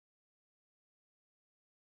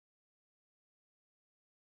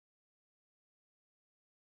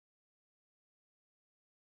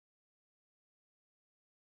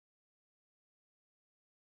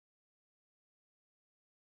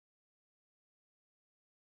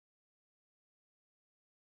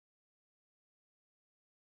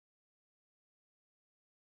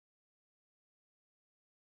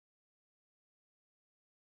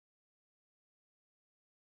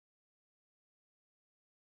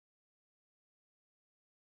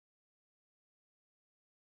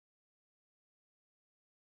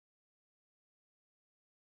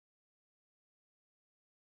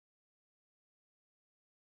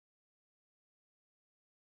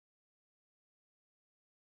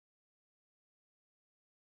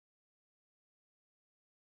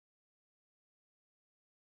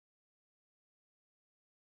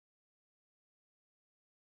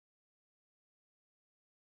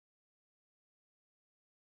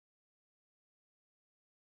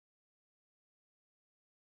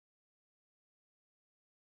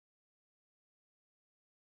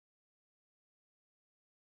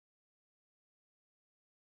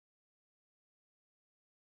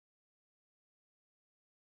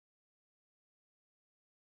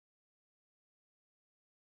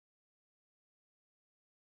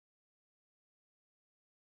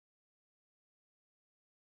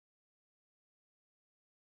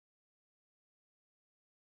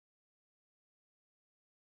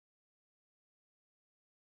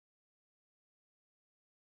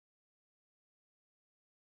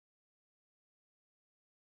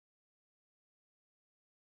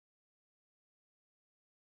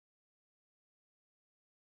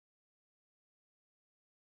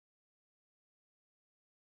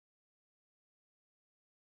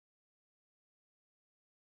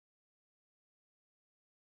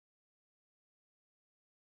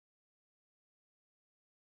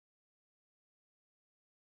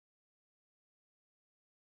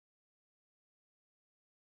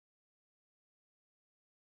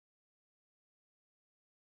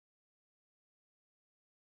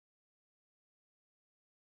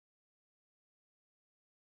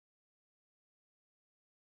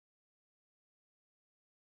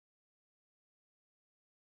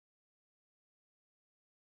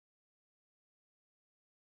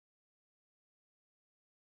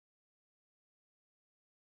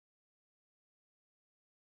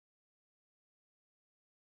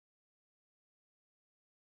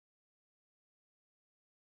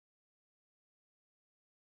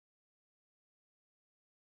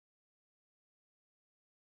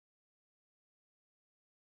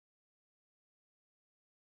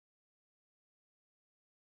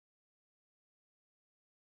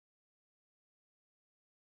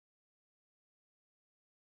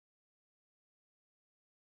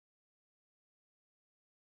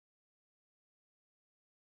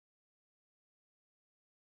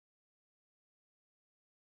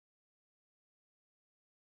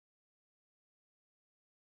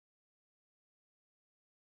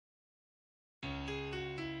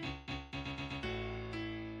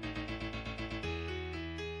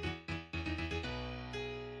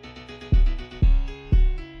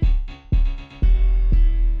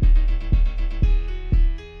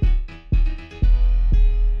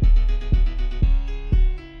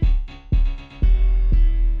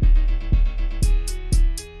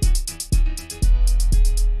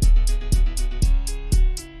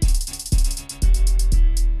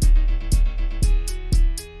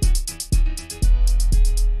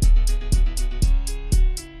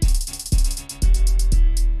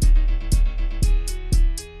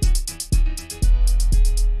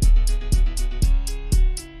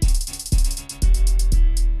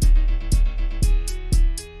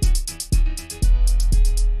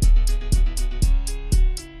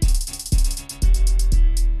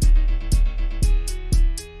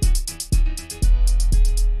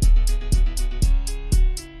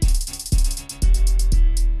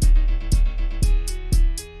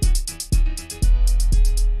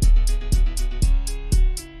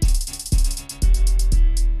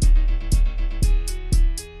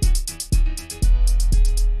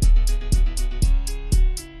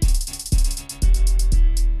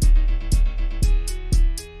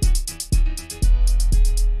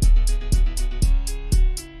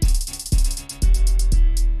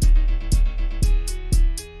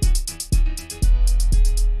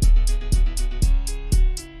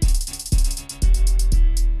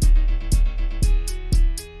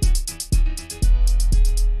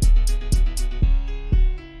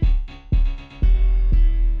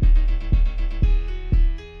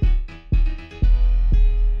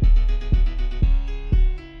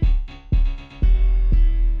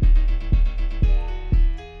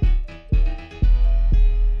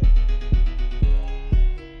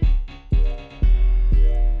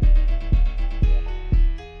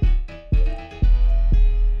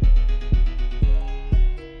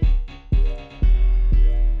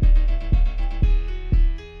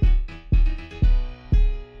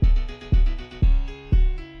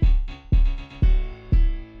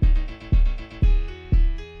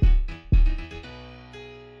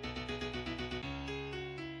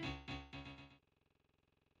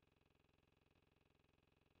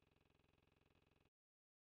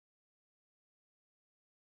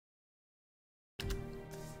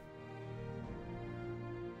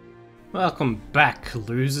Welcome back,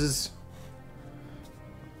 losers.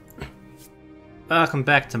 Welcome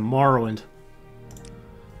back to Morrowind.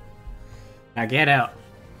 Now get out.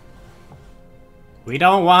 We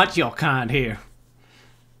don't want your kind here.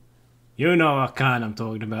 You know what kind I'm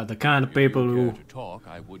talking about. The kind of people who... to talk,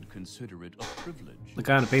 I would consider it a privilege. The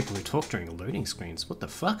kind of people who talk during the loading screens. What the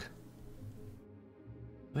fuck?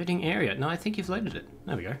 Loading area. No, I think you've loaded it.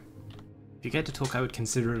 There we go. If you get to talk, I would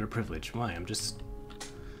consider it a privilege. Why? I'm just...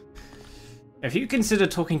 If you consider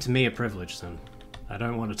talking to me a privilege, then I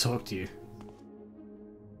don't want to talk to you.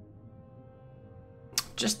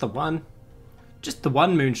 Just the one. Just the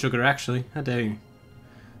one moon sugar, actually. How dare you?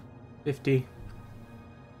 50.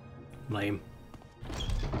 Lame.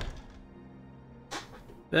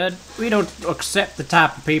 But we don't accept the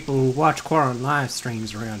type of people who watch Quarren live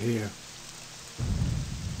streams around here.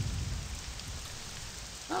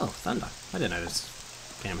 Oh, thunder. I didn't know this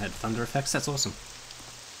game had thunder effects. That's awesome.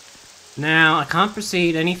 Now, I can't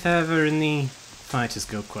proceed any further in the Fighters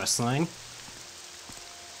Guild questline.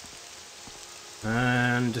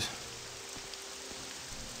 And...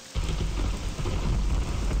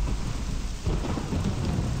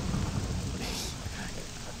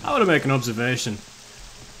 I want to make an observation.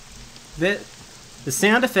 The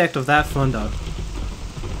sound effect of that thunder...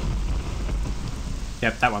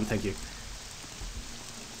 Yep, that one, thank you.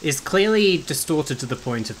 Is clearly distorted to the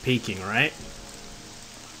point of peaking, right?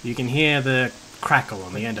 You can hear the crackle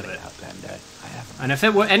on the end of it. And if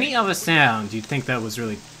it were any other sound, you'd think that was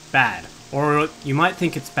really bad. Or you might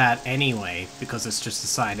think it's bad anyway, because it's just a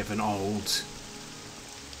sign of an old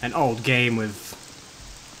game with,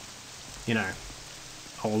 you know,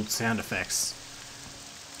 old sound effects.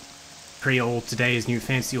 Pre-old today's new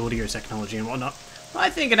fancy audio technology and whatnot. I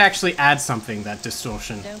think it actually adds something, that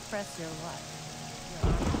distortion. Don't press your luck.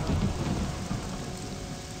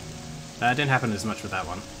 That didn't happen as much with that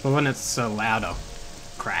one. But when it's a louder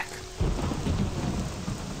crack.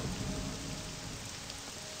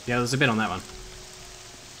 Yeah, there's a bit on that one.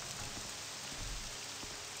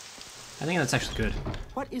 I think that's actually good.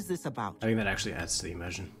 What is this about? I think that actually adds to the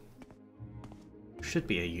immersion. Should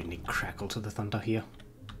be a unique crackle to the thunder here.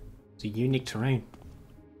 It's a unique terrain.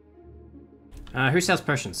 Who sells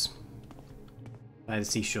potions? By the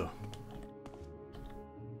seashore.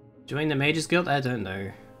 Join the Mages Guild? I don't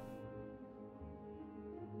know.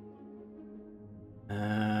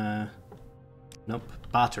 Nope.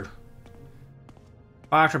 Barter.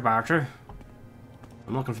 Barter.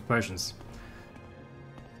 I'm looking for potions.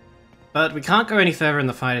 But we can't go any further in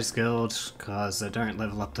the Fighters Guild, because I don't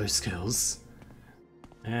level up those skills.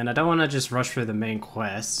 And I don't want to just rush through the main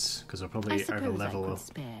quest, because I'll probably over-level. I could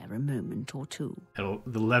spare a moment or two.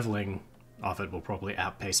 The leveling of it will probably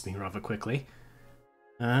outpace me rather quickly.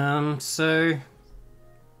 So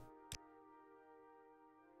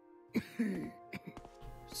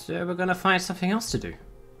we're gonna find something else to do.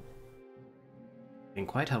 Been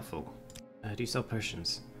quite helpful. Do you sell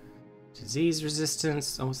potions? Disease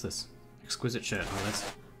resistance. Oh, what's this? Exquisite shirt. Oh, that's...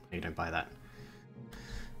 You don't buy that.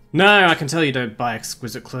 No, I can tell you don't buy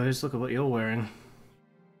exquisite clothes. Look at what you're wearing.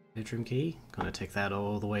 Bedroom key. Gonna take that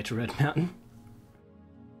all the way to Red Mountain.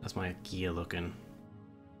 That's my gear looking.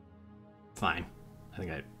 Fine.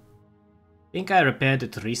 I think I repaired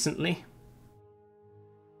it recently.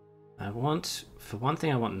 For one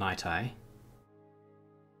thing, I want Night Eye.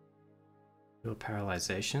 Your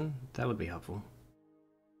paralyzation, that would be helpful.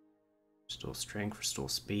 Restore strength, restore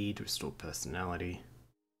speed, restore personality.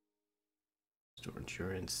 Restore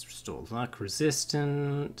endurance, restore luck,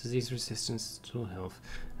 resistant, disease resistance, restore health.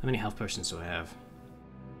 How many health potions do I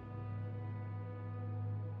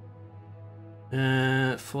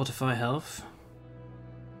have? Fortify health.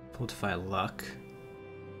 Fortify luck.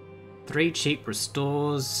 3 cheap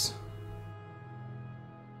restores.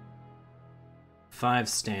 5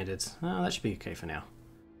 standards. Oh, that should be okay for now.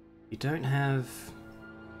 You don't have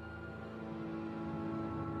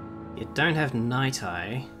Night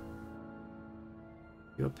Eye.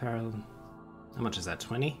 Your apparel. How much is that?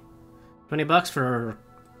 20? 20 bucks for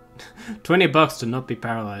 20 bucks to not be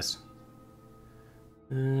paralyzed.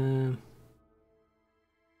 No.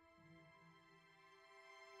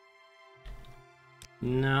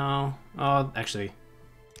 Oh, actually,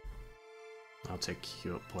 I'll take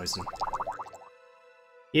Cure Poison.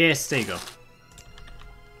 Yes, there you go.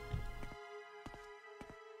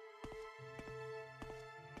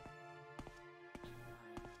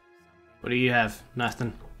 What do you have?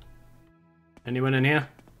 Nothing. Anyone in here?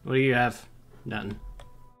 What do you have? Nothing.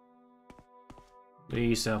 What do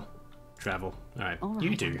you sell? Travel. Alright,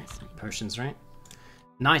 you do. Potions, right?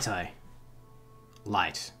 Night Eye.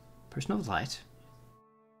 Light. Potion of Light.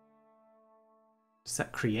 Does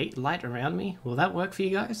that create light around me? Will that work for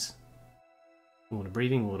you guys? Water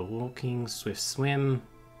breathing, water walking, swift swim.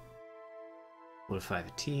 Fortify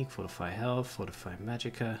fatigue, fortify health, fortify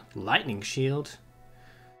magicka, lightning shield.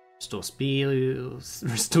 Restore speed,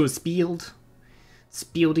 restore spield.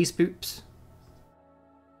 Spieldy spoops.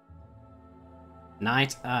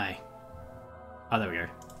 Night eye. Oh, there we go.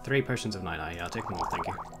 3 potions of night eye. Yeah, I'll take them all, thank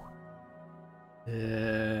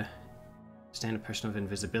you. Standard potion of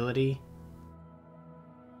invisibility.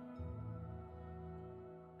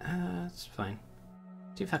 That's fine.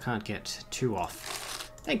 See if I can't get 2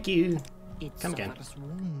 off. Thank you. Come again.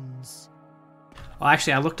 Wounds. Oh,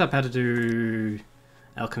 actually, I looked up how to do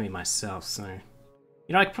alchemy myself, so...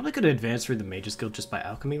 You know, I probably could advance through the Mage's Guild just by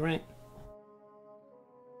alchemy, right?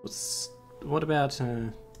 What about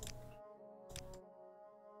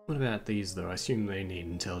these, though? I assume they need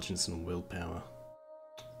intelligence and willpower.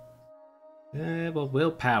 Well,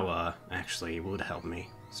 willpower, actually, would help me.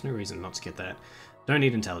 There's no reason not to get that. Don't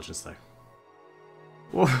need intelligence, though.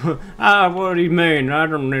 What do you mean? I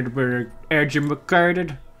don't need to be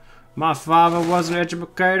educated. My father wasn't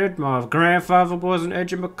educated. My grandfather wasn't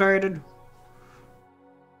educated.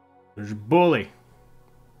 There's a bully.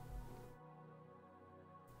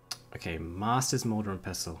 Okay, Master's Mortar and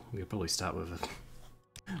Pestle. We could probably start with a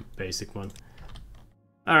basic one.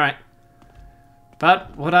 Alright.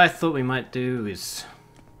 But what I thought we might do is...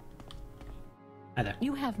 Hi there.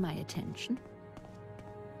 You have my attention.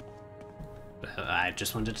 I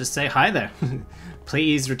just wanted to say hi there.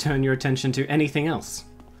 Please return your attention to anything else.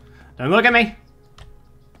 Don't look at me!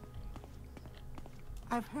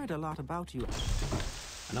 I've heard a lot about you.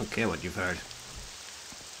 I don't care what you've heard.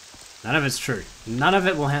 None of it's true. None of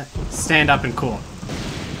it will stand up in court.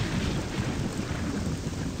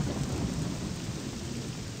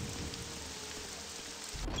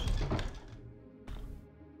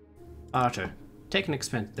 Archer, take an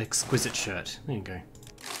exquisite shirt. There you go.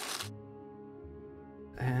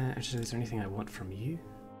 Actually, is there anything I want from you?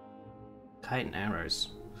 Kite and arrows.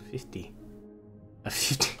 50.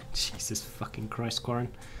 50. Jesus fucking Christ,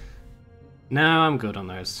 Quarren. No, I'm good on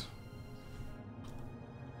those.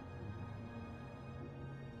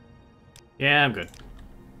 Yeah, I'm good.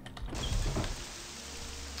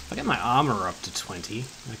 If I get my armor up to 20,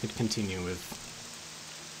 I could continue with...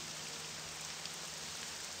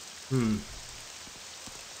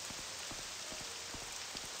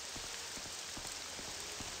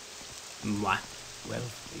 Mwah.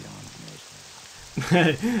 Wealth beyond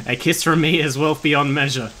measure. A kiss from me is wealth beyond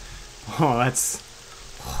measure. Oh, that's...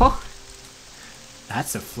 Oh,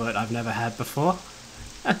 that's a flirt I've never had before.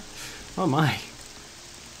 Oh my.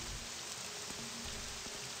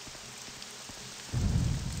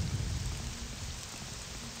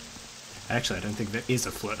 Actually, I don't think there is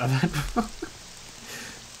a flirt I've had before.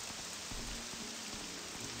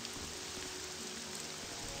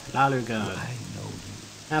 Lalu guard. I know you.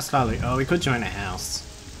 House Lalu. Oh, we could join a house.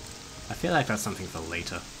 I feel like that's something for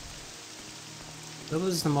later. Where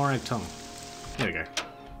was the Morag Tong? There we go.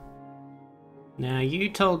 Now, you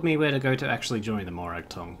told me where to go to actually join the Morag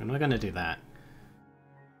Tong, and we're going to do that.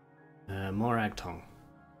 Morag Tong.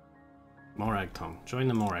 Morag Tong. Join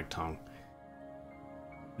the Morag Tong.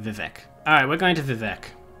 Vivec. Alright, we're going to Vivec.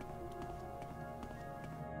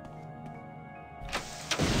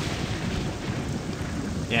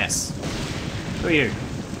 Yes. Who are you?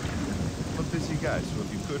 I'm a busy guy, so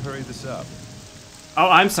if you could hurry this up. Oh,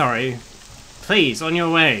 I'm sorry. Please, on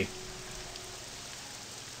your way.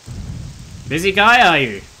 Busy guy, are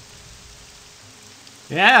you?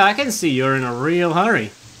 Yeah, I can see you're in a real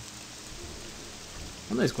hurry.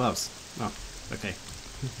 What are those gloves? Oh, okay.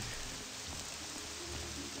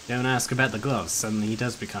 Don't ask about the gloves, suddenly he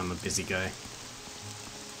does become a busy guy.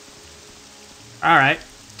 Alright,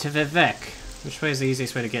 to Vivec. Which way is the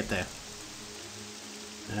easiest way to get there?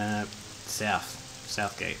 South.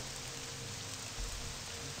 South gate.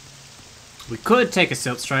 We could take a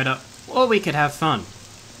silt straight up, or we could have fun.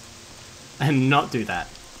 And not do that.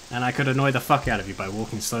 And I could annoy the fuck out of you by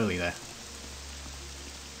walking slowly there.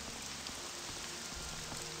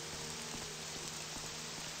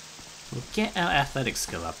 We'll get our athletics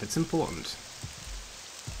skill up, it's important.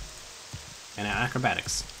 And our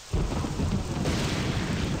acrobatics.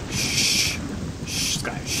 Shh. Shh,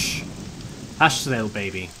 Sky, shh. Hush, little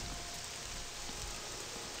baby.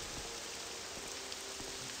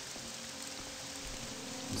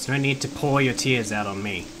 There's no need to pour your tears out on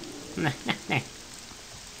me.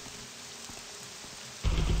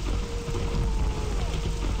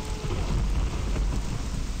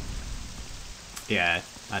 Yeah,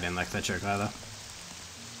 I didn't like that joke either.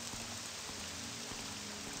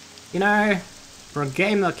 You know, For a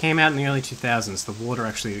game that came out in the early 2000s, the water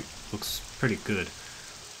actually looks pretty good.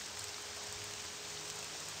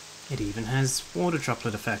 It even has water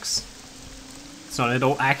droplet effects. It's not at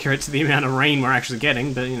all accurate to the amount of rain we're actually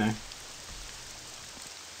getting, but you know.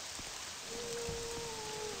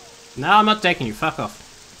 No, I'm not taking you. Fuck off.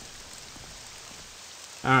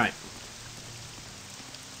 Alright.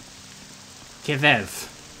 Kivev.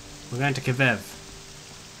 We're going to Kivev.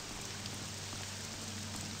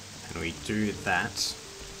 And we do that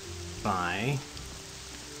by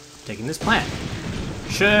taking this plant.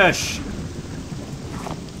 Shush!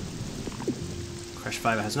 Crush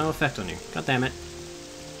fiber has no effect on you. God damn it.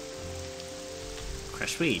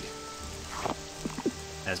 Crush weed.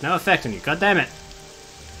 Has no effect on you. God damn it.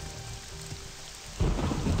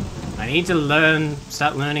 I need to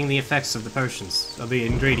start learning the effects of the potions, of the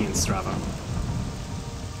ingredients rather.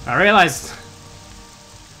 I realized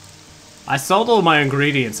I sold all my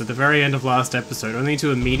ingredients at the very end of last episode, only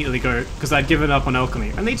to immediately go, because I'd given up on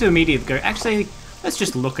alchemy, only to immediately go, actually, let's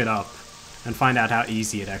just look it up and find out how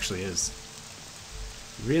easy it actually is.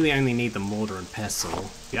 You really only need the mortar and pestle.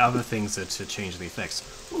 The other things are to change the effects.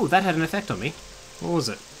 Ooh, that had an effect on me. What was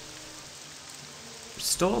it?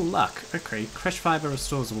 Restore luck. Okay, crush fiber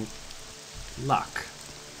restores luck.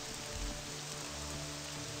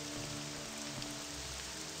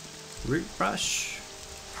 Root brush.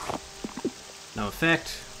 No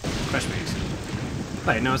effect. Crush meat.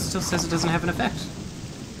 Wait, no, it still says it doesn't have an effect.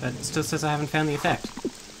 It still says I haven't found the effect.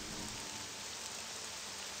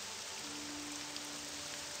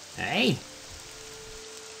 Hey!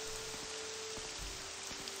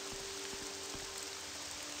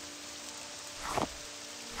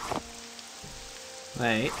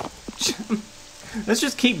 Wait. Let's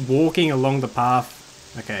just keep walking along the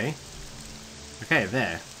path. Okay. Okay,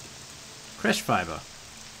 there. Crush fiber.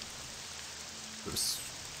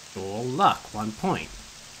 Restore luck, 1 point.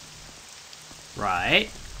 Right.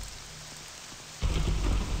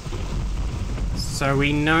 So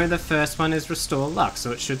we know the first one is restore luck,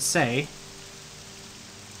 so it should say...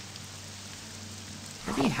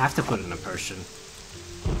 Maybe you have to put in a potion.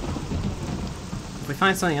 If we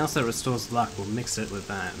find something else that restores luck, we'll mix it with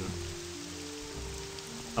that. And...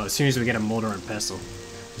 Oh, as soon as we get a mortar and pestle.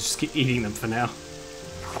 Let's just keep eating them for now.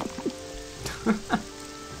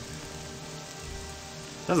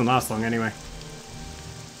 Doesn't last long anyway.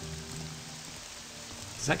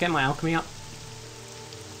 Does that get my alchemy up?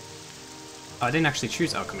 Oh, I didn't actually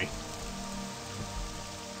choose alchemy.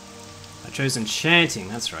 I chose enchanting,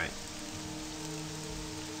 that's right.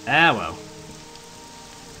 Ah well.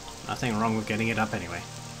 Nothing wrong with getting it up anyway.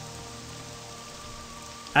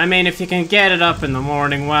 I mean, if you can get it up in the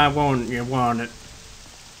morning, why won't you want it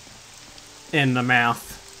in the mouth?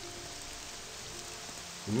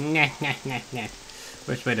 Nah, nah, nah, nah.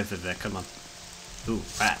 Which way to Vivec? Come on. Ooh,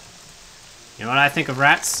 rat. You know what I think of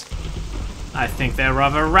rats? I think they're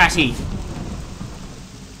rather ratty.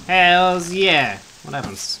 Hells yeah. What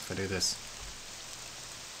happens if I do this?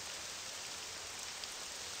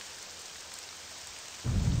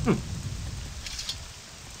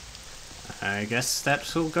 I guess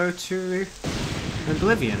that will go to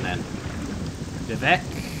Oblivion then. Vivec.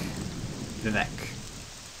 Vivec.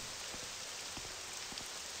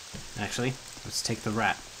 Actually, let's take the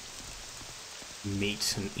rat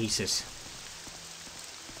meat and eat it.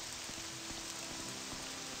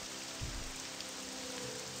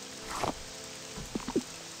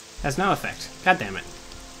 Has no effect. God damn it.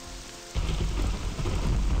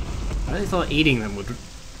 I really thought eating them would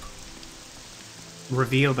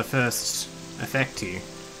reveal the first effect to you.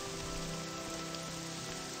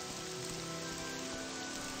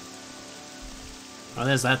 Oh,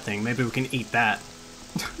 there's that thing. Maybe we can eat that.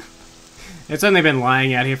 It's only been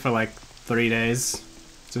lying out here for like 3 days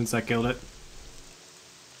since I killed it.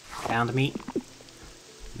 Pound meat.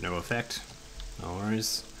 No effect. No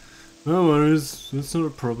worries. No worries. That's not a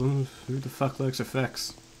problem. Who the fuck likes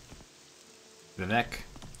effects? Vivec.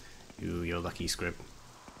 Ooh, you're lucky, Scrib.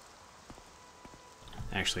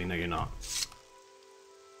 Actually, no, you're not.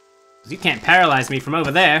 'Cause you can't paralyze me from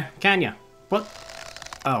over there, can ya? What?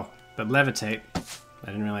 Oh, but levitate. I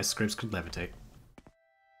didn't realize Scribs could levitate.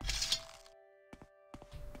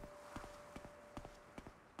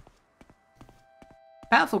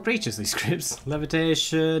 Powerful creatures, these Scribs.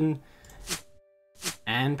 Levitation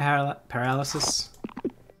and paralysis.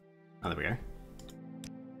 Oh, there we go.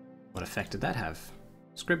 What effect did that have?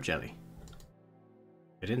 Scrib jelly.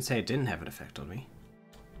 It didn't say it didn't have an effect on me.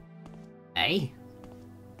 Hey?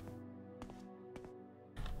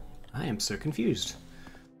 I am so confused.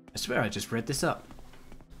 I swear I just read this up.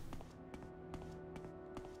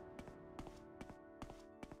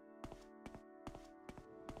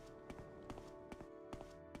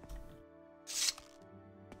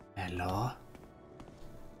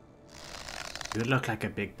 You look like a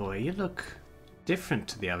big boy. You look different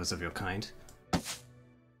to the others of your kind. Are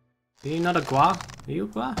you not a Gua? Are you a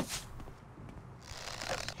Gua?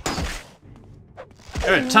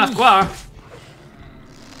 You're a tough Gua!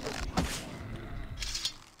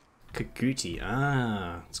 Kaguti.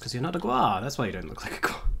 Ah, it's because you're not a Gua. That's why you don't look like a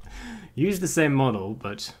Gua. Use the same model,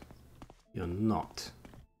 but you're not.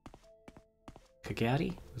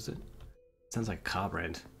 Kagari? Was it? Sounds like a car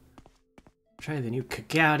brand. Try the new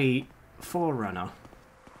Kagari Forerunner.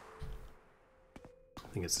 I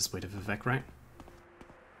think it's this way to Vivec, right?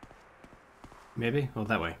 Maybe? Or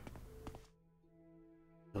that way?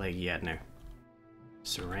 Like, yeah, no.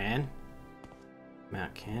 Saran.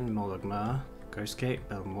 Mount Ken, Molagma, Ghostgate,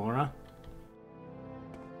 Belmora.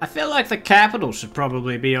 I feel like the capital should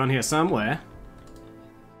probably be on here somewhere.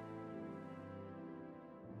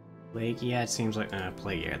 Plaguead seems like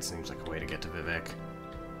Plaguead seems like a way to get to Vivec.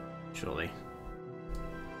 Surely.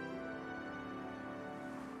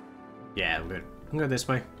 Yeah, we'll go this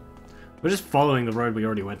way. We're just following the road we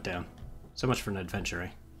already went down. So much for an adventure, eh?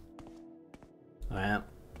 Well,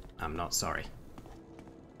 I'm not sorry.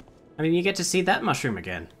 I mean, you get to see that mushroom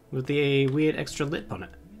again, with the weird extra lip on it.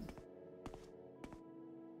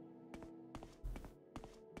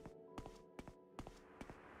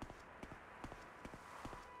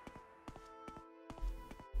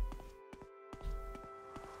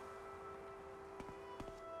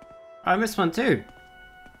 I missed one too.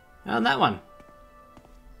 Oh, that one.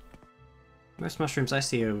 Most mushrooms I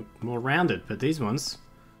see are more rounded, but these ones...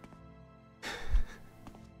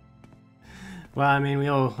 Well, I mean,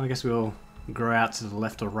 I guess we all grow out to the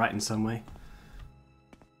left or right in some way.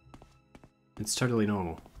 It's totally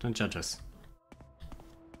normal. Don't judge us.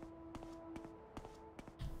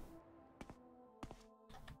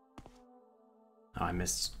 Oh, I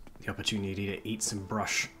missed the opportunity to eat some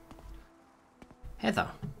brush. Heather.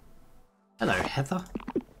 Hello, Heather.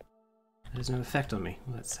 That has no effect on me.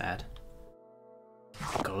 Well, that's sad.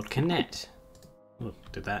 Gold Canet. Oh,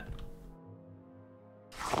 did that.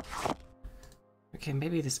 Okay,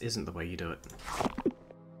 maybe this isn't the way you do it.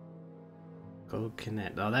 Gold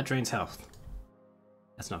Canet. Oh, that drains health.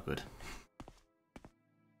 That's not good.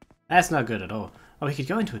 That's not good at all. Oh, we could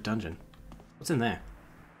go into a dungeon. What's in there?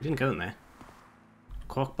 We didn't go in there.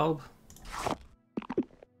 Cork bulb?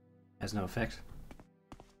 Has no effect.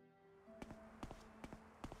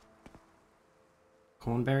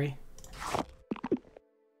 Cornberry?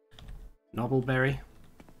 Knobbleberry?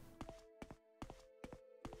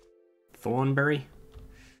 Thornberry?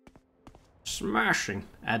 Smashing!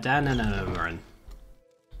 Adananomarin.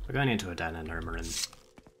 We're going into Adananomarin.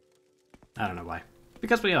 I don't know why.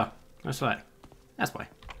 Because we are. That's why. That's why.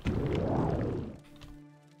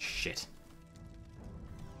 Shit.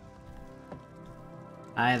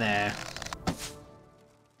 Hi there.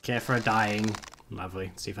 Care for a dying. Lovely.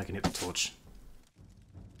 Let's see if I can hit the torch.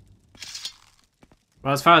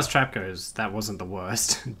 Well, as far as trap goes, that wasn't the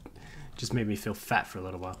worst. Just made me feel fat for a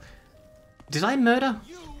little while. Did I murder?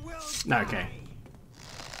 No, okay.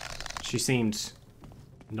 She seemed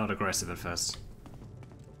not aggressive at first.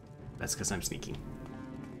 That's because I'm sneaking.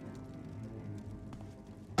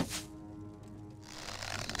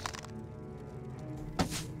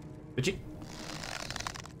 Would you?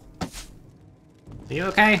 Are you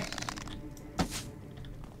okay?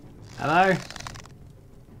 Hello?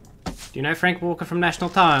 Do you know Frank Walker from National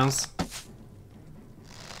Tiles?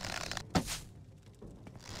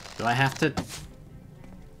 Do I have to...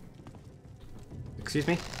 Excuse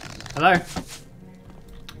me? Hello?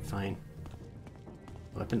 Fine.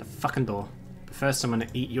 I'll open the fucking door. But first I'm gonna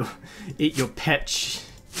eat your pet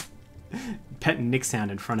pet Nick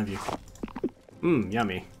sound in front of you. Mmm,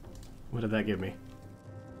 yummy. What did that give me?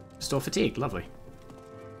 Store fatigue, lovely.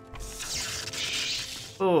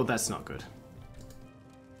 Oh, that's not good.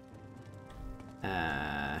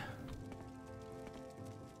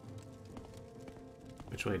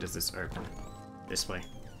 Which way does this open? This way.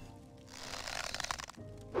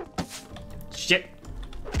 Shit!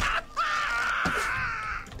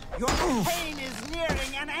 Your pain is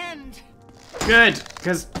nearing an end. Good,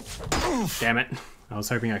 because... Damn it. I was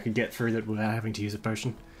hoping I could get through that without having to use a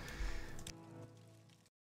potion.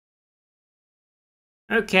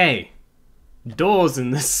 Okay. Doors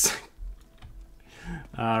in this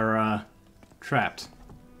are trapped.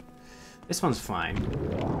 This one's fine.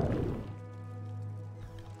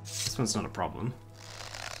 This one's not a problem.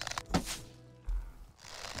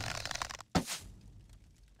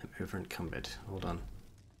 I'm over encumbered. Hold on.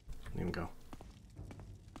 Let him go.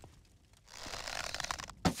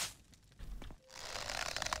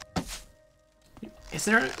 Is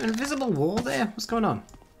there an invisible wall there? What's going on?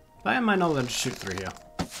 Why am I not allowed to shoot through here?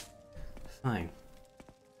 Fine.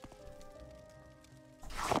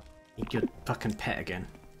 Eat your fucking pet again.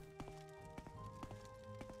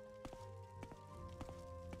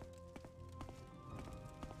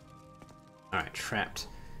 Alright, trapped.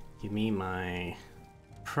 Give me my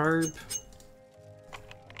probe.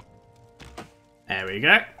 There we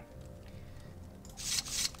go.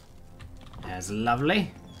 That's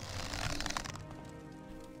lovely.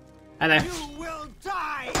 Hello. You will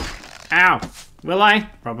die! Ow! Will I?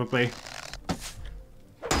 Probably.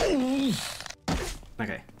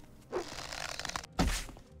 Okay.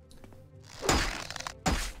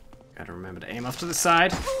 Gotta remember to aim off to the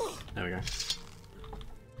side. There we go.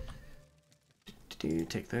 Do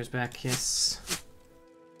take those back, yes.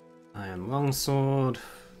 Iron longsword.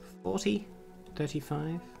 40?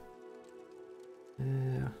 35?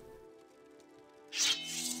 May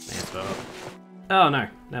as well. Oh no,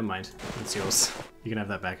 never mind. That's yours. You can have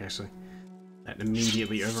that back actually. That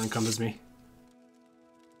immediately over encumbers me.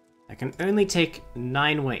 I can only take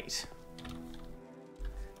 9 weight.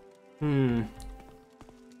 Why?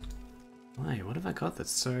 What have I got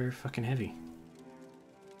that's so fucking heavy?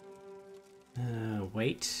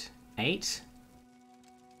 Weight 8?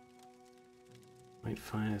 Weight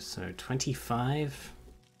 5, so 25.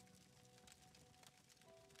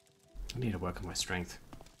 I need to work on my strength.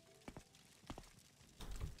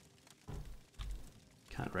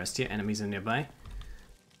 Can't rest yet, enemies are nearby.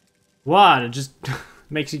 What? It just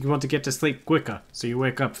makes you want to get to sleep quicker, so you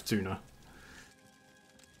wake up sooner.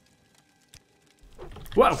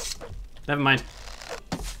 Whoa! Never mind.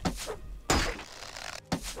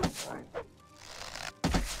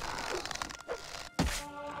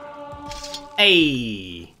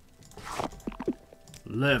 Hey!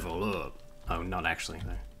 Level up. Oh, not actually,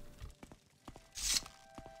 though.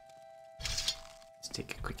 Let's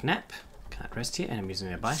take a quick nap. Can't rest here, enemies are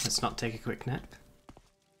nearby. Let's not take a quick nap.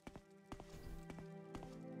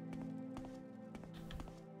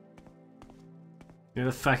 Who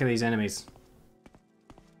the fuck are these enemies?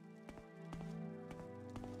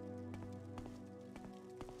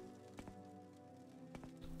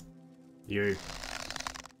 You.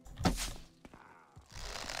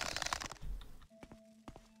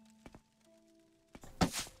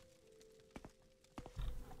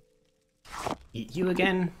 Eat you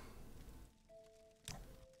again.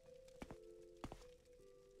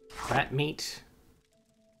 Rat meat.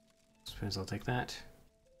 Suppose I'll take that.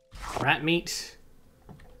 Rat meat.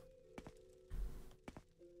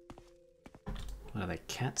 What are they,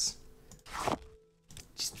 cats?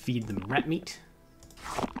 Just feed them rat meat.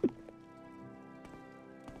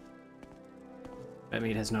 Rat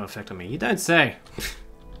meat has no effect on me. You don't say.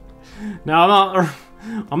 No,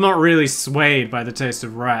 I'm not really swayed by the taste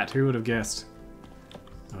of rat. Who would have guessed?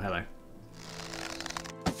 Oh, hello.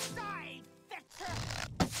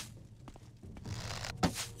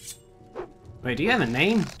 Wait, do you have a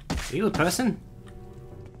name? Are you a person?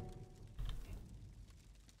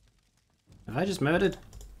 Have I just murdered?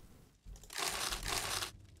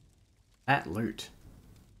 That loot.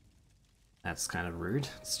 That's kind of rude.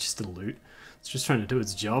 It's just a loot. It's just trying to do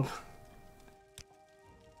its job.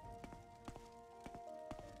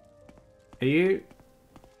 Are you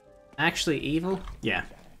actually evil? Yeah.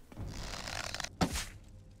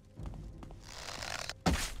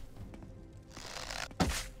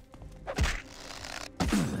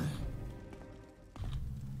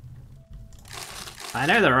 I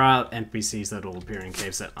know there are NPCs that will appear in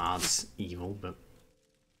caves that aren't evil, but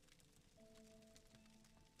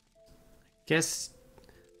I guess,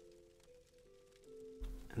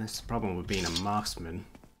 and that's the problem with being a marksman,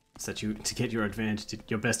 is that you, to get your advantage,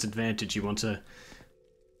 your best advantage, you want to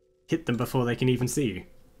hit them before they can even see you.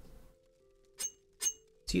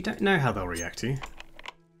 So you don't know how they'll react to you.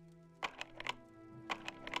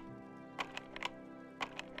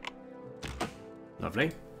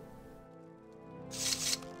 Lovely.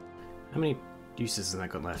 How many uses have I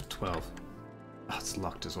got left? 12. Oh, it's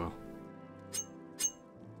locked as well.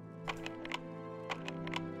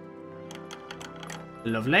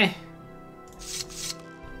 Lovely.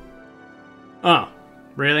 Oh,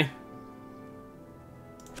 really?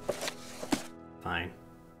 Fine.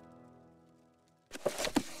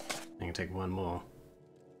 I can take one more.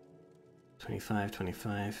 25,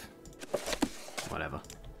 25. Whatever.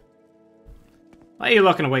 Why are you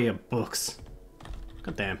locking away your books?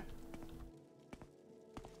 God damn.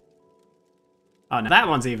 Oh, now that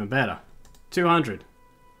one's even better. 200.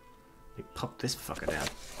 You pop this fucker down.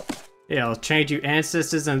 Yeah, I'll change you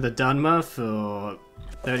Ancestors and the Dunmer for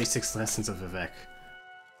 36 lessons of Vivec.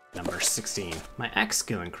 Number 16. My axe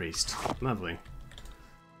skill increased. Lovely.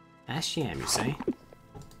 Ashiam, you say?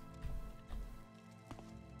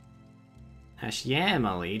 Hash yam,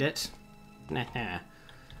 I'll eat it. Nah.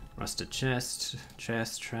 Rusted chest,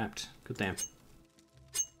 trapped. Good damn.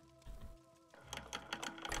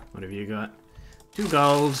 What have you got? 2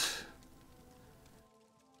 gold.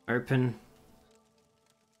 Open.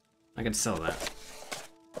 I can sell that.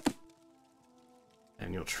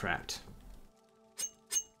 And you're trapped.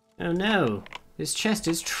 Oh no! This chest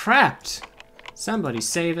is trapped! Somebody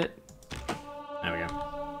save it. There we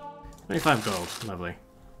go. 25 gold. Lovely.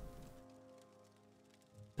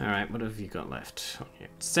 Alright, what have you got left?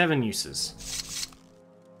 7 uses.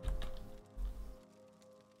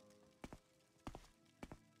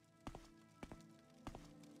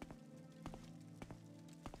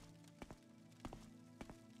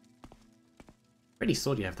 Pretty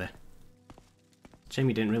sword you have there. Shame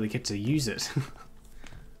you didn't really get to use it.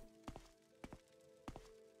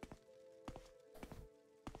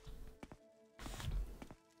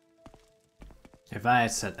 If I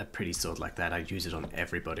had set a pretty sword like that, I'd use it on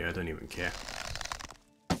everybody, I don't even care.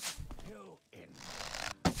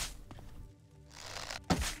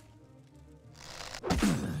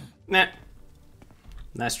 Nah.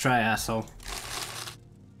 Nice try, asshole.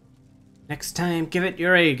 Next time, give it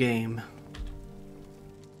your A game.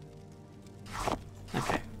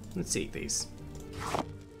 Okay, let's eat these.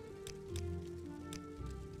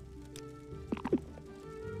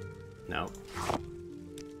 No.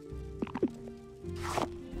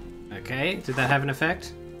 Okay, did that have an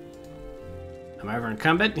effect? Am I over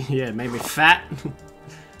encumbered? Yeah, it made me fat.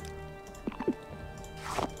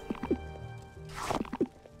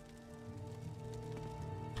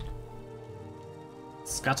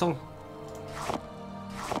 Scuttle?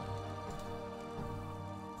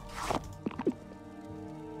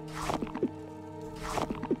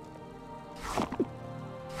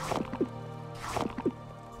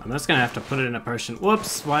 I'm just gonna have to put it in a potion.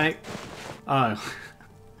 Whoops, why? Oh.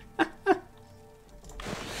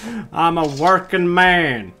 I'm a working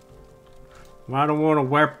man. If I don't want to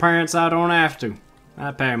wear pants, I don't have to.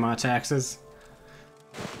 I pay my taxes.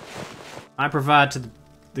 I provide to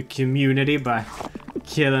the community by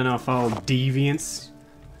killing off all deviants.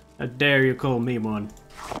 How dare you call me one?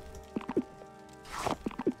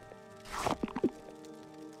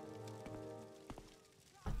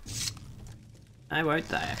 I won't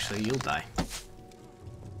die, actually. You'll die.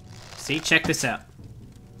 See, check this out.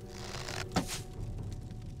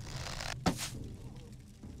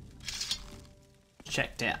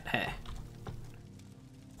 Checked out, hey.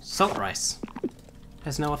 Salt rice.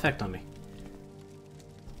 Has no effect on me.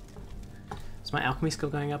 Is my alchemy skill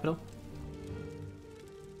going up at all?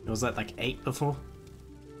 Was that like 8 before?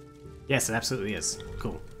 Yes, it absolutely is.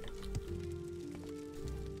 Cool.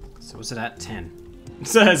 So was it at 10?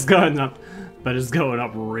 So it's going up, but it's going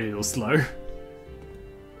up real slow.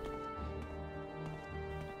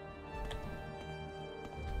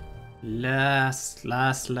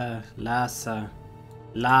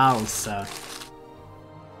 Lalsa.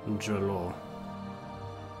 Jolo.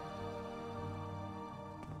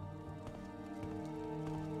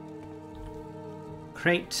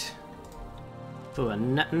 Crate. Full of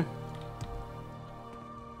nuttin'.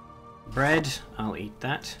 Bread. I'll eat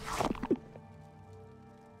that.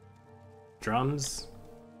 Drums.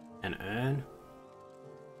 An urn.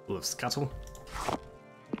 Full of scuttle.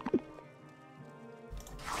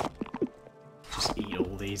 Just eat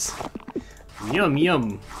all these. Yum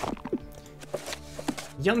yum.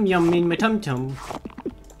 Yum yum in my tum tum.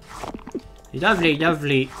 Lovely,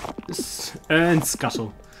 lovely. Urn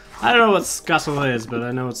scuttle. I don't know what scuttle is, but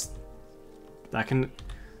I know it's... I can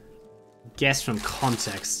guess from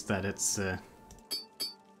context that it's the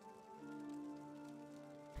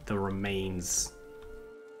remains,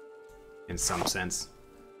 in some sense.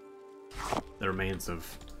 The remains of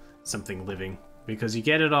something living. Because you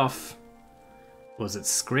get it off... Was it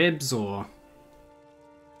Scribs or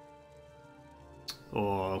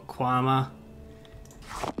Quama?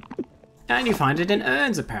 And you find it in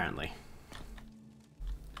urns, apparently.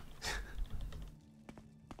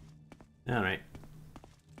 Alright.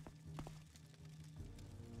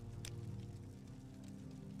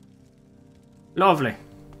 Lovely.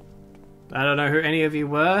 I don't know who any of you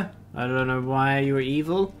were. I don't know why you were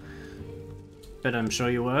evil. But I'm sure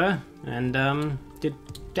you were. And, you're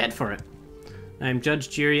dead for it. I am judge,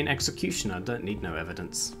 jury, and executioner. I don't need no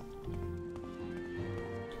evidence.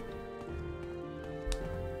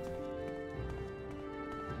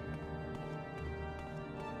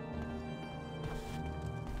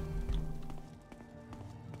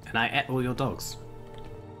 And I ate all your dogs.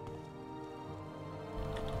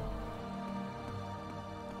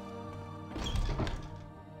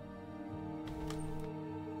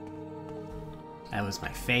 That was my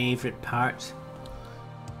favorite part.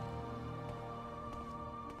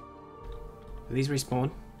 Do these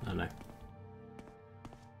respawn? I don't know.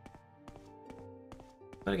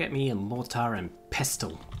 Gotta get me a mortar and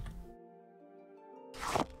pestle.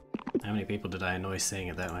 How many people did I annoy saying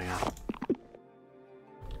it that way?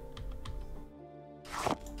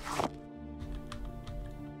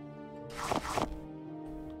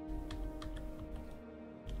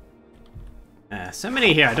 So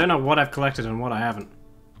many here, I don't know what I've collected and what I haven't.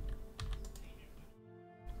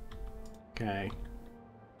 Okay.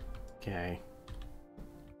 Okay.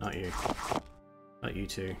 Not you. Not you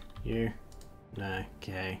two. You. No.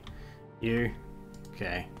 Okay. You.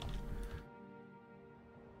 Okay.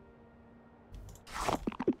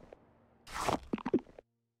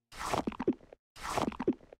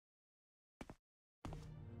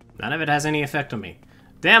 None of it has any effect on me.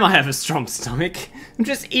 Damn, I have a strong stomach. I'm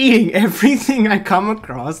just eating everything I come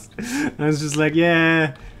across. And I was just like,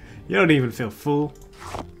 yeah, you don't even feel full.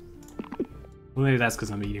 Well, maybe that's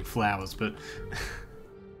because I'm eating flowers, but...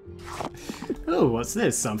 Oh, what's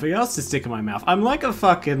this? Something else to stick in my mouth. I'm like a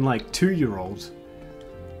fucking, like, 2-year-old.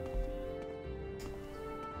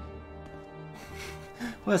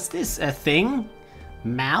 What's this? A thing?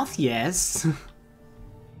 Mouth? Yes.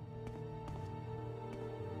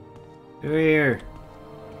 Over here.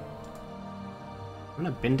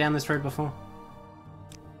 Haven't I been down this road before?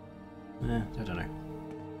 I don't know.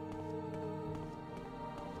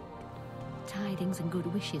 Tidings and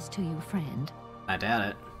good wishes to you, friend. I doubt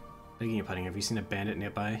it. Begging your putting, have you seen a bandit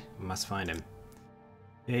nearby? I must find him.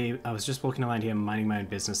 Hey, I was just walking around here minding my own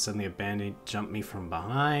business. Suddenly a bandit jumped me from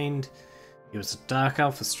behind. He was a dark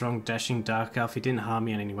elf, a strong, dashing dark elf. He didn't harm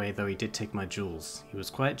me in any way, though he did take my jewels. He was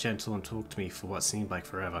quite gentle and talked to me for what seemed like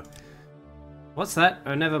forever. What's that?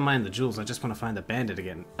 Oh, never mind the jewels. I just want to find the bandit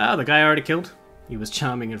again. Oh, the guy I already killed? He was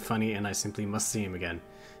charming and funny, and I simply must see him again.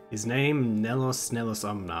 His name, Nelos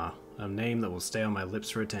Omnar. A name that will stay on my lips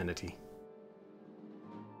for eternity.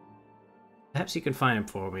 Perhaps you can find him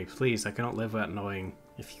for me, please. I cannot live without knowing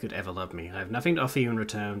if you could ever love me. I have nothing to offer you in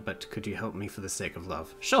return, but could you help me for the sake of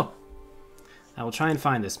love? Sure! I will try and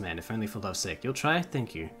find this man, if only for love's sake. You'll try?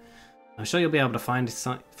 Thank you. I'm sure you'll be able to find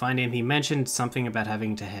him. He mentioned something about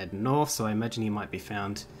having to head north, so I imagine he might be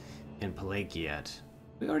found in Pelagiad.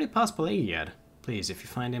 We already passed Pelagiad. Please, if you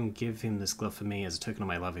find him, give him this glove for me as a token of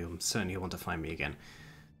my love. I'm certain he'll want to find me again.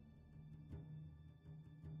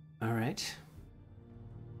 Alright.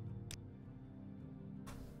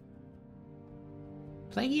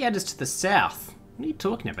 Pelagiad is to the south. What are you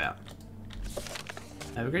talking about?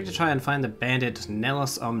 We're going to try and find the bandit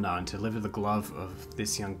Nelos Omnar and to deliver the glove of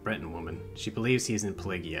this young Breton woman. She believes he is in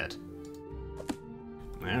Pelagiad.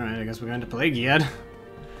 Alright, I guess we're going to Pelagiad.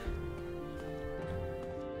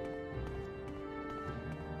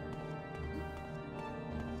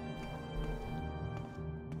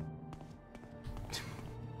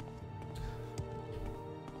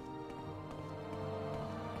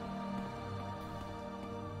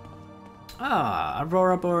 Ah,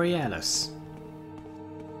 Aurora Borealis.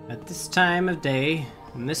 At this time of day,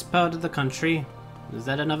 in this part of the country, is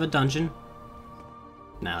that another dungeon?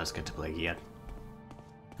 Now let's get to Pelagiad.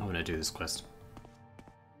 I want to do this quest.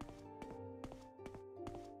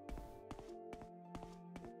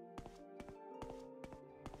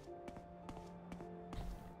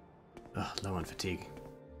 Ugh, low on fatigue.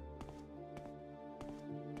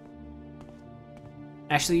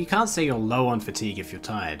 Actually, you can't say you're low on fatigue if you're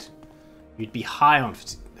tired. You'd be high on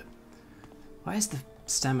fatigue. Why is the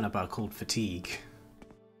stamina bar called fatigue?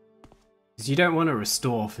 Because you don't want to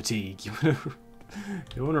restore fatigue. You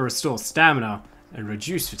want to restore stamina and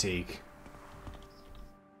reduce fatigue.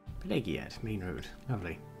 Pelagiad, main road.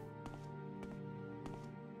 Lovely.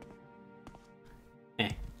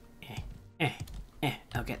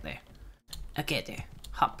 I'll get there. I'll get there.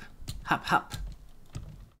 Hop. Hop, hop.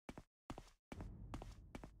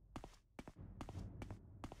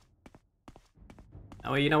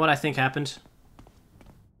 Oh, you know what I think happened?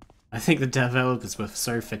 I think the developers were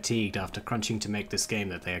so fatigued after crunching to make this game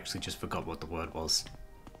that they actually just forgot what the word was.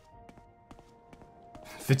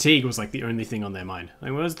 Fatigue was like the only thing on their mind.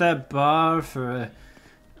 Like, what's that bar for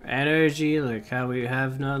energy? Like how we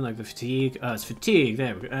have none? Like the fatigue? Oh, it's fatigue.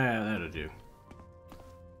 There we go. That'll do.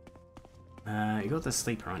 You got the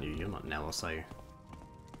sleeper on you. You're not Nelos, are you?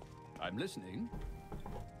 I'm listening.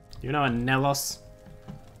 You know a Nelos?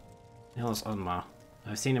 Nelos Onmar.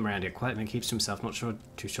 I've seen him around here. Quiet man, keeps to himself. Not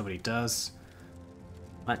too sure what he does.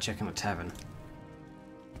 Might check in the tavern.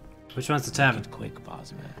 Which one's the tavern? Quick,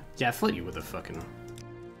 boss man. Yeah, I thought you were the fucking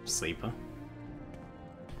sleeper.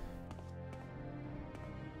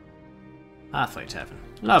 Halfway tavern.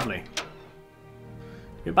 Lovely.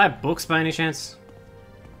 You buy books by any chance?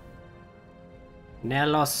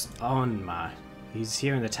 Nelos Onma. He's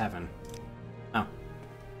here in the tavern. Oh.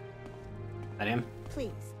 Is that him?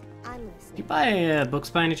 Please, I'm Do listening. you buy books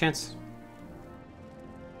by any chance?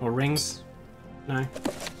 Or rings? No?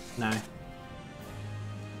 No.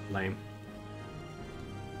 Lame.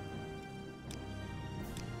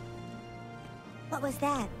 What was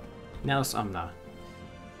that? Nelos Omna.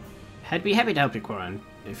 I'd be happy to help you, Quarren,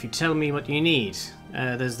 if you tell me what you need.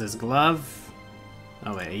 There's this glove.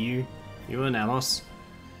 Oh wait, are you? You are Nelos.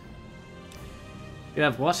 You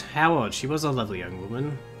have what? How odd. She was a lovely young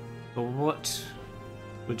woman. But what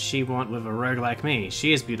would she want with a rogue like me?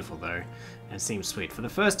 She is beautiful though, and seems sweet. For the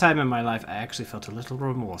first time in my life, I actually felt a little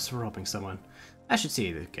remorse for robbing someone. I should see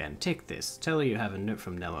you again. Take this. Tell her you have a note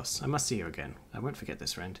from Nelos. I must see you again. I won't forget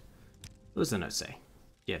this, friend. What does the note say?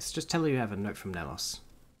 Yes, just tell her you have a note from Nelos.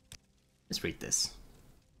 Let's read this.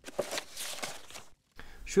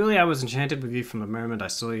 Truly I was enchanted with you from the moment I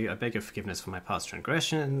saw you. I beg your forgiveness for my past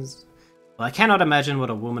transgressions. Well, I cannot imagine what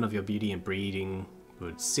a woman of your beauty and breeding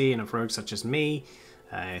would see in a rogue such as me.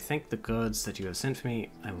 I thank the gods that you have sent for me.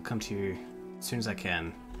 I will come to you as soon as I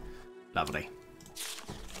can. Lovely.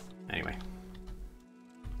 Anyway.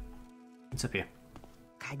 What's up here?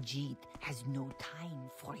 Khajiit has no time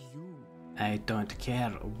for you. I don't care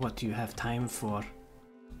what you have time for.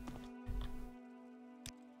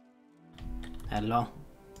 Hello?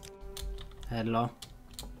 Hello?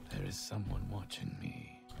 There is someone watching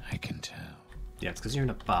me. I can tell. Yeah, it's because you're in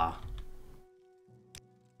a bar.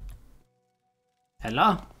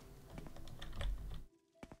 Hello?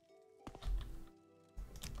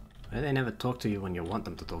 Why do they never talk to you when you want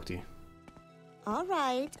them to talk to you? All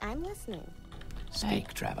right, I'm listening.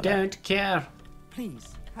 Speak, traveler. Don't care. Please,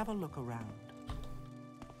 have a look around.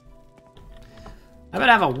 I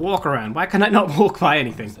better have a walk around. Why can I not walk by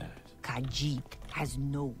anything? Khajiit has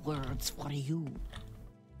no words for you.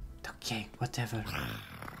 Okay, whatever.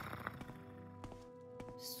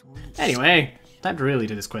 Sweet. Anyway, time to really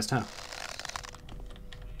do this quest, huh?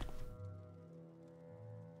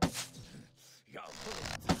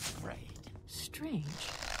 Strange.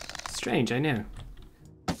 Strange, I know.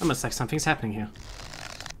 Almost like something's happening here.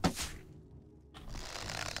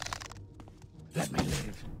 Let me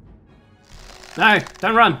live. No,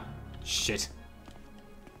 don't run! Shit.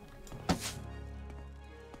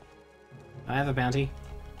 I have a bounty.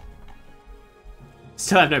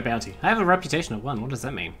 Still have no bounty. I have a reputation of 1. What does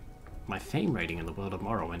that mean? My fame rating in the world of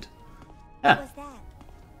Morrowind. What Ah, was that?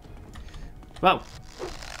 well.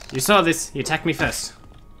 You saw this. You attacked me first.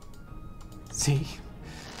 See?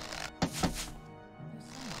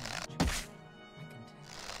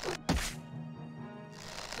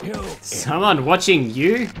 Someone watching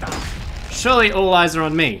you? Surely all eyes are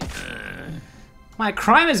on me. My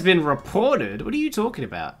crime has been reported. What are you talking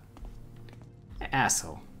about?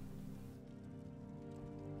 Asshole.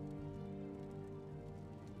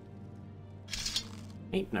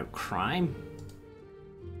 Ain't no crime.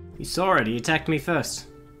 You saw it. He attacked me first.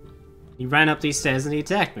 He ran up these stairs and he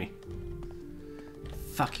attacked me.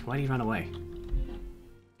 Fuck, why did he run away?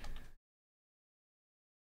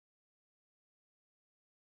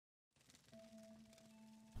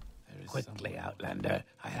 Quickly, Outlander.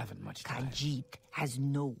 I haven't much time. Khajiit has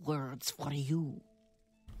no words for you.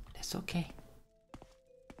 That's okay.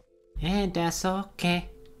 And that's okay.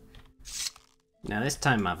 Now this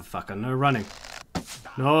time, motherfucker, no running.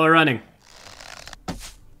 No running.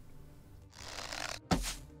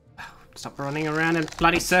 Stop running around in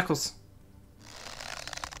bloody circles.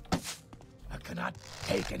 I cannot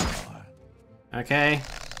take anymore. Okay.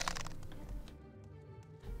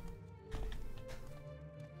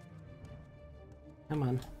 Come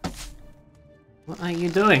on. What are you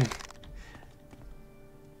doing?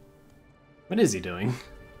 What is he doing?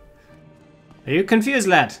 Are you confused,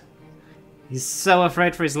 lad? He's so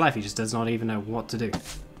afraid for his life, he just does not even know what to do.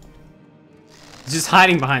 He's just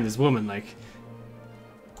hiding behind this woman, like...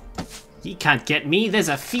 He can't get me, there's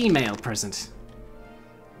a female present.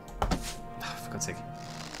 Oh, for God's sake.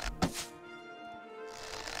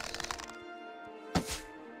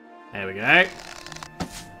 There we go.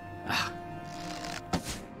 Ah.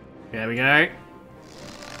 There we go.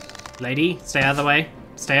 Lady, stay out of the way.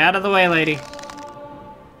 Stay out of the way, lady.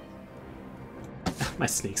 My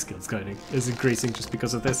sneak skills is increasing just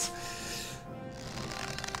because of this.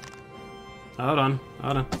 Hold on,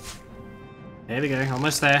 hold on. There we go,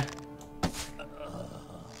 almost there.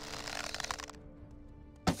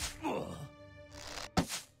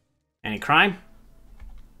 Any crime?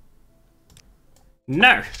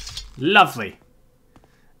 No! Lovely.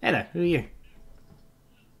 Hey there, who are you?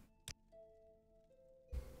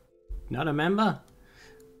 Not a member?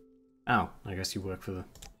 Oh, I guess you work for the...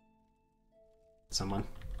 someone.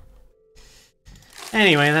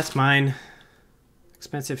 Anyway, that's mine.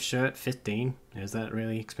 Expensive shirt, 15. Is that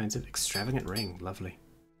really expensive? Extravagant ring, lovely.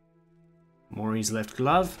 Maury's left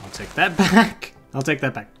glove, I'll take that back. I'll take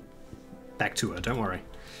that back. Back to her, don't worry.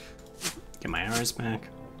 Get my arrows back.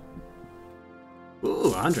 Ooh,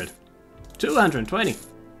 100. 220.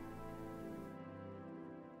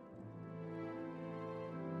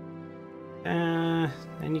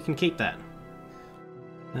 And you can keep that.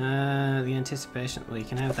 The anticipation, well, you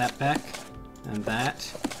can have that back. And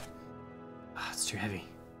that. Ah, it's too heavy.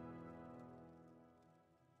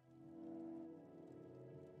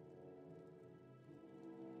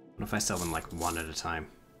 What if I sell them like one at a time?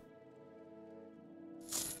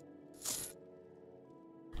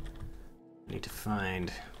 I need to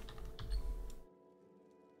find...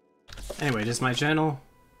 Anyway, does my journal...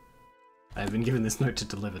 I've been given this note to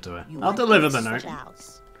deliver to her. I'll deliver the note.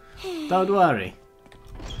 Don't worry.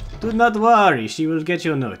 Do not worry, she will get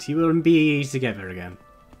your note. You will be together again.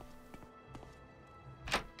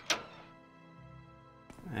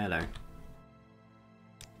 Hello.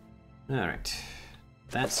 Alright.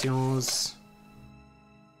 That's yours.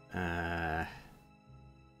 Alright.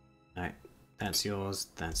 That's yours.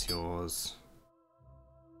 That's yours.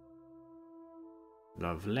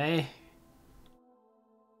 Lovely.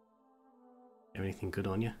 Have anything good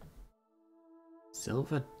on you?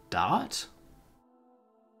 Silver dart?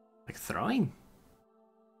 Like throwing?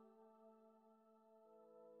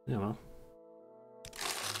 Oh well.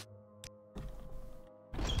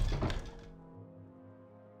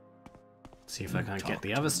 See if I can't get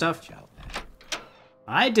the other stuff.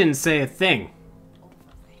 I didn't say a thing.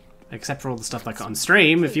 Except for all the stuff I got on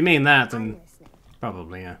stream. If you mean that, then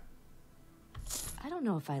probably, yeah. I don't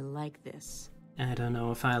know if I like this. I don't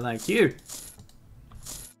know if I like you.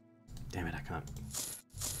 Damn it, I can't.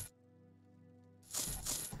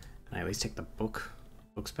 Can I at least take the books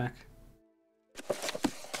back?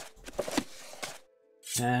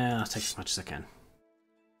 I'll take as much as I can.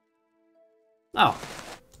 Oh,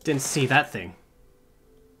 didn't see that thing.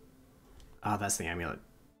 Ah, that's the amulet.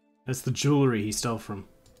 That's the jewelry he stole from.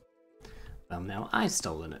 Well, now I've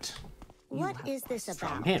stolen it. What is this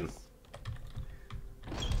about? From him.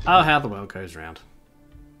 Oh, how the world goes round.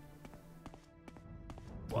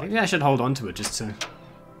 Maybe I should hold on to it just to...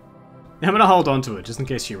 I'm gonna hold on to it just in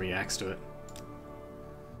case she reacts to it.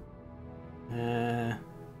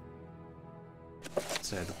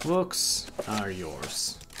 So the books are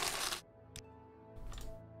yours.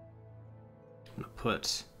 I'm gonna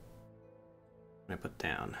put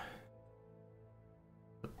down.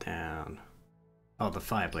 Put down. Oh, the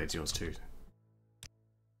fireblade's yours too.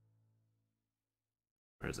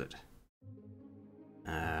 Where is it?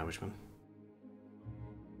 Which one?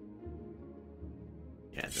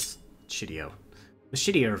 Yeah, this shitty-o. The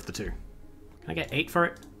shittier of the two. Can I get 8 for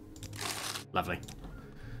it? Lovely.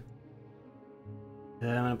 I'm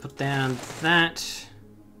gonna put down that.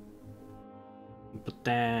 Put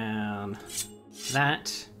down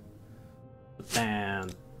that. Put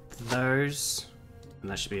down those.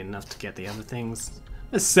 And that should be enough to get the other things.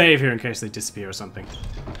 Let's save here in case they disappear or something.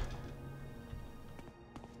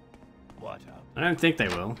 What up? I don't think they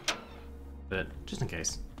will. But just in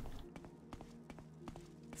case.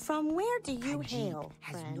 From where do you hail,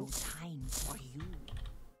 friend? No time for you.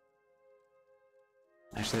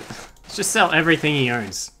 Actually, let's just sell everything he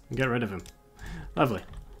owns and get rid of him. Lovely.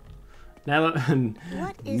 No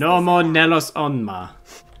more Nelos Onma.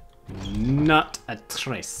 Not a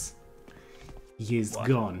trace. He is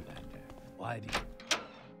gone. Why do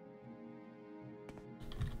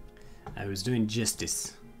I was doing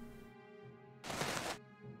justice.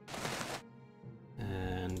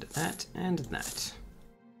 And that and that.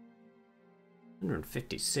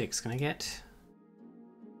 156. Can I get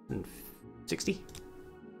 60?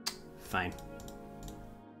 Fine.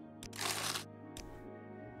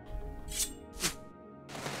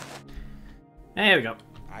 There we go.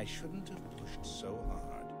 I shouldn't have pushed so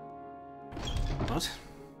hard. What?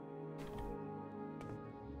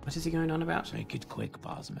 What is he going on about? Make it quick,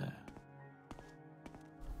 Bosmer.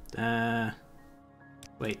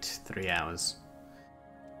 Wait, 3 hours.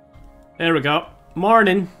 There we go.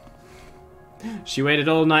 Morning. She waited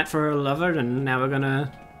all night for her lover, and now we're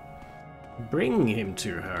gonna bring him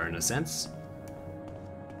to her, in a sense.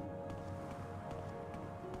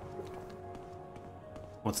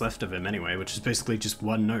 What's left of him, anyway, which is basically just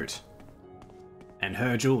one note. And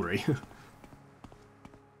her jewelry.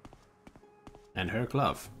 And her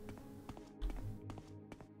glove.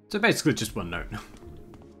 So basically just one note.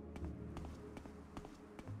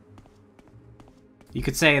 You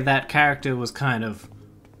could say that character was kind of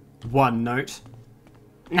One note.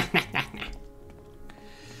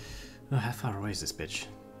 Oh, how far away is this bitch?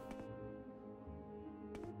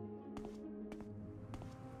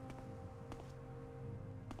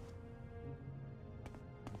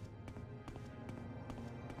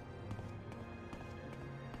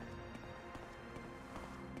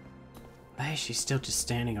 Why is she still just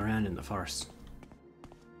standing around in the forest?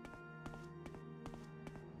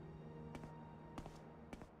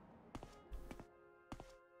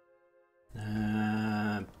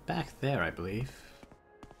 Back there, I believe.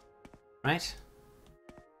 Right?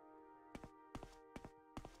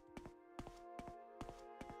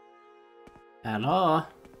 Hello?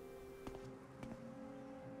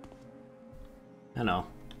 Hello.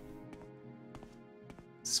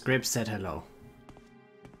 Scrib said hello.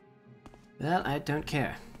 Well, I don't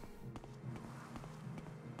care.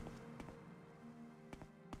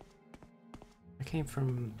 I came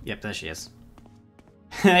from... Yep, there she is.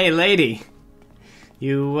 Hey, lady!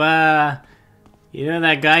 You know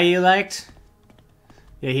that guy you liked?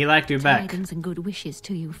 Yeah, he liked you back. Tidings and good wishes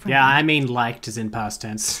to you, friend. Yeah, I mean liked is in past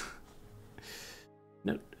tense.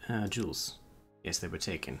 No, jewels. Yes, they were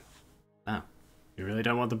taken. Ah, you really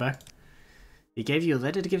don't want them back? He gave you a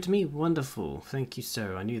letter to give to me? Wonderful. Thank you,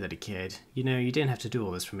 sir. I knew that he cared. You know, you didn't have to do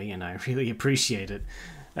all this for me, and I really appreciate it.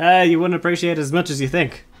 You wouldn't appreciate it as much as you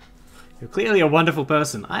think. You're clearly a wonderful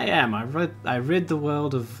person. I am. I rid the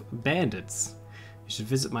world of bandits. You should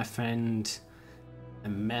visit my friend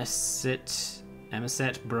Emerset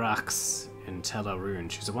Brax in Tel Arun.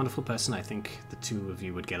 She's a wonderful person. I think the two of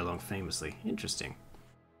you would get along famously. Interesting.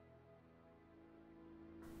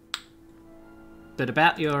 But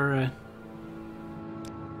about your...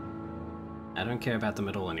 I don't care about them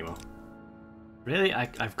at all anymore. Really?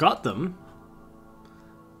 I've got them.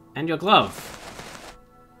 And your glove.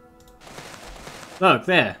 Look,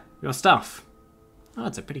 there. Your stuff. Oh,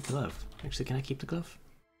 it's a pretty glove. Actually, can I keep the glove?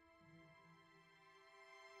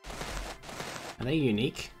 Are they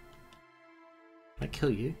unique? Can I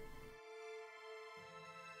kill you?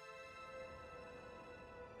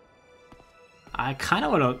 I kind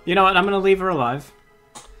of want to... You know what? I'm going to leave her alive.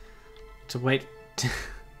 To wait...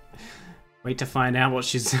 Wait to find out what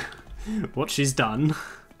she's... what she's done.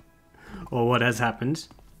 Or what has happened.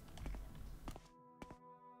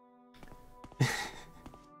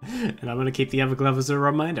 And I'm gonna keep the other glove as a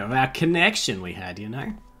reminder of our connection we had, you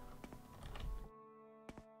know?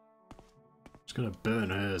 Just gonna burn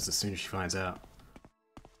hers as soon as she finds out.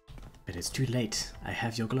 But it's too late. I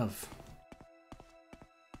have your glove.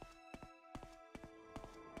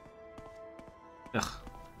 Ugh.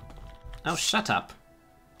 Oh, shut up.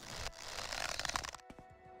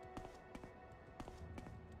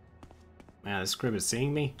 Wow, the scrib is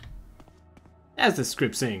seeing me? How's the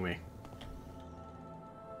scrib seeing me?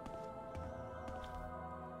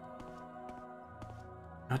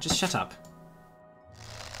 Oh, just shut up.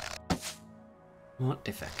 What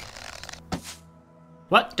the fuck?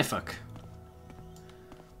 What the fuck?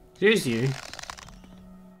 Here's you.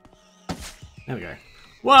 There we go.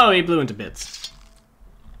 Whoa, he blew into bits.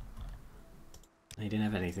 He didn't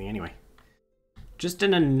have anything anyway. Just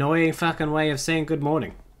an annoying fucking way of saying good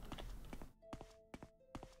morning.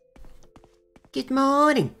 Good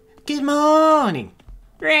morning. Good morning.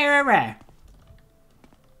 Rah, rah, rah.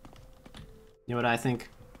 You know what I think?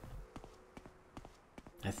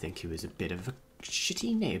 I think he was a bit of a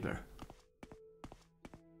shitty neighbor.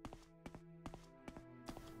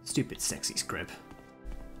 Stupid sexy scrib.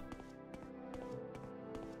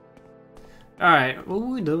 Alright, what are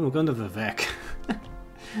we doing? We're going to Vivec.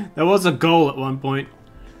 There was a goal at one point.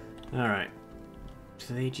 Alright.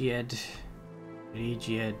 Pelagiad.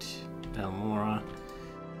 Belmora.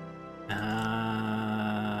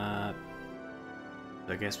 I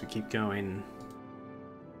guess we keep going.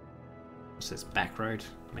 What's this? Back road?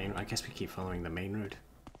 Main. I guess we keep following the main road.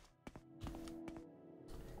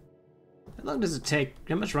 How long does it take?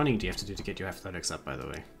 How much running do you have to do to get your athletics up, by the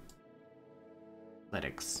way?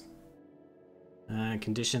 Athletics.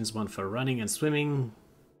 Conditions, one for running and swimming.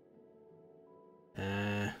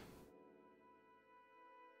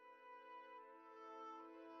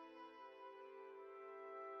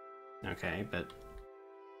 Okay, but...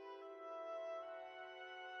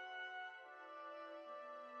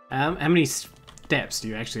 how many steps do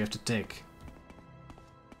you actually have to take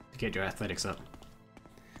to get your athletics up?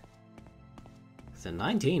 It's a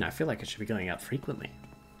 19. I feel like it should be going up frequently.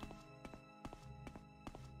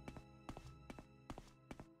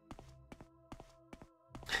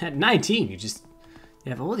 At 19, you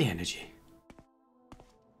have all the energy.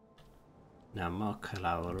 Now,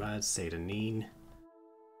 Mokalaola, Sedanine,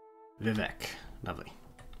 Vivec. Lovely.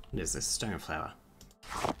 What is this? Stoneflower.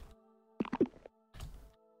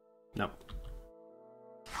 Nope.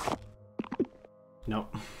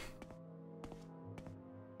 Nope.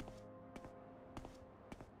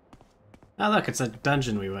 Oh look, it's a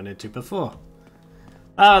dungeon we went into before.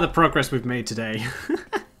 Ah, the progress we've made today.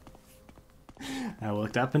 I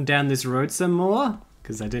walked up and down this road some more,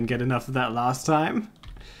 because I didn't get enough of that last time.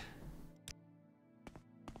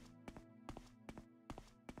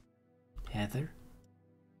 Heather?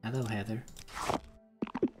 Hello, Heather.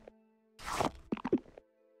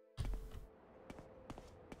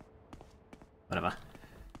 Whatever.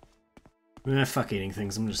 Fuck eating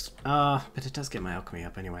things, I'm just... Ah, but it does get my alchemy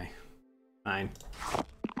up anyway. Fine.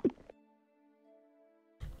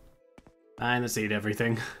 Fine, let's eat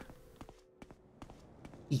everything.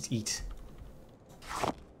 Eat, eat.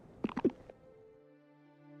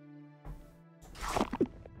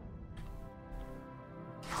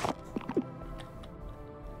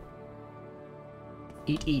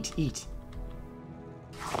 Eat, eat, eat.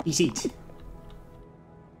 Eat, eat.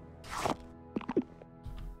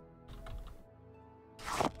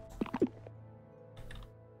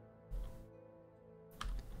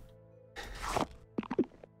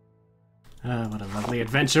 What a lovely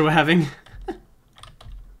adventure we're having.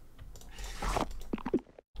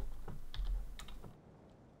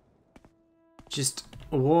 Just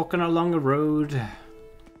walking along a road,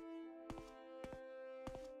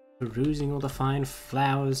 perusing all the fine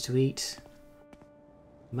flowers to eat,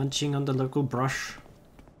 munching on the local brush,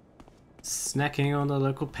 snacking on the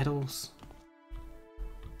local petals.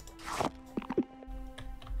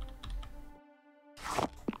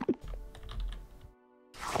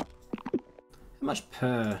 How much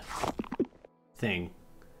per thing?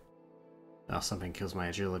 Oh, something kills my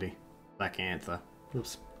agility. Black Anther.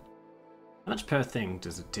 Oops. How much per thing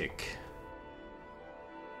does it tick?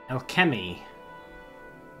 Alchemy.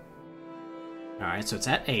 Alright, so it's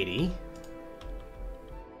at 80.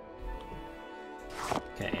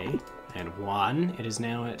 Okay. And 1, it is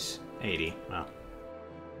now at 80. Well.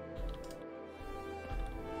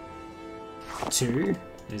 2,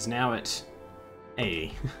 it is now at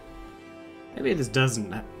 80. Maybe this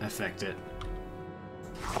doesn't affect it.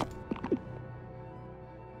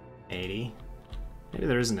 80. Maybe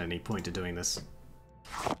there isn't any point to doing this.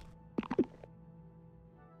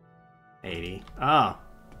 80. Ah!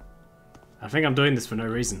 I think I'm doing this for no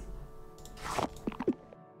reason.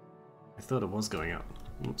 I thought it was going up.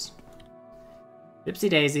 Oops. Oopsie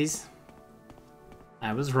daisies.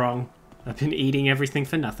 I was wrong. I've been eating everything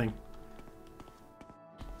for nothing.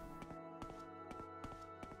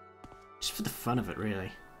 Just for the fun of it,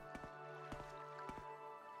 really.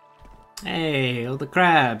 Hey, all the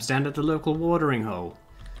crabs down at the local watering hole.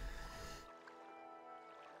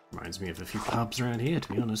 Reminds me of a few pubs around here,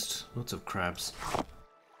 to be honest. Lots of crabs.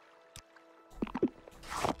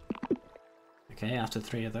 Okay, after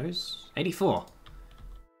 3 of those. 84.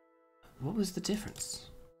 What was the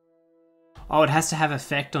difference? Oh, it has to have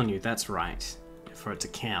effect on you, that's right. For it to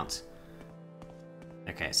count.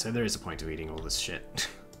 Okay, so there is a point to eating all this shit.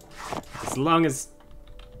 As long as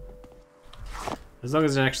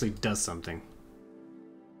it actually does something.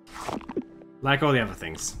 Like all the other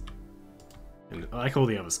things. And like all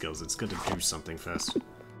the other skills, it's good to do something first.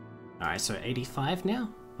 Alright, so 85 now?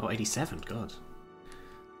 Oh, 87, god.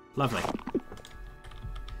 Lovely.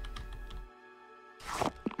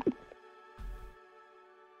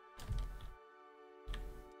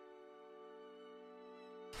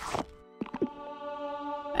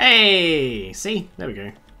 Hey! See? There we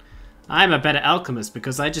go. I'm a better alchemist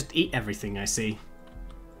because I just eat everything I see.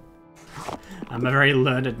 I'm a very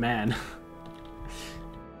learned man.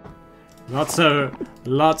 Lots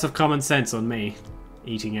of common sense on me.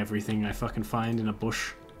 Eating everything I fucking find in a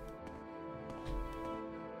bush.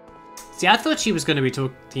 See, I thought she was going to be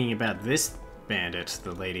talking about this bandit,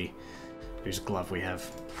 the lady whose glove we have.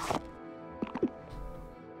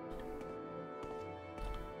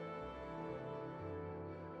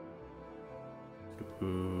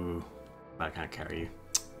 Ooh, but I can't carry you.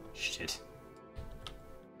 Shit.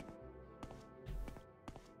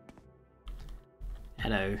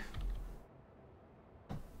 Hello.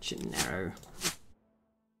 Gennaro.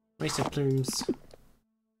 Racer plumes.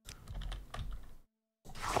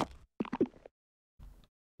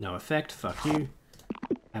 No effect, fuck you.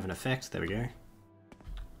 Have an effect, there we go.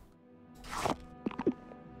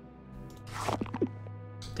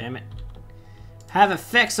 Damn it. Have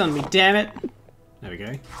effects on me, damn it! There we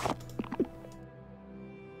go.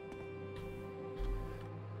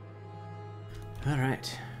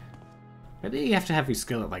 Alright. Maybe you have to have your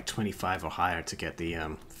skill at like 25 or higher to get the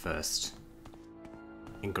first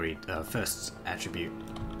ingredient, first attribute.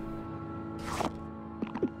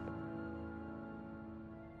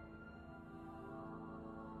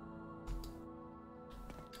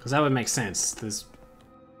 Because that would make sense. There's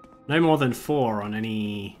no more than 4 on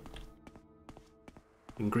any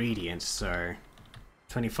ingredient, so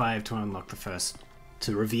 25 to unlock the first,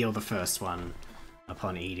 to reveal the first one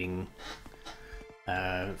upon eating.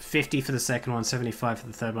 50 for the second one, 75 for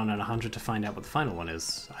the third one, and 100 to find out what the final one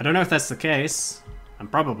is. I don't know if that's the case. I'm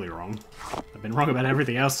probably wrong. I've been wrong about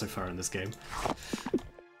everything else so far in this game.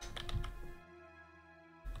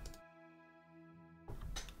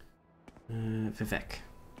 Vivec.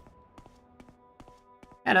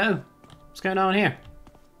 Hello! What's going on here?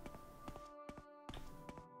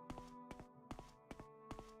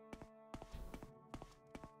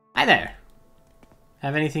 Hi there!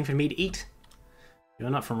 Have anything for me to eat?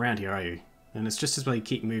 You're not from around here, are you? Then it's just as well you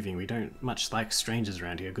keep moving. We don't much like strangers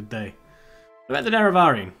around here. Good day. What about the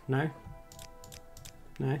Daravari? No?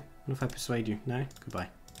 No? What if I persuade you? No? Goodbye.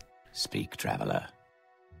 Speak, traveler.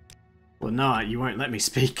 Well, no, you won't let me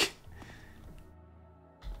speak.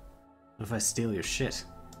 What if I steal your shit?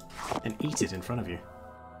 And eat it in front of you?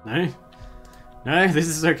 No? No? This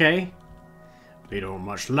is okay? We don't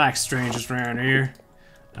much like strangers around here.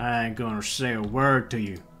 I ain't gonna say a word to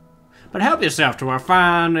you. But help yourself to our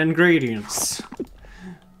fine ingredients.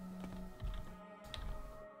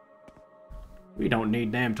 We don't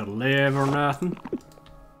need them to live or nothing.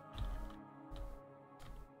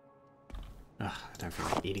 Ugh, I don't feel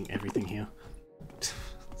like eating everything here.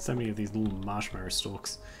 So many of these little marshmallow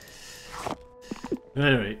stalks.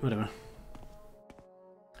 Anyway, whatever.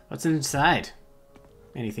 What's inside?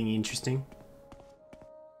 Anything interesting?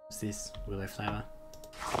 What's this? Willow flower.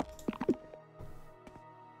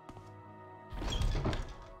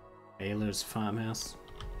 Ayler's farmhouse.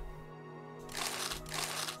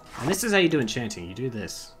 And this is how you do enchanting. You do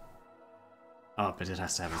this. Oh, but it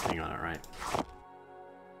has to have a thing on it, right?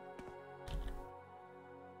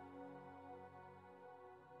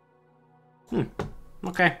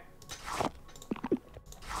 Okay.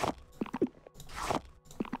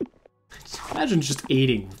 Imagine just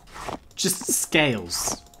eating just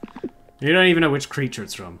scales. You don't even know which creature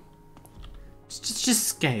it's from. Just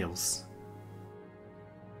scales.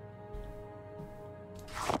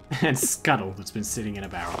 And scuttle that's been sitting in a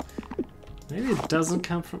barrel. Maybe it doesn't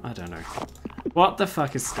come from... I don't know. What the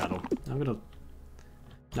fuck is scuttle? I'm gonna...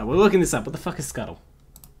 No, we're looking this up. What the fuck is scuttle?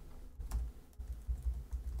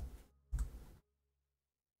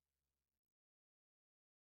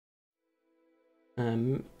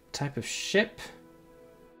 Type of ship?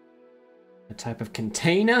 A type of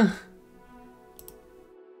container?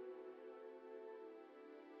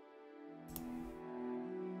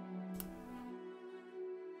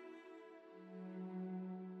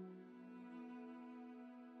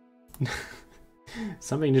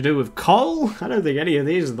 Something to do with coal? I don't think any of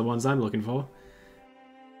these are the ones I'm looking for.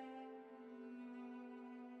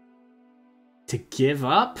 To give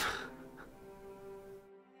up?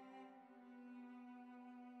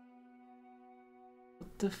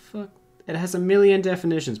 What the fuck? It has a million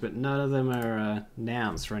definitions, but none of them are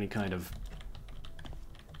nouns for any kind of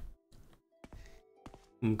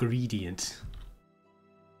ingredient.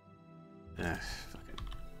 Fuck it.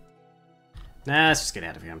 Nah, let's just get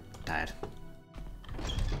out of here. I'm tired.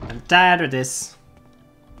 I'm tired of this.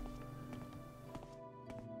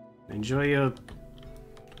 Enjoy your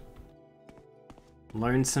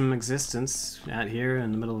lonesome existence out here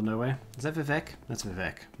in the middle of nowhere. Is that Vivec? That's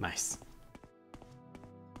Vivec. Nice.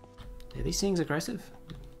 Are these things aggressive?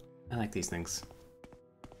 I like these things.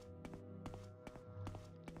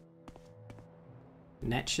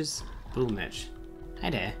 Netches? Bull netch. Hi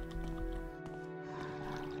there.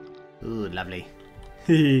 Ooh, lovely.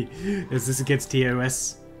 Is this against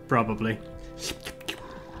TOS? Probably.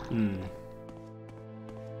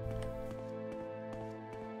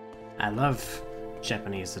 I love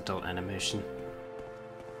Japanese adult animation.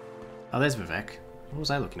 Oh, there's Vivec. What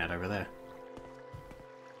was I looking at over there?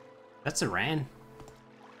 That's Saran.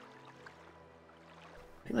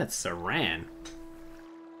 I think that's Saran.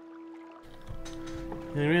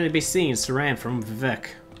 You can really be seeing Saran from Vivec.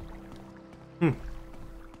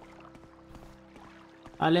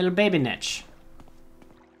 A little baby netch.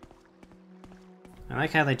 I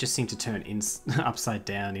like how they just seem to turn upside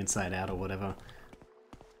down, inside out, or whatever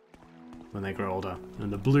when they grow older.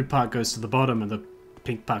 And the blue part goes to the bottom and the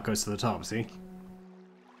pink part goes to the top, see?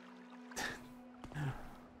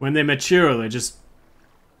 When they mature, they just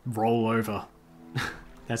roll over.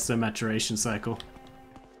 That's their maturation cycle.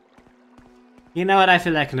 You know what? I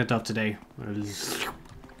feel like an adult today.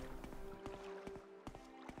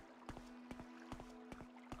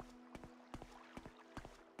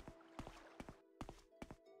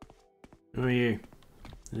 Who are you?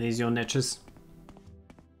 Are these your niches?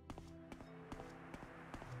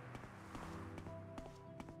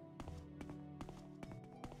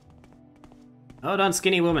 Hold on,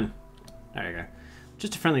 skinny woman. There you go.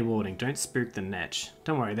 Just a friendly warning, don't spook the Netch.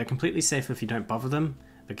 Don't worry, they're completely safe if you don't bother them,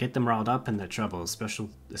 but get them riled up and they're trouble,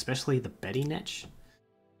 especially the Betty Netch.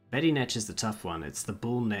 Betty Netch is the tough one. It's the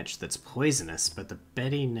bull Netch that's poisonous, but the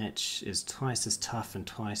Betty Netch is twice as tough and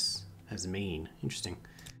twice as mean. Interesting.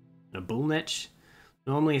 And a bull Netch?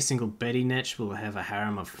 Normally a single Betty Netch will have a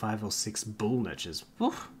harem of 5 or 6 bull Netches.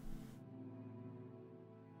 Woof.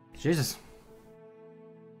 Jesus.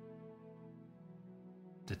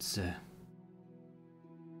 That's,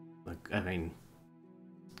 like, I mean,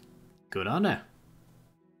 good on her.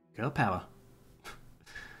 Girl power.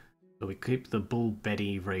 But we keep the bull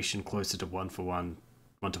Betty ration closer to 1-for-1,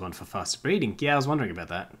 1-to-1 for faster breeding. Yeah, I was wondering about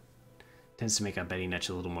that. Tends to make our Betty Netch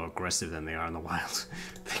a little more aggressive than they are in the wild.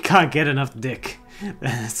 They can't get enough dick,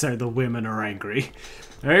 so the women are angry.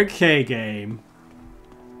 Okay, game.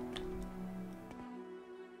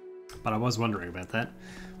 But I was wondering about that.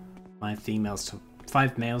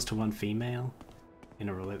 5 males to 1 female in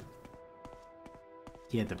a relative.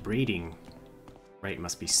 Yeah, the breeding rate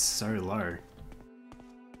must be so low.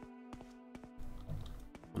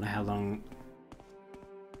 Wonder how long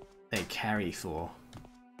they carry for.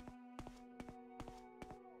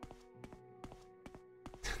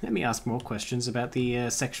 Let me ask more questions about the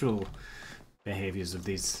sexual behaviors of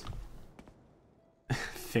these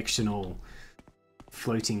fictional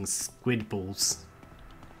floating squid balls.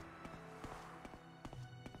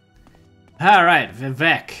 Alright,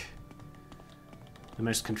 Vivec. The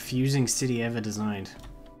most confusing city ever designed.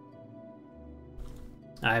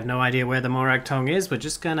 I have no idea where the Morag Tong is, we're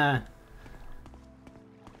just gonna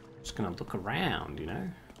look around, you know?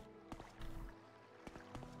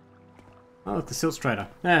 Oh look, the Silt Strider.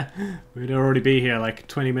 We'd already be here like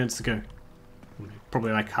 20 minutes ago.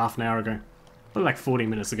 Probably like half an hour ago. Probably like 40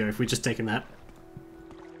 minutes ago if we'd just taken that.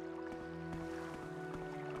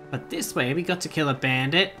 But this way we got to kill a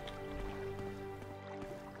bandit.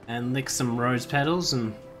 And lick some rose petals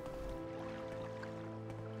and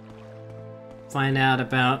find out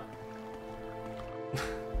about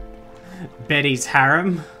Betty's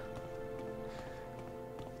harem.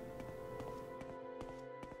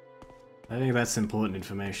 I think that's important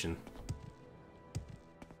information.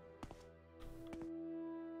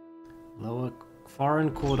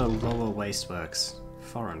 Foreign Quarter Lower Wasteworks.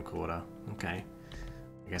 Foreign Quarter, okay.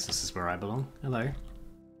 I guess this is where I belong. Hello.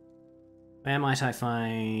 Where might I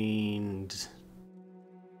find...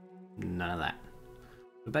 none of that.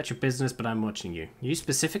 About your business, but I'm watching you. You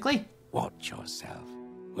specifically? Watch yourself.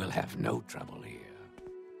 We'll have no trouble here.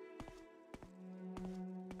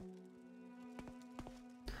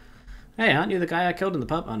 Hey, aren't you the guy I killed in the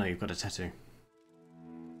pub? Oh no, you've got a tattoo.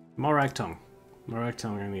 Morag Tong. Morag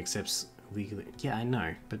Tong only accepts legally... Yeah, I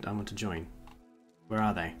know, but I want to join. Where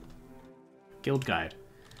are they? Guild Guide.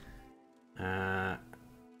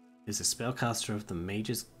 Is a spellcaster of the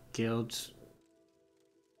Mages Guild...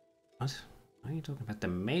 What? Why are you talking about the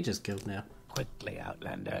Mages Guild now? Quickly,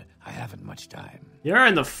 Outlander. I haven't much time. You're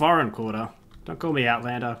in the Foreign Quarter. Don't call me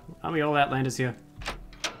Outlander. Aren't we all Outlanders here?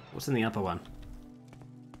 What's in the upper one?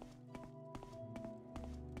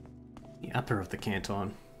 The upper of the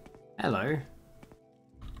canton. Hello.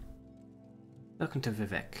 Welcome to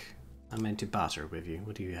Vivec. I'm meant to barter with you.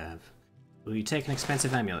 What do you have? Will you take an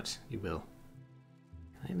expensive amulet? You will.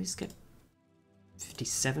 Can I at least get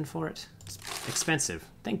 57 for it? It's expensive.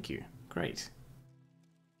 Thank you. Great.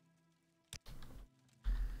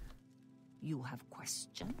 You have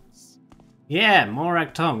questions? Yeah,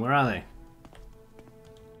 Morag Tong, where are they?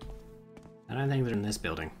 I don't think they're in this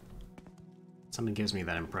building. Something gives me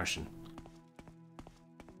that impression.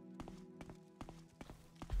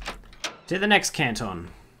 To the next canton.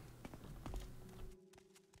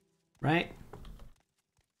 Right?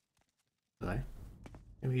 Hello?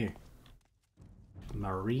 Who are you?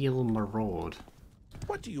 Mariel Maraud.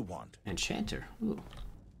 What do you want? Enchanter. Ooh.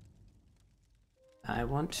 I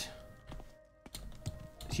want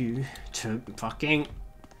you to fucking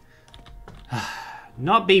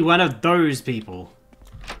not be one of those people.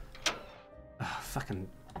 Fucking.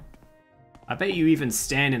 I bet you even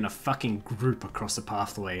stand in a fucking group across a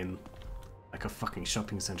pathway in like a fucking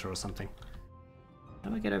shopping center or something. How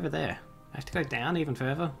do I get over there? I have to go down even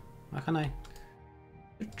further? Why can't I?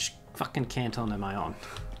 Which fucking canton am I on?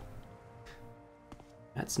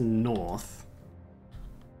 That's north.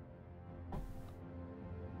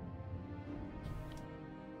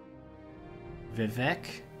 Vivec?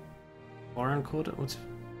 Foreign Quarter? What's...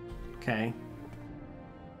 Okay.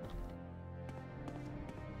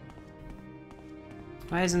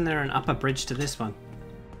 Why isn't there an upper bridge to this one?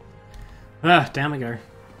 Ah, down we go.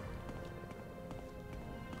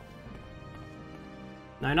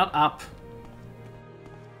 No, not up.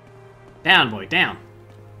 Down, boy, down.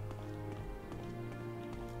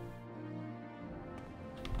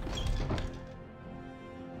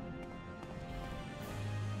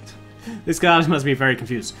 This guy must be very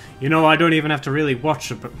confused. You know, I don't even have to really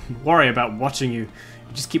worry about watching you.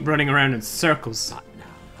 You just keep running around in circles. Not now.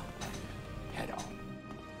 Head on.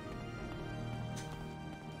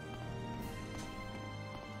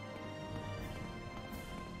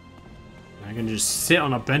 I can just sit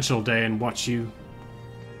on a bench all day and watch you.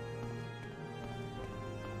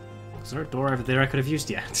 Is there a door over there I could have used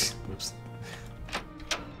yet? Whoops.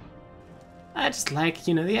 I just like,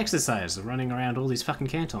 you know, the exercise of running around all these fucking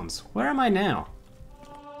cantons. Where am I now?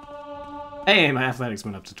 Hey, my athletics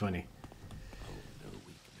went up to 20.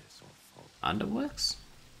 Underworks?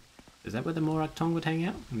 Is that where the Morag Tong would hang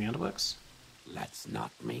out? In the Underworks? Let's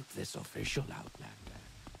not make this official, Outlander.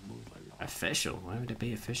 Move along. Official? Why would it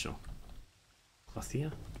be official?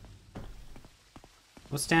 Clothier?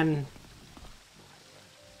 What's down...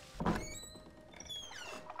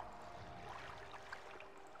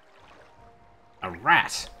 A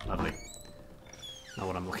rat! Lovely. Not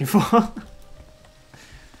what I'm looking for. How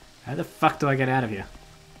the fuck do I get out of here?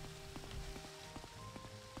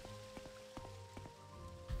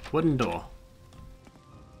 Wooden door.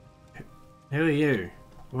 Who are you?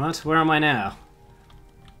 What? Where am I now?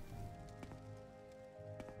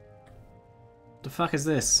 The fuck is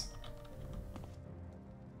this?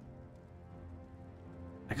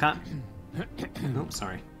 I can't... Oh,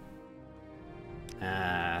 sorry.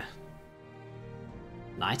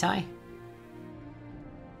 Night-eye?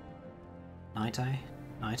 Night-eye?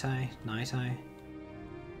 Night-eye? Night-eye?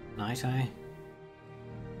 Night-eye?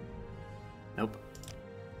 Nope.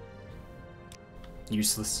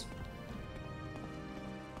 Useless.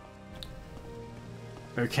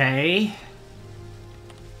 Okay.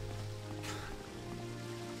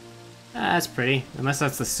 That's pretty. Unless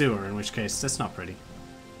that's the sewer, in which case that's not pretty.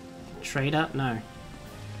 Trader? No.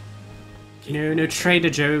 No Trader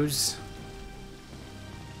Joe's.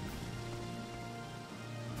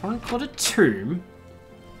 Foreign called a tomb?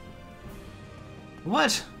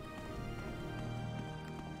 What?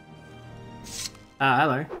 Ah,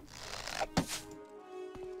 hello.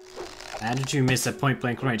 How did you miss at point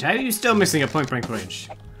blank range? How are you still missing at point blank range?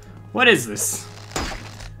 What is this?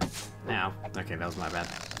 Ow. Okay, that was my bad.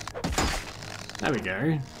 There we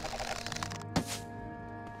go.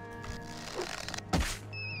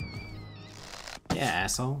 Yeah,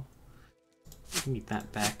 asshole. Give me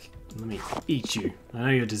that back. Let me eat you. I know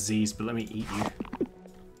you're diseased, but let me eat you.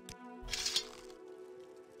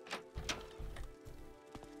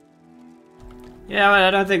 Yeah, well,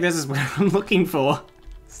 I don't think this is what I'm looking for.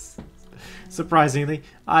 Surprisingly.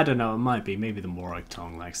 I don't know, it might be. Maybe the Morag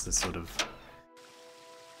Tong likes this sort of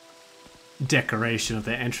decoration of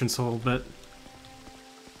their entrance hall, but...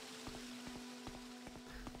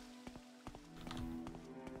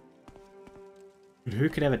 who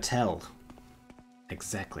could ever tell?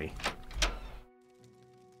 Exactly.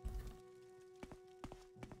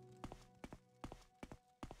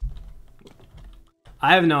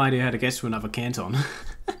 I have no idea how to get to another canton.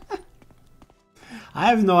 I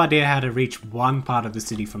have no idea how to reach one part of the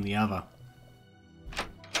city from the other.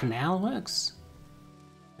 Canal works?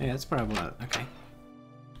 Yeah, that's probably what. Okay.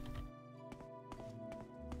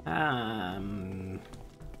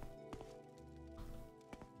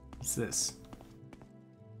 What's this?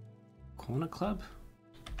 Corner Club?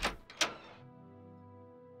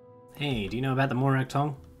 Hey, do you know about the Morag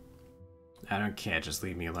Tong? I don't care, just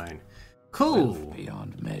leave me alone. Cool! Wealth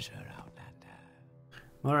beyond measure, Outlander.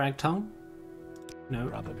 Morag Tong? No.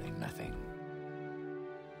 Probably nothing.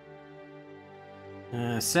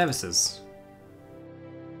 Services.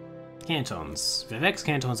 Cantons. Vivec's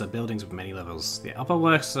cantons are buildings with many levels. The upper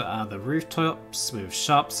works are the rooftops with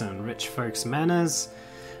shops and rich folks' manors.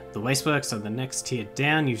 The wasteworks are the next tier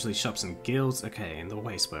down, usually shops and guilds. Okay, and the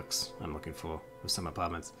wasteworks I'm looking for, with some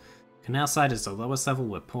apartments. Canal side is the lowest level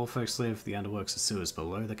where poor folks live. The underworks are sewers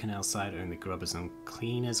below the canal side. Only grubbers and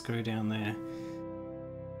cleaners go down there.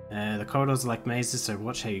 The corridors are like mazes, so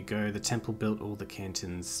watch how you go. The temple built all the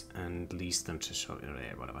cantons and leased them to shop.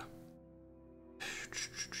 Yeah, whatever.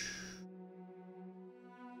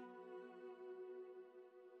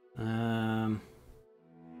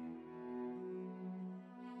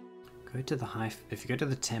 Go to the high. If you go to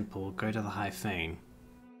the temple, go to the High Fane.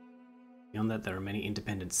 Beyond that, there are many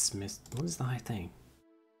independent smiths. What is the High Thing?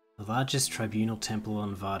 The largest tribunal temple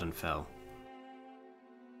on Vardenfell.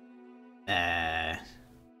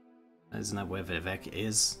 Isn't that where Vivec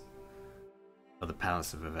is? Or the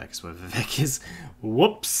Palace of Vivec is where Vivec is.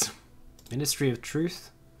 Whoops! Ministry of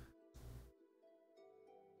Truth?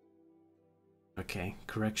 Okay,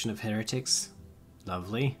 correction of heretics.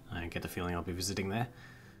 Lovely. I get the feeling I'll be visiting there.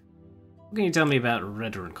 What can you tell me about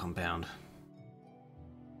Redoran Compound?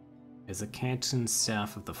 There's a canton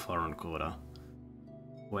south of the Foreign Quarter.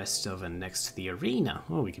 West of and next to the arena.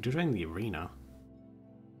 Oh, we could join the arena.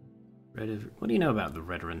 What do you know about the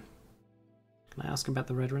Redoran? Can I ask about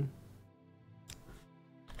the Redoran?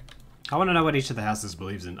 I want to know what each of the houses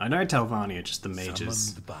believes in. I know Telvania, just the mages.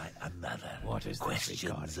 Summoned by another. What is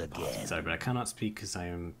questions again? Sorry, but I cannot speak because I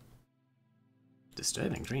am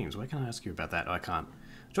disturbing dreams. Why can't I ask you about that? Oh, I can't.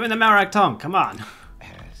 Join the Malrak Tong, come on! There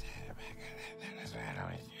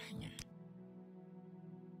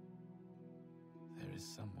is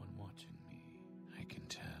someone watching me. I can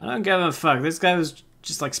tell. I don't give a fuck. This guy was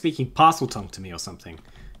just like speaking parcel tongue to me or something.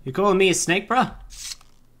 You calling me a snake, bruh?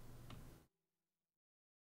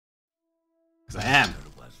 Because I am.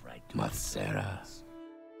 Matsera.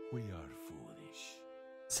 We are foolish.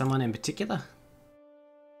 Someone in particular?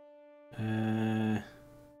 No.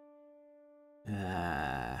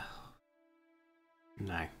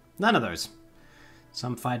 None of those.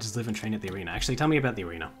 Some fighters live and train at the arena. Actually, tell me about the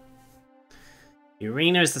arena. The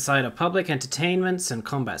arena is the site of public entertainments and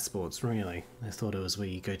combat sports. Really? I thought it was where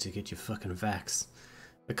you go to get your fucking vax.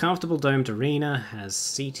 The comfortable domed arena has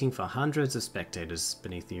seating for hundreds of spectators.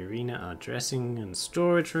 Beneath the arena are dressing and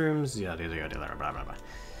storage rooms. Yada yada yada blah blah blah.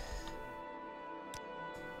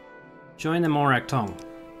 Join the Malrak Tong.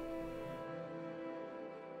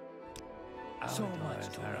 So much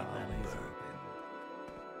to remember.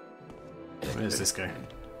 Where does this go?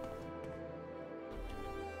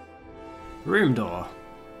 Room door.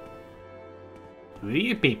 Who are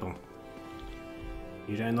you people?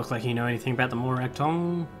 You don't look like you know anything about the Malrak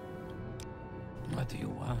Tong. What do you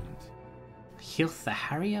want? Hilth the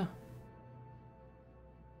Harrier?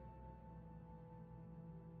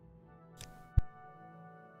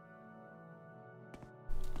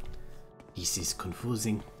 This is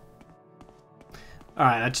confusing.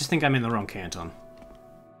 Alright, I just think I'm in the wrong canton.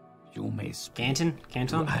 You may speak. Canton?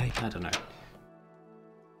 Canton? I don't know.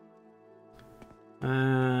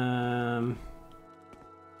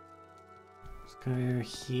 Let's go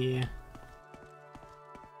here.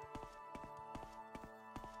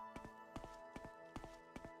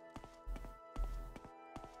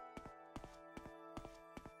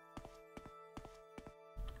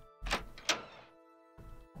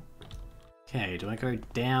 Okay, do I go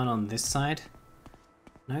down on this side?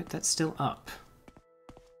 No, that's still up.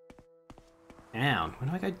 Down. When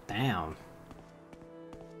do I go down?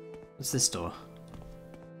 What's this door?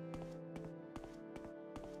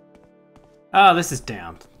 Oh, this is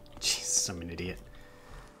down. Jesus, I'm an idiot.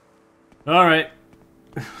 Alright.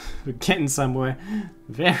 We're getting somewhere.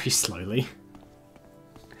 Very slowly.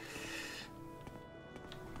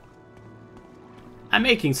 I'm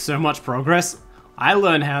making so much progress. I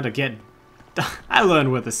learned how to get... I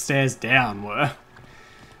learned where the stairs down were.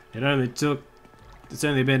 It only took... It's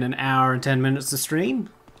only been an hour and 10 minutes to stream.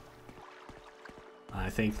 I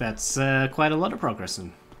think that's quite a lot of progress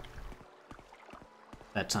in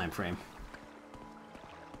that time frame.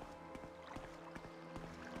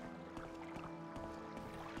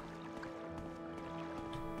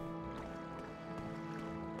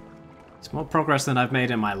 It's more progress than I've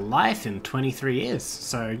made in my life in 23 years,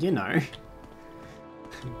 so you know.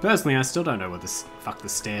 Personally, I still don't know what the fuck the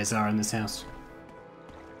stairs are in this house.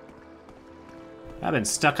 I've been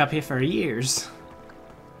stuck up here for years.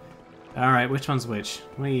 Alright, which one's which?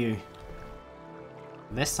 What are you?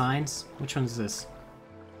 There's signs. Which one's this?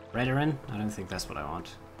 Redoran? I don't think that's what I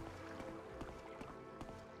want.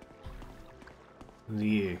 What are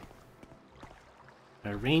you?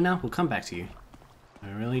 Arena? We'll come back to you.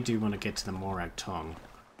 I really do want to get to the Malrak Tong.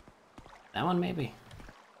 That one, maybe?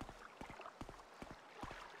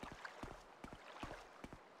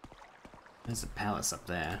 There's a palace up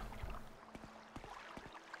there.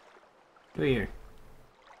 Who are you?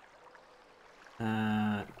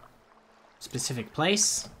 Specific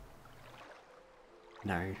place?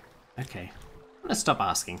 No. Okay. I'm gonna stop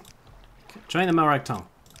asking. Join the Malrak Tong.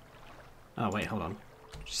 Oh wait, hold on.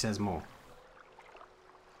 She says more.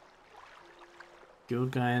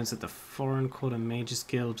 Guild guides at the Foreign Quarter Mages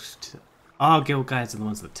Guild. Oh, guild guides are the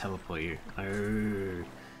ones that teleport you. Oh.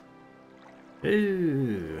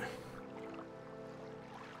 Ooh.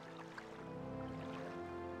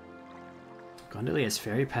 Gondoliers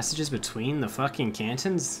ferry passages between the fucking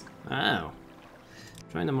cantons? Oh.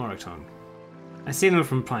 Join the Malrak Tong. I see them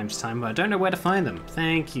from time to time, but I don't know where to find them.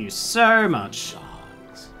 Thank you so much.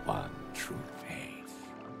 Gods, one true faith.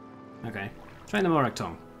 Okay. Join the Malrak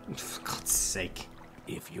Tong. For God's sake.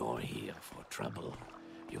 If you're here for trouble,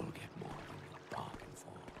 you'll get more than you bargain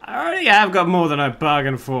for. I already have got more than I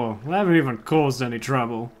bargained for. I haven't even caused any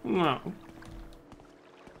trouble. No.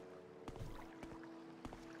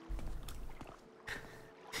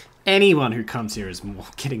 Anyone who comes here is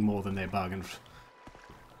getting more than they bargained for.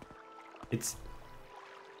 It's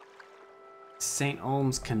St.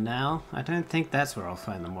 Olm's Canal? I don't think that's where I'll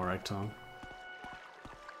find the Morag Tong.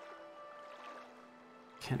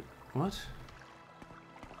 What?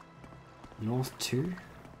 North 2?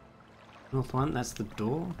 North 1? That's the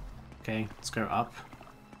door? Okay, let's go up.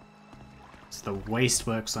 It's the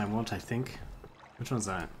Wasteworks I want, I think. Which one's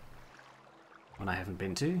that? One I haven't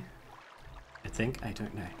been to? I think? I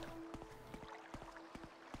don't know.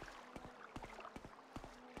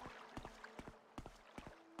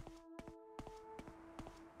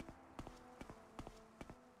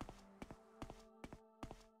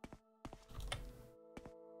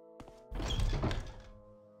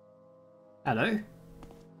 Hello?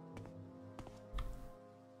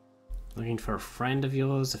 Looking for a friend of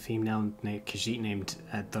yours, a female named Khajiit named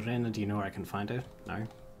Dorena. Do you know where I can find her? No? Do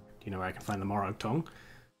you know where I can find the Morag Tong?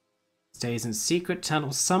 Stays in secret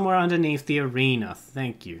tunnels somewhere underneath the arena.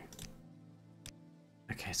 Thank you.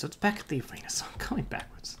 Okay, so it's back at the arena, so I'm going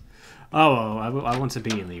backwards. Oh, well, I want to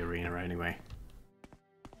be in the arena anyway.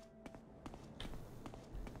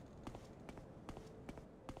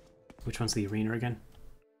 Which one's the arena again?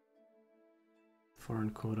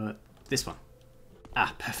 Foreign quarter. This one.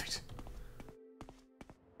 Ah, perfect.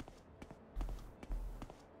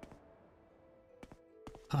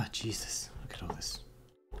 Oh, Jesus. Look at all this.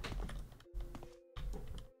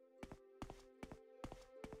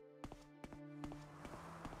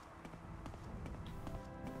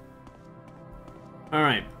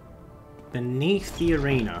 Alright. Beneath the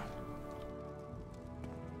arena.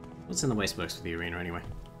 What's in the wasteworks for the arena anyway?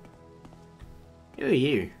 Who are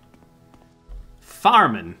you?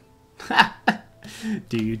 Farming.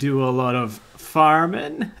 Do you do a lot of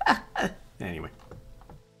farming? Anyway.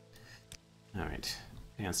 Alright.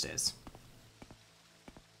 Downstairs.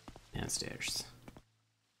 Downstairs.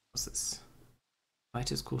 What's this?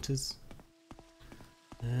 Fighters' quarters?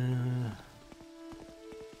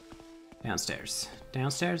 Downstairs.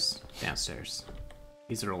 Downstairs? Downstairs.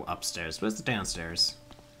 These are all upstairs. Where's the downstairs?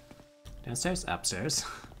 Downstairs? Upstairs.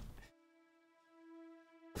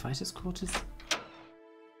 Fighters' quarters?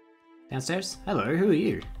 Downstairs? Hello, who are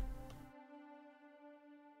you?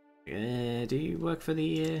 Do you work for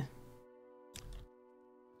the,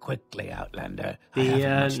 Quickly, Outlander. I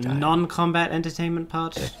haven't much time. non-combat entertainment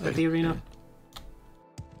part of the arena?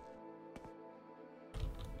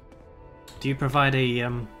 Do you provide a,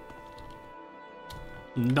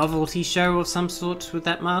 novelty show of some sort with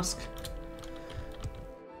that mask?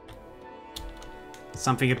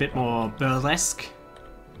 Something a bit more burlesque?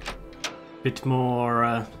 Bit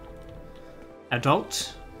more,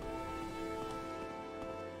 adult?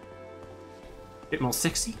 Bit more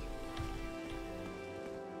sexy?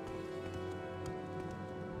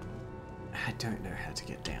 I don't know how to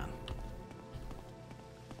get down.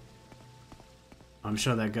 I'm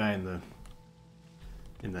sure that guy in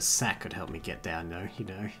the sack could help me get down though, you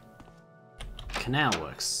know. Canal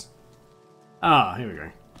works. Ah, here we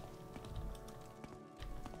go.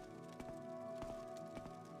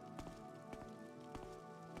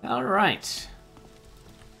 Alright.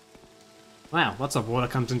 Wow, lots of water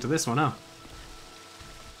comes into this one, huh?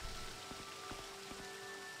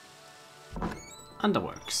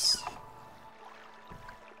 Underworks.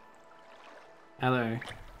 Hello.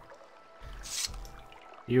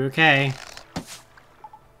 You okay?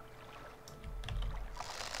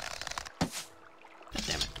 God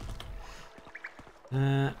damn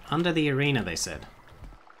it. Under the arena, they said.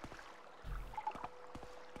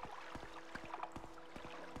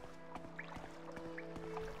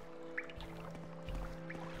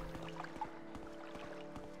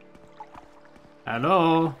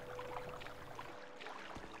 Hello?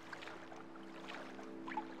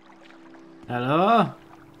 Hello?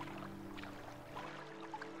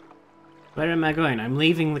 Where am I going? I'm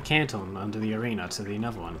leaving the canton under the arena to the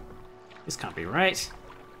another one. This can't be right.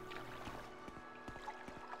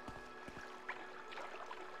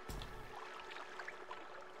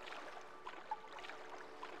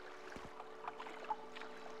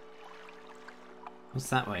 What's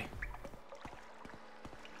that way?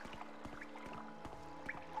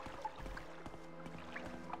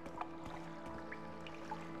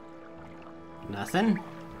 Nothing?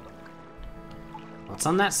 What's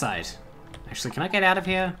on that side? Actually, can I get out of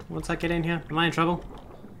here once I get in here? Am I in trouble?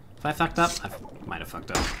 If I fucked up? I might have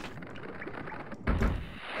fucked up.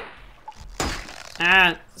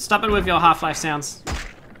 Ah, stop it with your Half-Life sounds.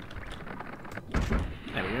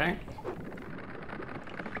 There we go.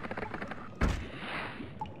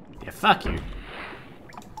 Fuck you.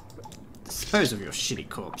 Dispose of your shitty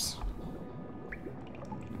corpse.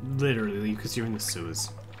 Literally, because you're in the sewers.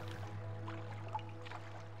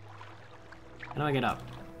 How do I get up?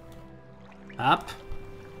 Up?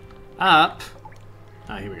 Up?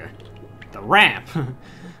 Ah, here we go. The ramp! Who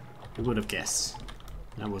would have guessed?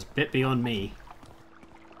 That was a bit beyond me.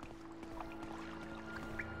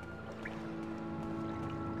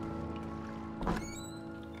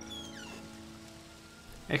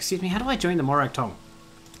 Excuse me, how do I join the Morag Tong?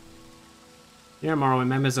 Here in Morrowind,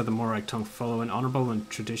 members of the Morag Tong follow an honourable and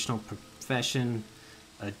traditional profession.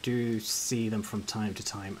 I do see them from time to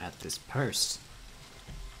time at this post.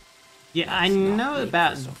 Yeah, I know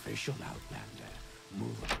about official outlander.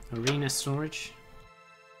 Move. arena storage.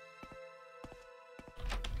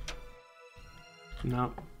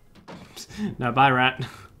 No. No, bye, rat.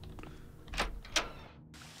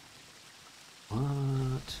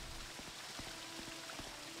 What?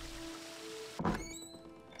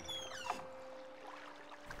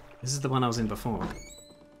 This is the one I was in before.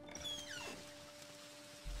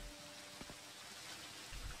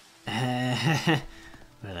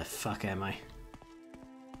 Where the fuck am I?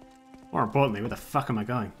 More importantly, where the fuck am I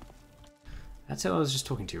going? That's who I was just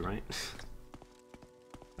talking to, right?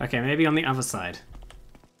 Okay, maybe on the other side.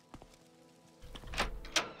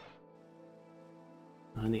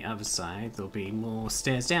 On the other side, there'll be more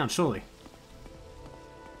stairs down, surely.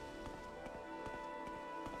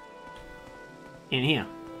 In here.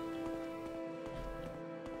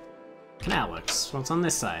 Canal works. What's on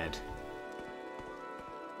this side?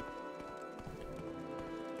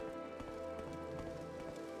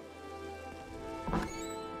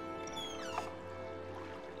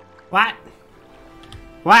 What?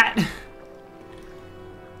 What?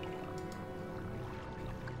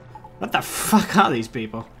 What the fuck are these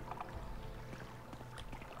people?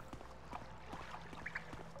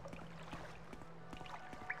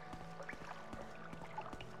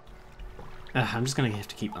 I'm just gonna have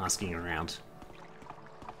to keep asking around.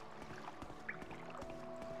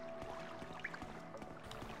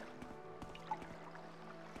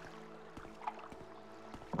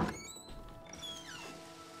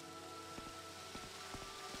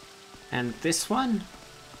 And this one?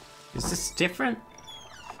 Is this different?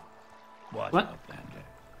 What? What? Outlander?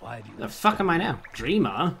 Why do you The fuck am I now?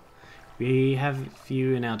 Dreamer? We have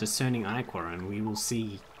you in our discerning eye quarter, and we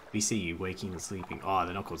see you waking and sleeping. Oh,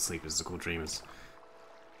 they're not called sleepers, they're called dreamers.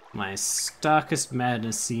 My starkest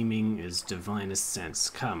madness seeming is divinest sense.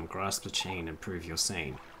 Come, grasp the chain and prove you're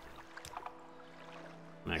sane.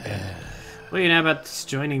 Okay. What do you know about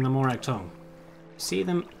joining the Morag Tong? See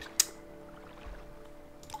them?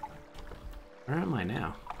 Where am I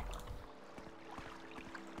now?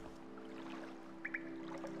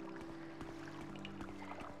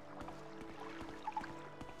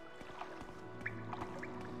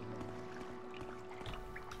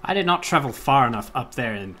 I did not travel far enough up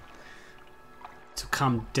there and to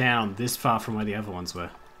come down this far from where the other ones were.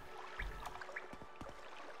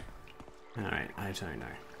 Alright, I don't know.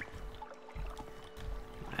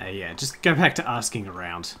 Yeah, just go back to asking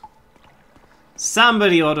around.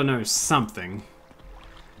 Somebody ought to know something.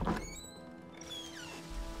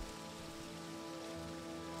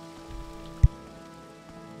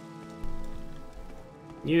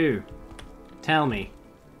 You, tell me,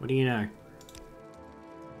 what do you know?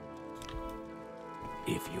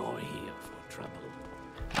 If you're here for trouble.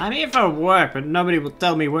 I'm here for work, but nobody will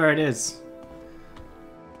tell me where it is.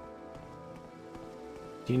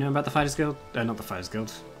 Do you know about the Fighters Guild? Not the Fighters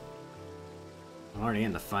Guild. I'm already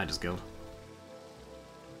in the Fighters Guild.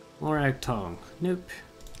 Morag Tong. Nope.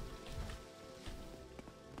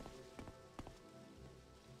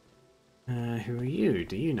 Who are you?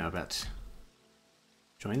 Do you know about?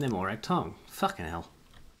 Join the Morag Tong. Fucking hell.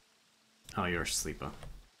 Oh, you're a sleeper.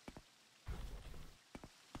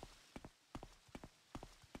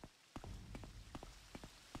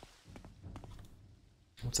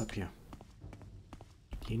 What's up here?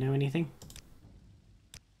 Do you know anything?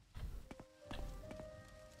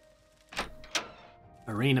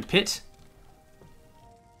 Arena pit?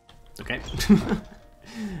 Okay.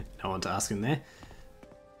 No one to ask in there.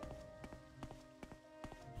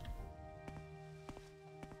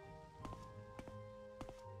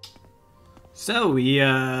 So, we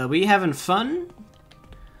having fun?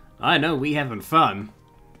 I know we having fun.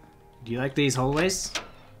 Do you like these hallways?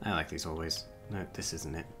 I like these hallways. No, this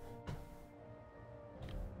isn't it.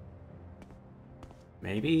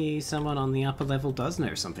 Maybe someone on the upper level does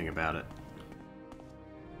know something about it.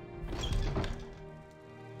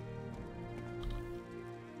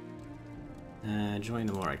 Join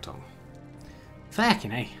the Morag Tong.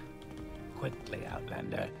 Fucking A. quickly,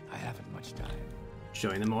 Outlander. I haven't much time.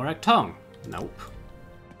 Join the Morak Tong. Nope.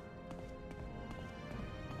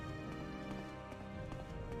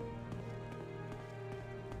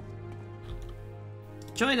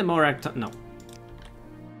 Join the Morak Tong. No.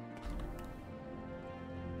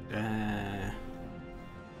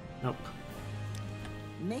 Nope.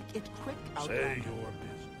 Make it quick, Say Outlander. your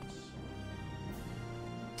business.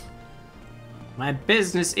 My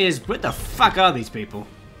business is... What the fuck are these people?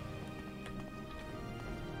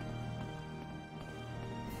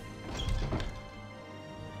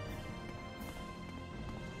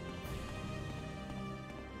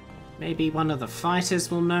 Maybe one of the fighters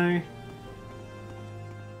will know.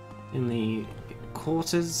 In the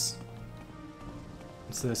quarters.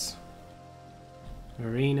 What's this?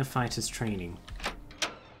 Arena fighters training.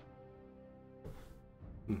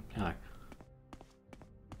 Hello.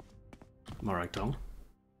 Morak Tong.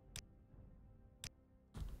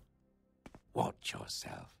 Watch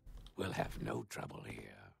yourself. We'll have no trouble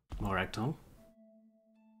here. Morak Tong.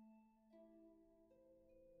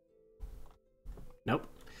 Nope.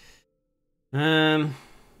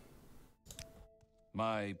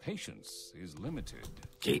 My patience is limited.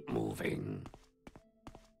 Keep moving.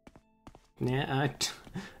 Yeah,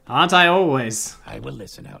 aren't I always? I will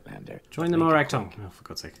listen, Outlander. Join the Make it Morak quick. Tong. Oh, for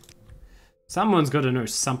God's sake. Someone's got to know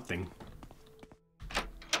something.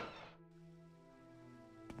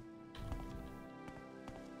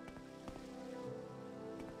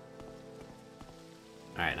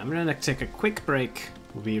 Alright, I'm gonna take a quick break.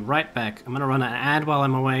 We'll be right back. I'm gonna run an ad while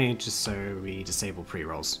I'm away, just so we disable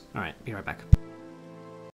pre-rolls. Alright, be right back.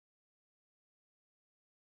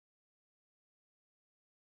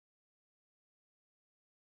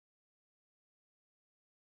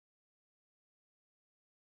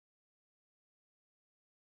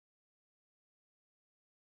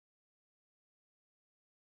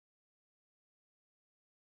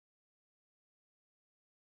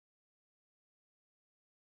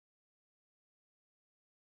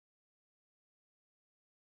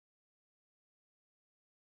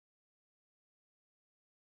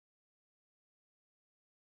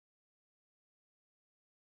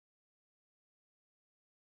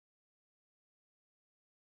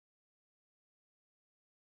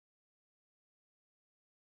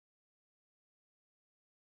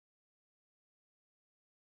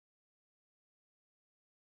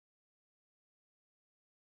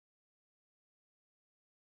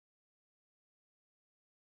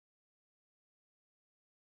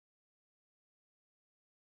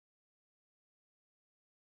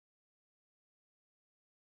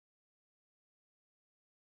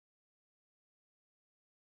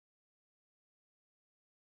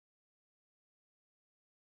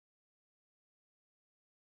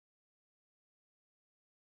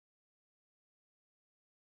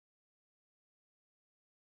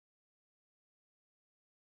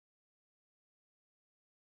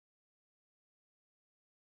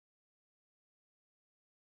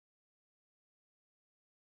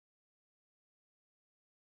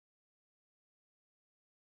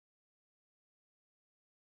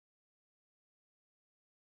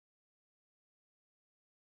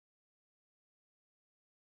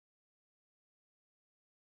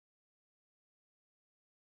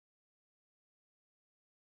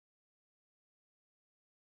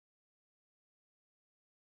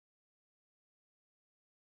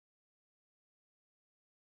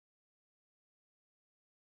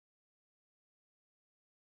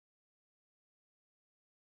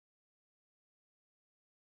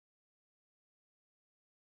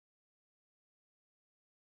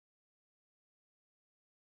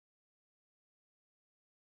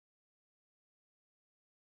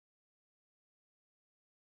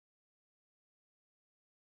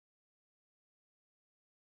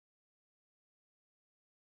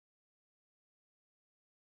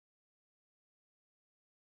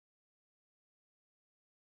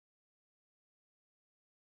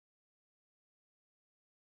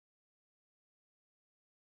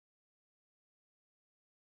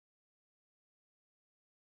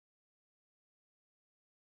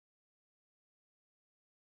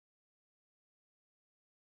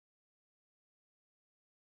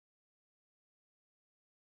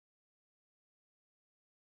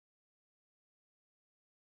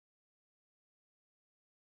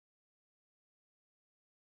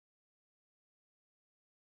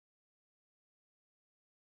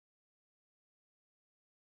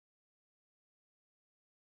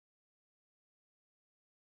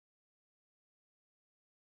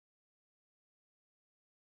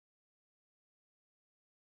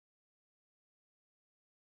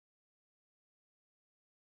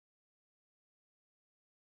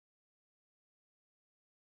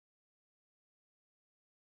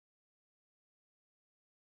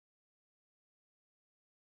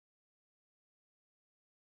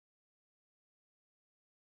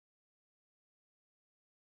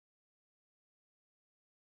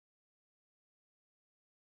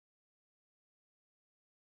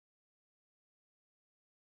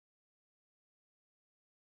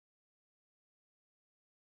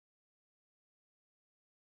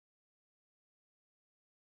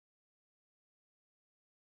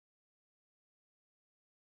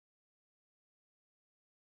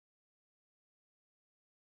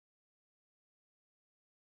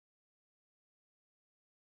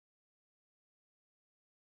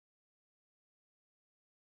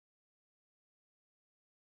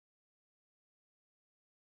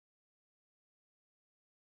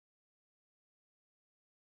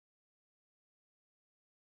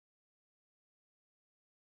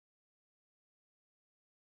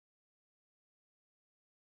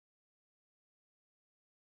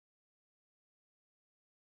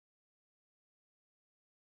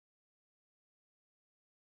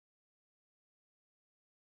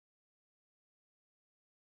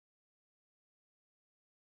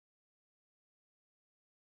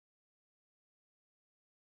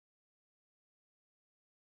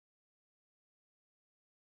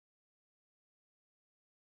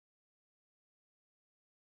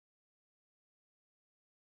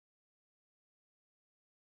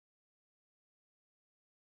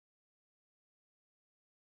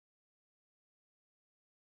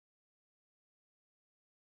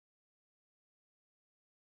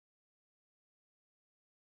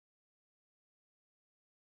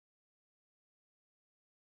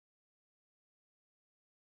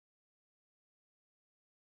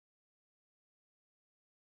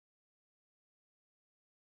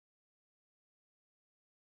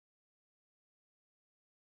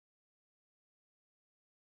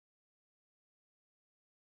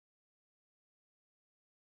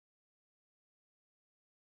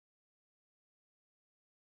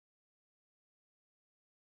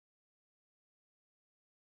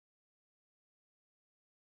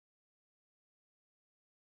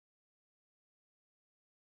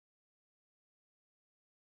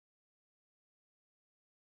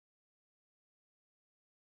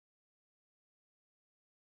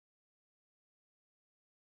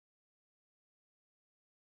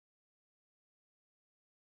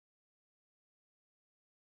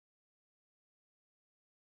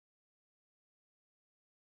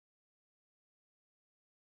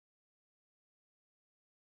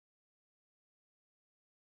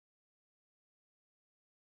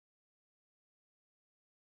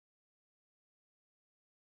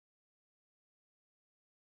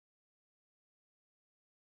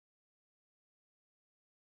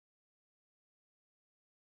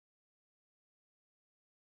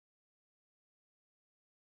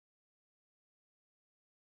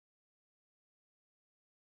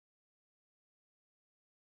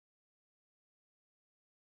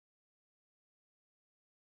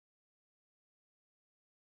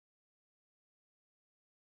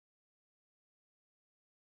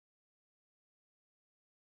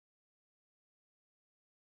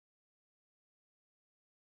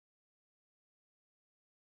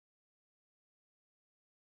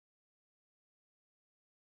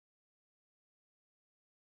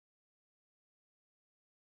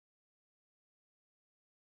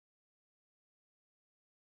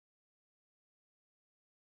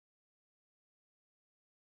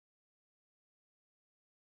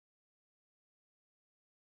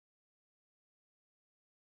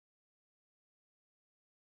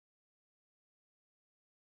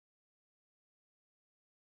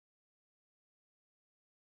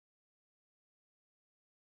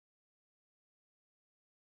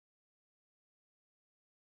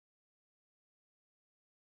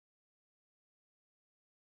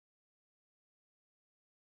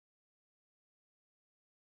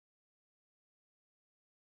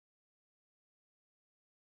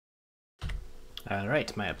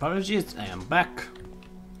 Alright, my apologies, I am back.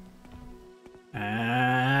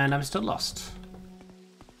 And I'm still lost.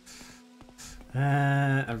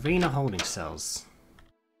 Arena holding cells.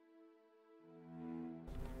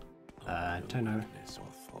 Don't know.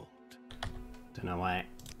 Don't know why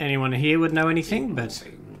anyone here would know anything, but...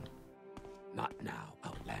 Not now,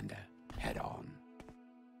 Outlander. Head on.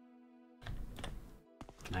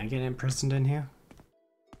 Can I get imprisoned in here?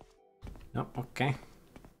 Nope, okay.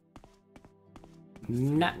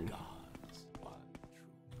 Nah.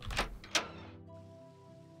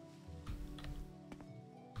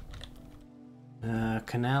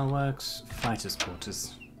 Canal works, fighters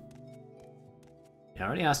quarters. Yeah, I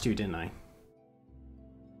already asked you, didn't I?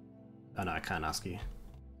 Oh no, I can't ask you.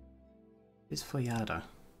 It's Foyada.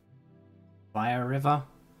 Fire River.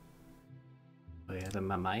 Foyada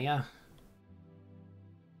Mamaya.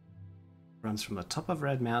 Runs from the top of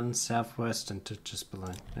Red Mountain southwest and to just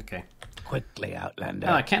below. Okay. Quickly, Outlander.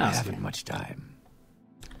 Oh, I can't ask haven't you. much time.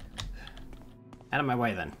 Out of my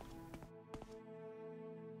way then.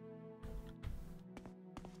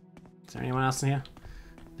 Is there anyone else in here?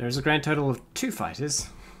 There is a grand total of 2 fighters.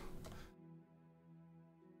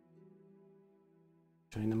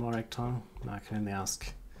 Join the Morag Tong? No, I can only ask.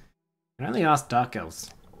 I can only ask Dark Elves.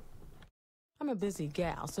 I'm a busy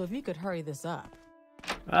gal, so if you could hurry this up.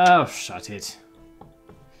 Oh, shut it.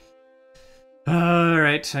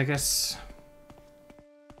 Alright, I guess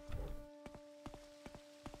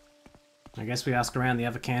we ask around the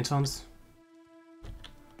other cantons.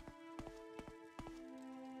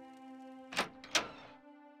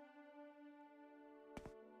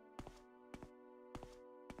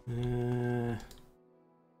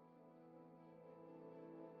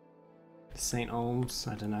 St. Olms,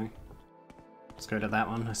 I don't know. Let's go to that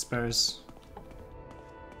one, I suppose.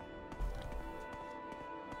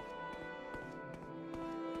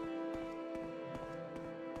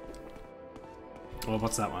 Well,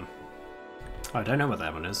 what's that one? Oh, I don't know what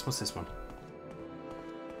that one is. What's this one?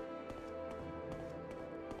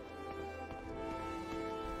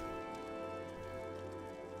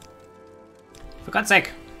 For God's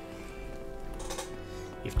sake!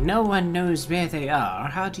 If no one knows where they are,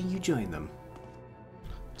 how do you join them?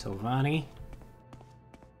 Tilvani?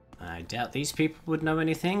 I doubt these people would know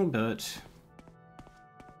anything, but...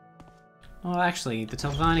 Oh, actually, the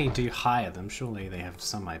Tilvani do hire them. Surely they have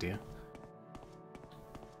some idea.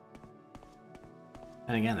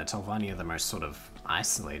 And again, the Tilvani are the most sort of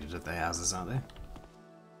isolated of the houses, aren't they?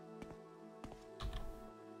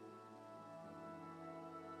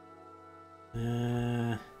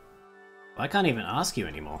 Well, I can't even ask you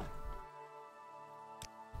anymore.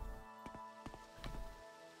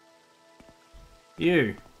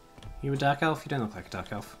 You a Dark Elf? You don't look like a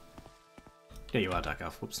Dark Elf. Yeah, you are Dark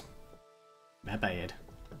Elf. Whoops. My bad.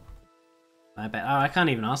 My bad. Oh, I can't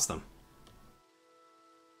even ask them.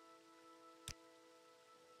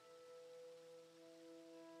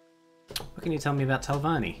 What can you tell me about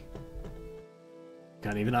Telvanni?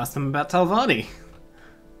 Can't even ask them about Telvanni.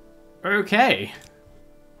 Okay.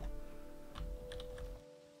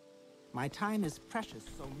 My time is precious,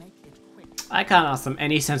 so make it quick. I can't ask them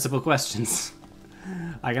any sensible questions.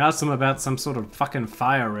 I can ask them about some sort of fucking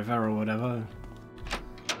fire river or whatever.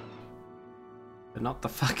 But not the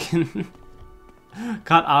fucking...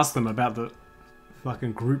 Can't ask them about the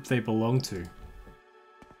fucking group they belong to.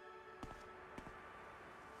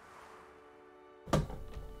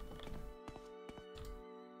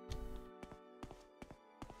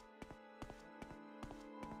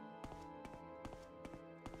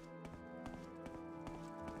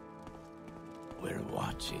 We're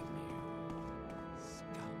watching you.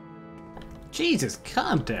 Jesus,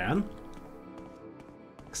 calm down.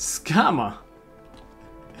 Scammer.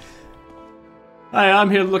 Hey, I'm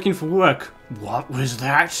here looking for work. What was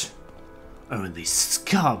that? Only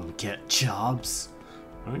scum get jobs.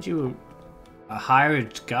 Aren't you a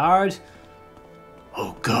hired guard?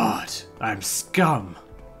 Oh god, I'm scum.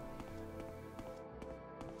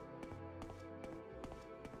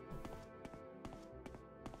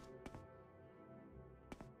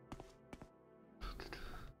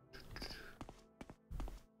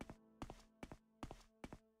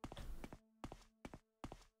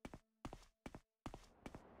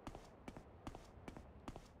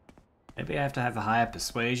 Maybe I have to have a higher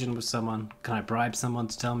persuasion with someone. Can I bribe someone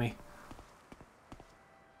to tell me?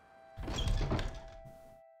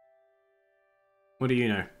 What do you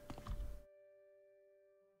know?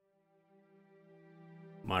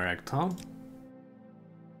 Moragton?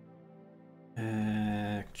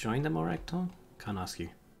 Join the Moragton? Can't ask you.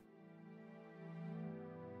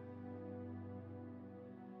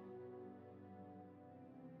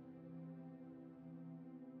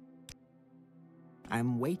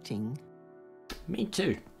 I'm waiting. Me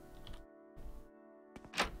too.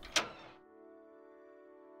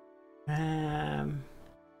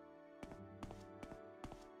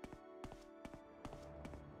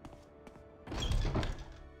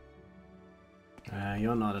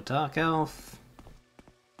 You're not a dark elf.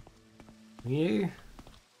 You?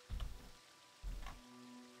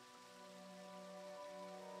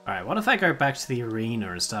 Alright, what if I go back to the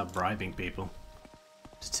arena and start bribing people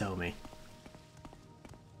to tell me?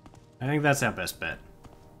 I think that's our best bet.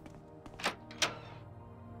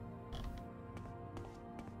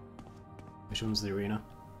 Which one's the arena?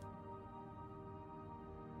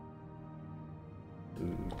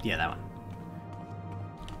 Yeah, that one.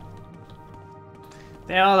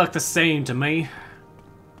 They all look the same to me.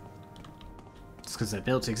 It's because they're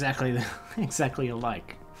built exactly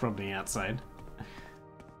alike from the outside.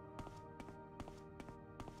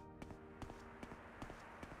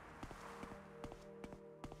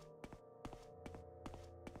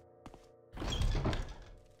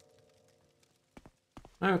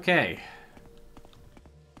 Okay.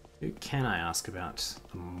 Who can I ask about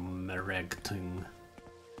the Moregtung?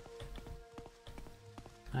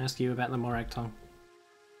 Can I ask you about the Moregtung?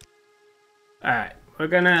 Alright, we're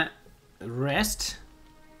gonna rest.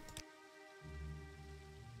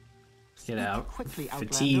 Get out.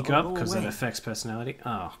 Fatigue up because it affects personality.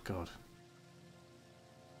 Oh god.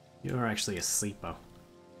 You're actually a sleeper.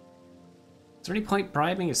 Is there any point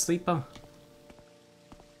bribing a sleeper?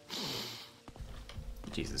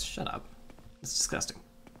 Jesus, shut up. It's disgusting.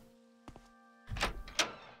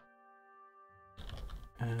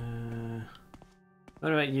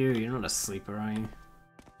 What about you? You're not a sleeper, are you?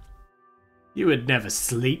 You would never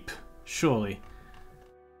sleep, surely.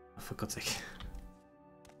 Oh, for God's sake.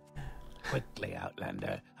 Quickly,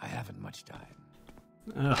 Outlander. I haven't much time.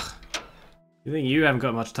 Ugh. You think you haven't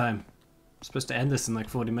got much time? I'm supposed to end this in like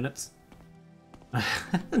 40 minutes. I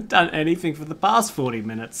haven't done anything for the past 40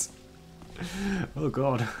 minutes. Oh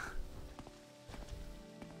god.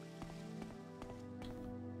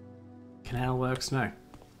 Canal works? No.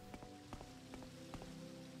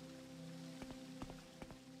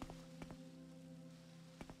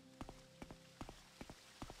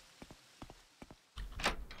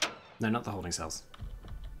 No, not the holding cells.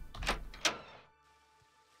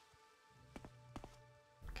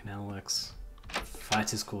 Canal works.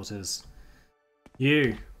 Fighters' quarters.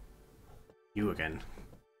 You again.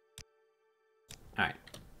 Alright.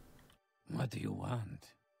 What do you want?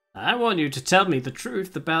 I want you to tell me the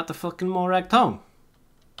truth about the fucking Moregtung.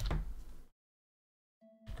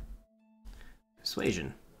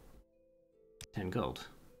 Persuasion. 10 gold.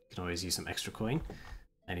 Can always use some extra coin.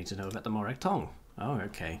 I need to know about the Moregtung. Oh,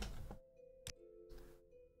 okay.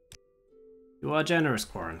 You are generous,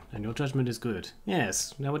 Quarren, and your judgment is good.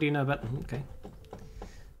 Yes. Now what do you know about... Okay.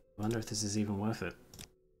 I wonder if this is even worth it.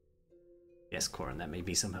 Yes, Quarren, that may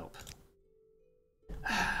be some help.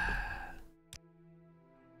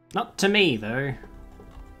 Not to me, though.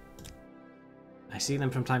 I see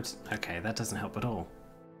them from time to... Okay, that doesn't help at all.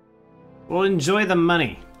 Well, enjoy the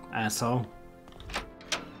money, asshole.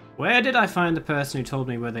 Where did I find the person who told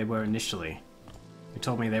me where they were initially? Who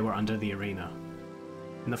told me they were under the arena?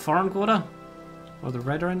 In the foreign quarter? Or the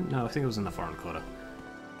Redoran? No, I think it was in the foreign quarter.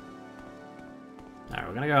 Alright,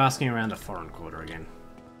 we're gonna go asking around the foreign quarter again.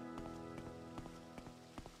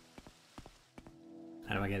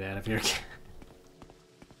 How do I get out of here again?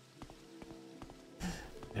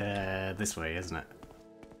 This way, isn't it?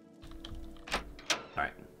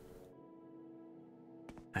 Alright.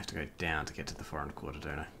 I have to go down to get to the foreign quarter,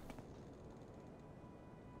 don't I?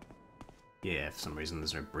 Yeah, for some reason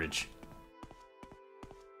there's no bridge.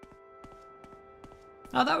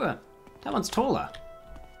 Oh, that one's taller.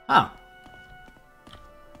 Oh.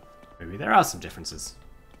 Maybe there are some differences.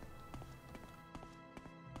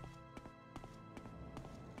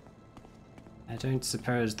 I don't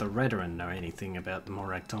suppose the Redoran know anything about the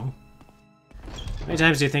Moregtung. How many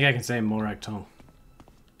times do you think I can say Moregtung?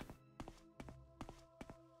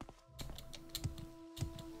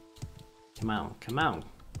 Come on, come on.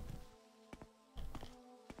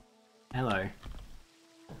 Hello.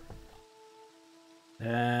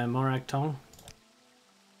 Moregtung.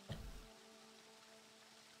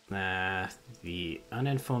 The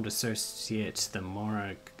uninformed associate the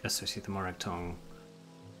Moregtung.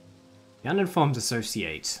 The uninformed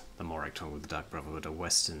associate the Moregtung with the Dark Brotherhood, a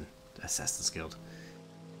Western Assassin's Guild.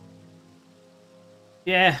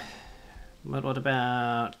 Yeah, but what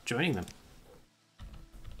about joining them?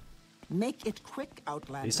 Make it quick,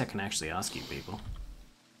 Outlander. At least I can actually ask you people.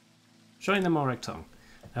 Join the Moregtung.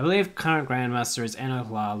 I believe current Grandmaster is Eno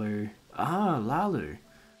Lalu. Ah, Lalu.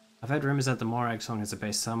 I've heard rumors that the Morag Tong has a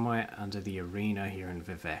base somewhere under the arena here in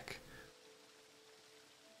Vivec.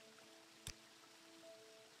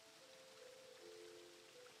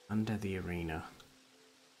 Under the arena.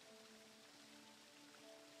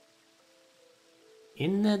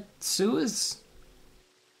 In the sewers?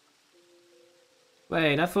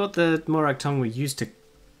 Wait, I thought the Morag Tong were used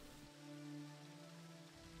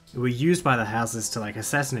by the houses to like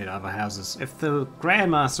assassinate other houses. If the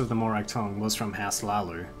Grandmaster of the Morag Tong was from House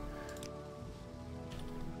Lalu,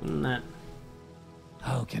 wouldn't that...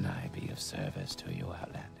 How can I be of service to you,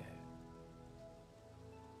 Outlander?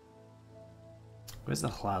 Where's the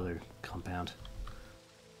Hlalu compound?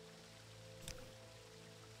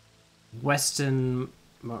 Westmost.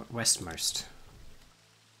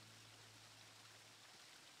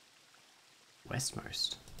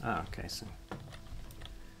 Westmost. Oh, okay, so...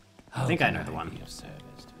 I think I know the one. Be of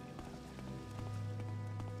service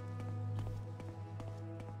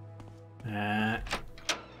to you?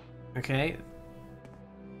 Okay.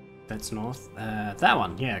 That's north. That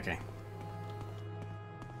one. Yeah, okay.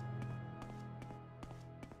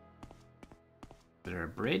 Is there a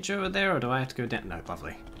bridge over there, or do I have to go down? No,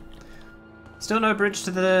 lovely. Still no bridge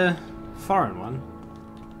to the foreign one.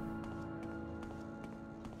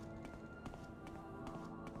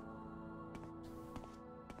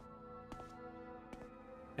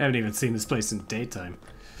 I haven't even seen this place in daytime.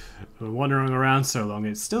 I've been wandering around so long,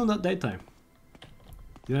 it's still not daytime.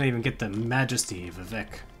 You don't even get the majesty of Vivec.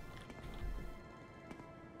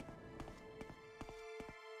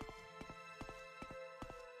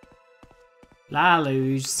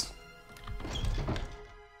 Lalus.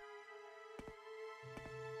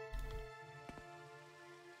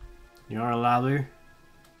 You're a Lalu.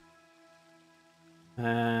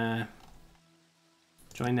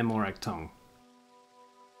 Join the Morag Tong.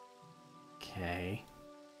 Okay.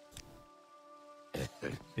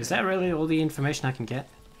 Is that really all the information I can get?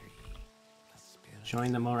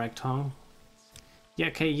 Join the Morag Tong? Yeah,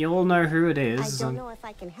 okay, you all know who it is. I don't know if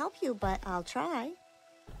I can help you, but I'll try.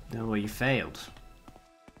 No, well, you failed.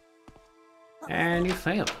 And you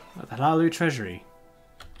failed. At the Lalu Treasury.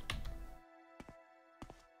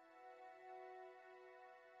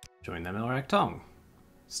 Join the Morag Tong.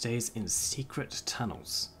 Stays in secret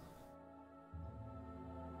tunnels.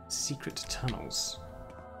 Secret tunnels.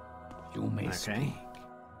 You may speak.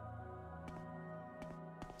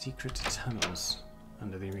 Secret tunnels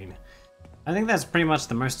under the arena. I think that's pretty much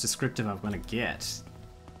the most descriptive I'm gonna get.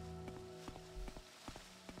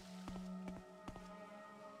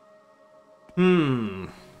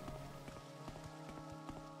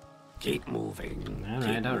 Keep moving.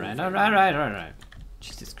 Alright.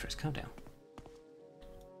 Jesus Christ, calm down.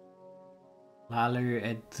 Lalu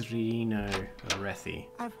Edrino Arethi.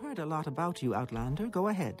 I've heard a lot about you, Outlander. Go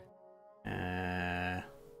ahead.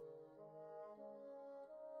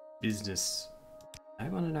 Business. I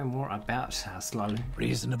want to know more about House Lalu.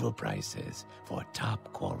 Reasonable prices for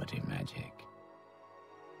top quality magic.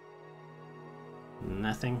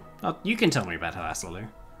 Nothing. Oh, you can tell me about House Lalu.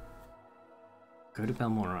 Go to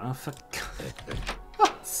Balmora. Oh, for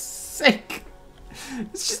God's sake.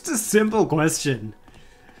 It's just a simple question.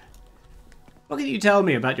 What can you tell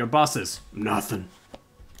me about your bosses? Nothing.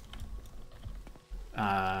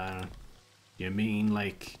 You mean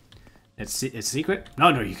like it's secret?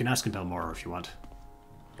 No, you can ask in Balmora if you want.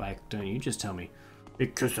 Why don't you just tell me?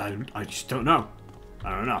 Because I just don't know.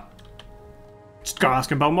 I don't know. Just go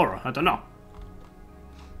ask in Balmora. I don't know.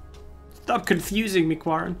 Stop confusing me,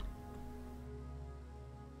 Quarren.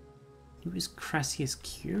 Who is Crassius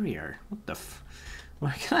Curio? What the f...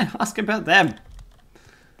 Why can't I ask about them?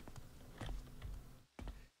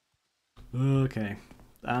 Okay.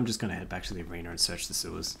 I'm just gonna head back to the arena and search the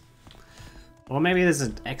sewers. Or maybe there's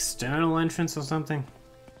an external entrance or something?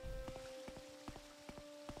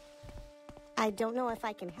 I don't know if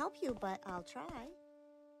I can help you, but I'll try.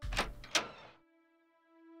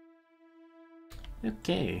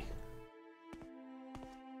 Okay.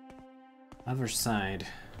 Other side.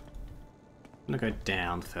 I'm gonna go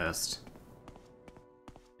down first.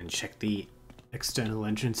 And check the external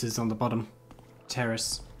entrances on the bottom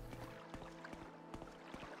terrace.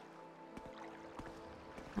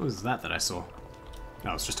 What was that I saw?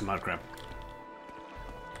 No, it's just a mud crab.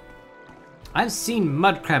 I've seen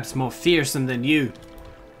mud crabs more fearsome than you.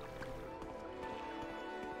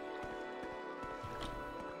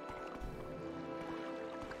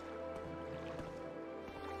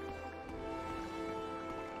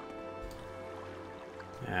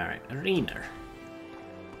 Alright, arena.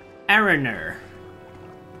 Arena.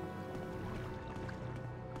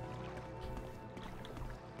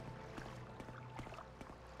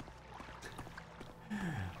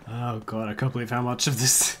 Oh god, I can't believe how much of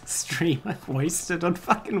this stream I've wasted on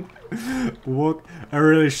fucking walk. I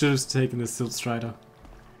really should have taken the Silt Strider.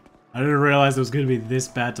 I didn't realize it was going to be this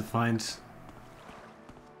bad to find.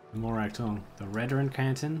 The Moractong. The Redder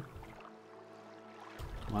Canton.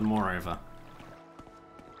 One more over.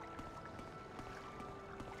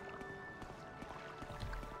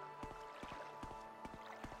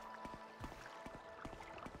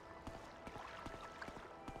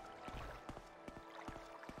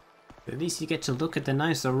 At least you get to look at the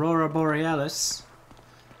nice Aurora Borealis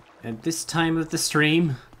at this time of the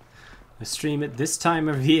stream. The stream at this time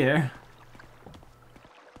of year.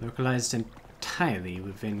 Localized entirely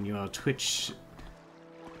within your Twitch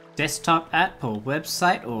desktop app or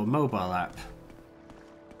website or mobile app.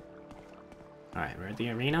 Alright, we're at the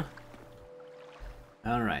arena.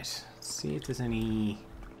 Alright, let's see if there's any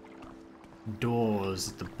doors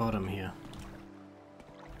at the bottom here.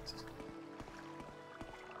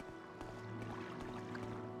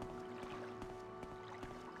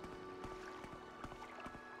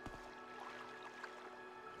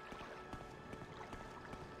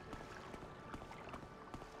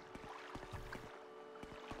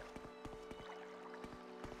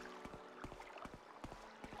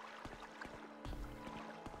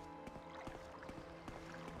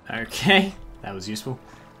 Okay, that was useful.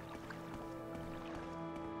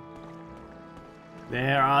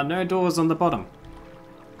 There are no doors on the bottom.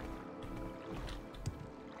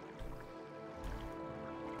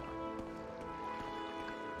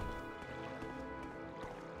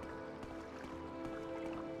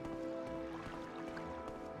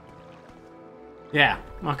 Yeah,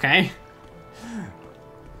 okay.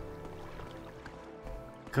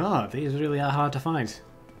 God, these really are hard to find.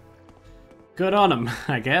 Good on them,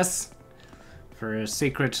 I guess. For a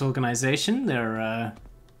secret organization, they're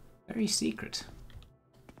very secret.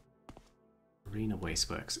 Arena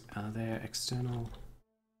Wasteworks. Are there external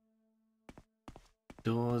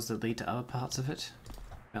doors that lead to other parts of it?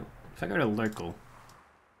 Well, if I go to local.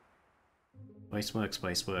 Wasteworks,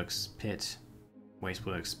 Wasteworks, Pit.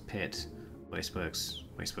 Wasteworks, Pit. Wasteworks,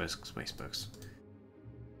 Wasteworks, Wasteworks.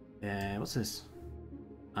 What's this?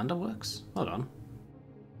 Underworks? Hold on.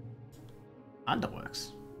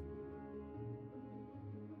 Underworks.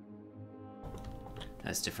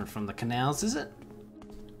 That's different from the canals, is it?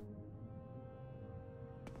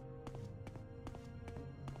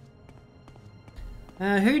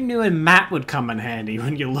 Who knew a map would come in handy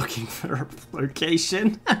when you're looking for a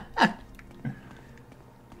location?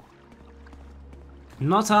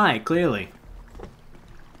 Not I, clearly.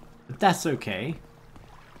 But that's okay.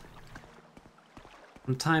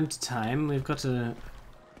 From time to time, we've got to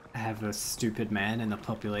have a stupid man in the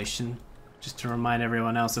population, just to remind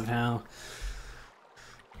everyone else of how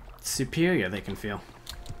superior they can feel.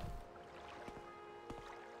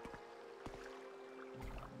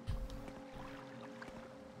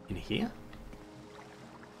 In here?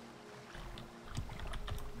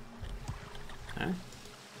 No?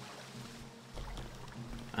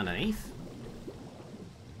 Underneath?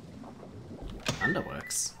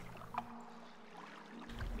 Underworks?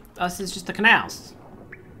 Oh, this is just the canals.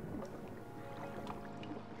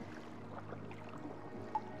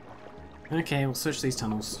 Okay, we'll search these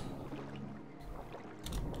tunnels.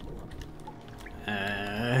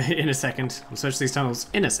 In a second. We'll search these tunnels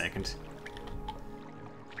in a second.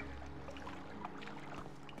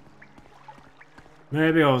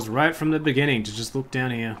 Maybe I was right from the beginning to just look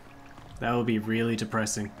down here. That would be really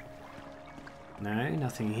depressing. No,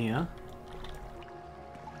 nothing here.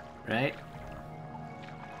 Right?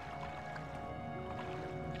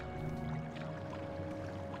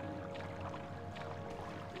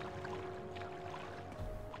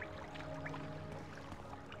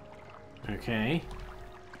 Okay.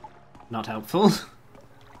 Not helpful.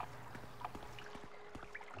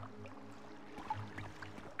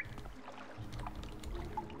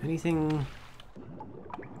 Anything...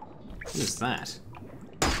 What is that?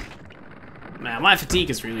 Now, my fatigue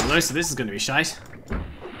is really low, so this is going to be shite.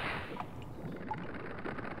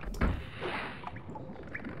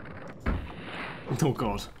 Oh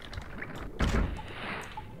god.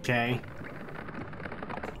 Okay.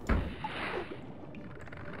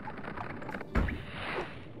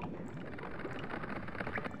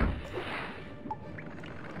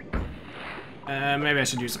 Maybe I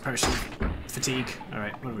should use a potion. Fatigue.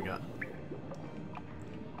 Alright, what do we got?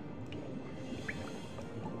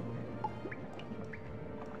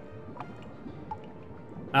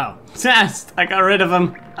 Oh, test! I got rid of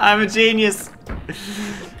him! I'm a genius!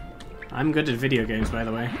 I'm good at video games, by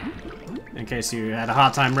the way. In case you had a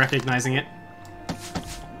hard time recognizing it.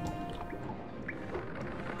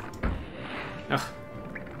 Ugh.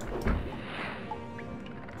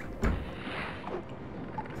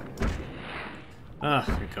 Oh,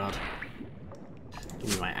 good god.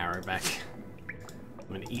 Give me my arrow back. I'm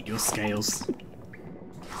gonna eat your scales.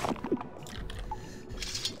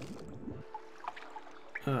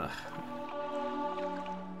 Ugh.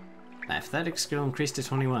 Athletic skill increased to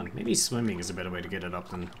 21. Maybe swimming is a better way to get it up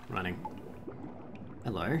than running.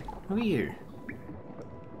 Hello, who are you?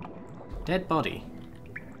 Dead body.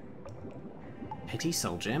 Petty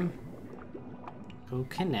soul gem. Cool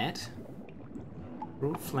Kinet.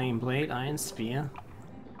 Broad flame blade, iron spear.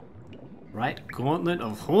 Right gauntlet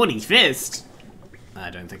of horny fist. I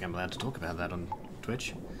don't think I'm allowed to talk about that on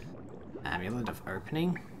Twitch. Amulet of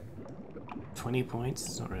opening. 20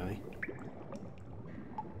 points, not really.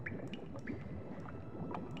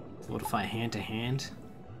 Fortify hand to hand.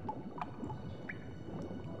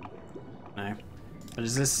 No. But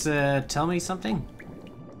does this tell me something?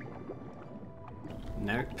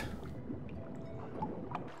 Nope.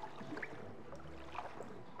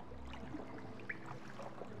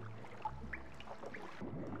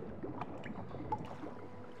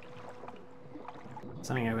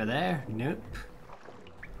 Something over there? Nope.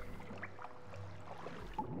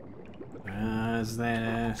 Is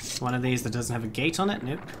there one of these that doesn't have a gate on it?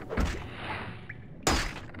 Nope.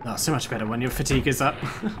 Oh, so much better when your fatigue is up.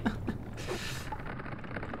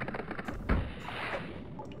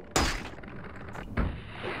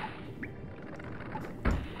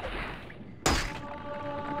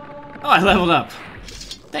 Oh, I leveled up!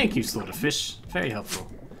 Thank you, Slaughterfish. Very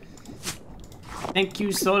helpful. Thank you,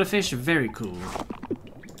 Slaughterfish. Very cool.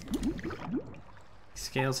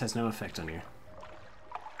 Scales has no effect on you.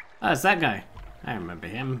 Oh, it's that guy. I remember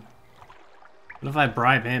him. What if I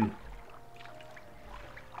bribe him?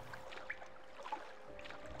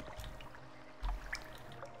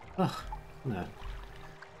 Oh, no.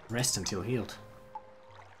 Rest until healed.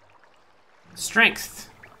 Strength!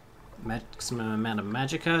 Maximum amount of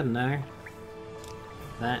magicka? No.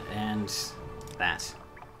 That and that.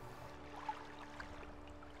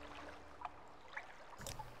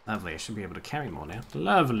 Lovely, I should be able to carry more now.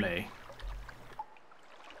 Lovely!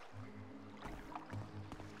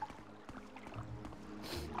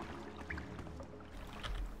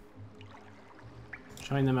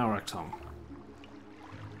 Join the Melrock.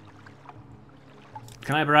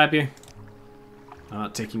 Can I bribe you? I'm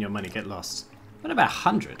not taking your money, get lost. What about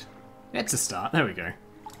 100? It's a start, there we go.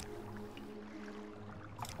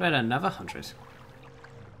 What about another 100?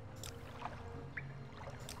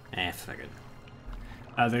 Eh, fuck it.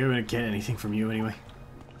 I don't think I'm gonna get anything from you anyway.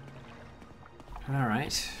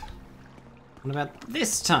 Alright. What about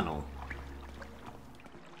this tunnel?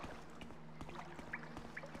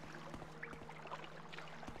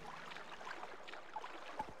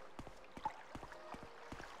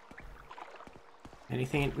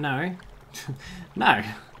 Anything? No. No.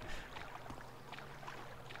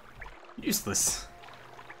 Useless.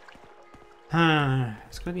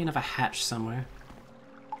 There's gotta be another hatch somewhere.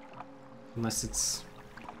 Unless it's...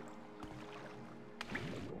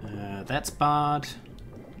 that's barred.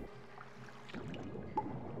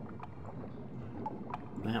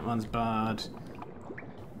 That one's barred.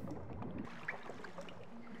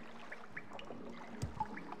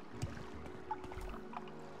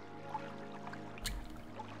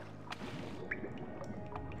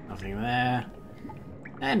 Nothing there.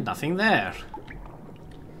 And nothing there.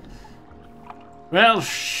 Well,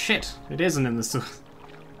 shit. It isn't in the source.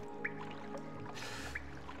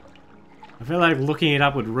 I feel like looking it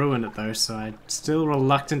up would ruin it though, so I'm still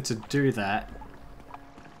reluctant to do that.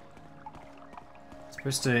 I'm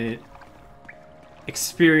supposed to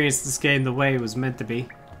experience this game the way it was meant to be.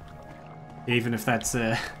 Even if that's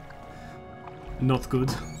not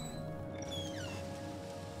good.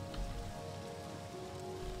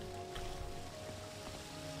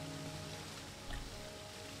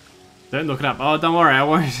 Don't look it up. Oh, don't worry, I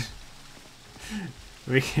won't.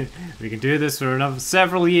 we can do this for another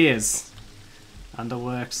several years.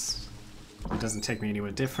 Underworks. It doesn't take me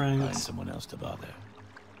anywhere different. Find someone else to bother.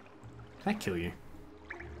 Can I kill you?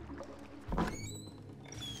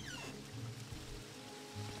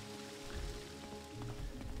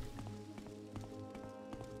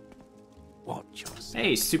 Watch yourself.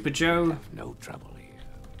 Hey, Super Joe. Have no trouble here.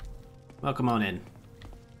 Welcome on in.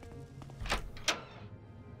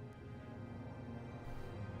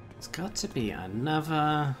 There's got to be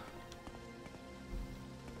another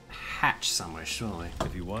hatch somewhere, surely.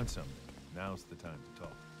 If you want something, now's the time to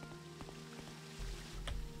talk.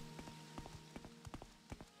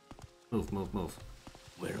 Move, move, move.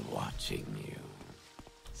 We're watching you.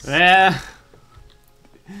 Yeah.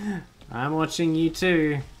 I'm watching you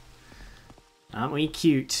too. Aren't we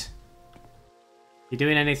cute? You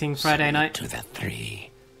doing anything Friday night? To the 3.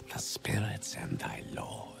 the spirits and thy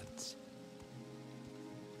lords.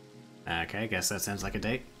 Okay, I guess that sounds like a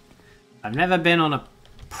date. I've never been on a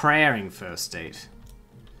praying first date.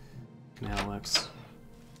 How it works.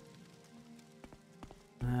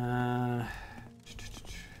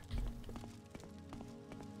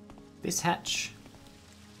 This hatch.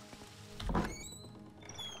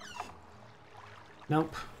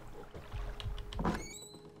 Nope.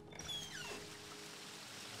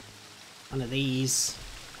 One of these.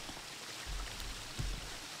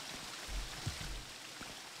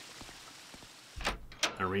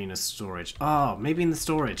 Arena storage. Oh, maybe in the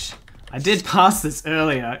storage. I did pass this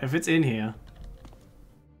earlier. If it's in here,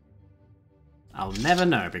 I'll never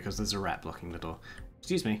know because there's a rat blocking the door.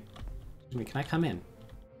 Excuse me. Excuse me, can I come in?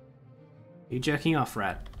 Are you jerking off,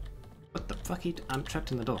 rat? What the fuck? I'm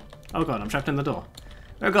trapped in the door. Oh god, I'm trapped in the door.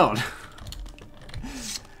 Oh god.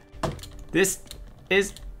 This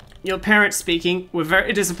is your parents speaking. We're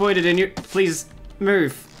very disappointed in you. Please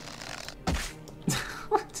move.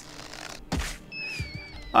 What?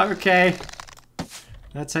 Okay.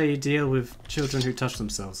 That's how you deal with children who touch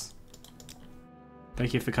themselves.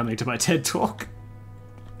 Thank you for coming to my TED Talk.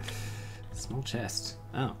 Small chest.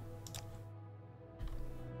 Oh.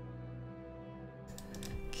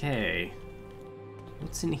 Okay.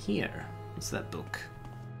 What's in here? What's that book?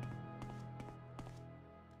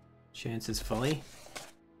 Chances Folly.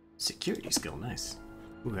 Security skill, nice.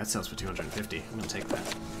 Ooh, that sells for 250. I'm gonna take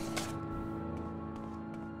that.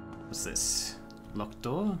 What's this? Locked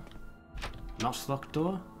door? Not locked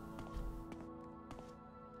door?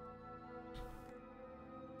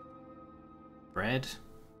 Bread?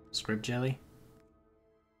 Scrib jelly?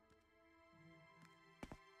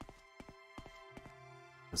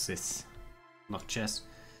 What's this? Locked chest.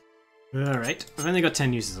 Alright, I've only got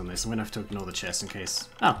 10 uses on this. I'm gonna have to ignore the chest in case.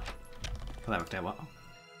 Oh! Well, that worked out well.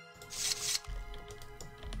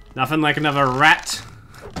 Nothing like another rat!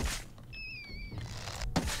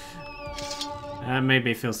 That made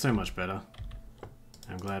me feel so much better.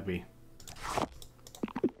 I'm glad we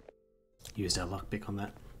used our lockpick on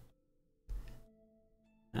that.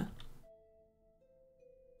 Huh?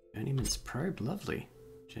 Journeyman's probe, lovely.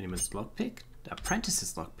 Journeyman's lockpick?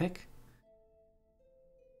 Apprentice's lockpick?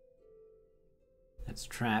 That's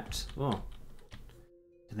trapped. Oh.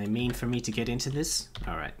 Do they mean for me to get into this?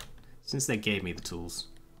 Alright. Since they gave me the tools.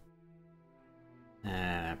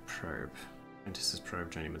 Probe. Apprentice's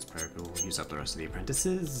probe, journeyman's probe. We'll use up the rest of the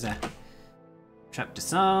apprentices. Trapped,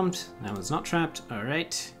 disarmed. That one's not trapped.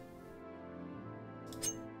 Alright.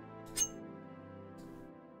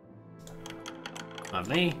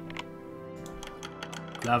 Lovely.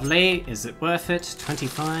 Lovely. Is it worth it?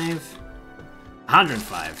 25.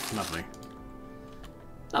 105. Lovely.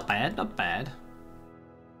 Not bad, not bad.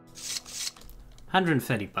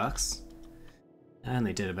 130 bucks. I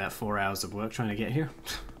only did about 4 hours of work trying to get here.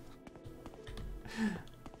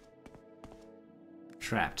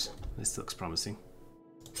 Trapped. This looks promising.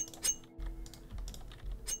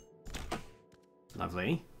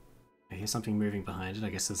 Lovely. I hear something moving behind it. I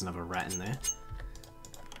guess there's another rat in there.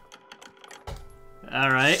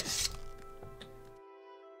 Alright.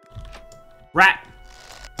 Rat!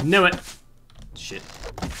 Knew it! Shit.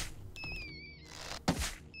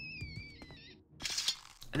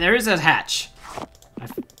 There is a hatch.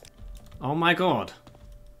 Oh my god.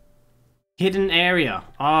 Hidden area.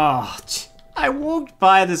 Oh, I walked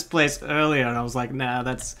by this place earlier and I was like, nah,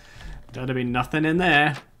 that's gotta be nothing in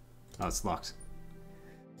there. Oh, it's locked.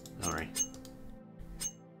 Sorry.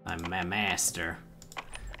 I'm a master.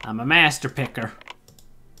 I'm a master picker.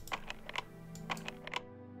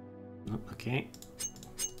 Oh, okay.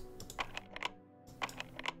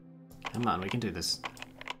 Come on, we can do this.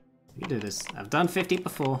 We can do this. I've done 50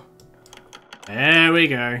 before. There we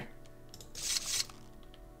go.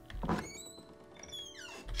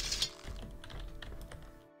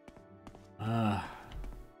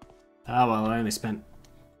 Oh well, I only spent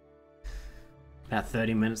about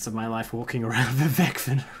 30 minutes of my life walking around Vivec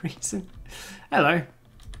for no reason. Hello.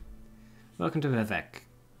 Welcome to Vivec.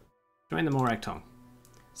 Join the Morag Tong.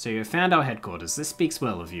 So you have found our headquarters. This speaks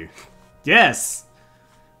well of you. Yes!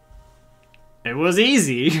 It was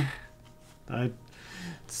easy.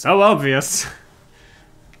 So obvious.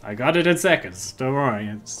 I got it in seconds. Don't worry.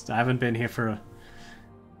 I haven't been here for a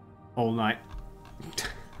whole night.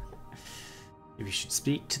 You should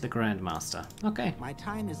speak to the Grandmaster. Okay. My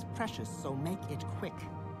time is precious, so make it quick.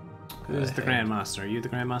 Who's the Grandmaster? Are you the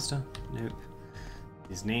Grandmaster? Nope.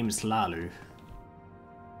 His name's Lalu.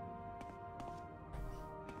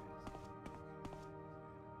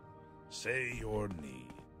 Say your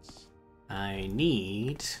needs. I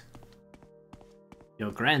need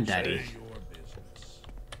your granddaddy. Say your business.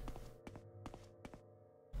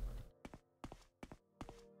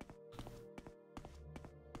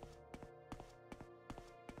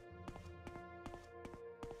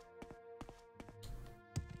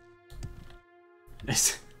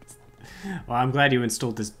 Well, I'm glad you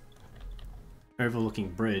installed this overlooking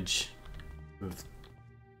bridge with,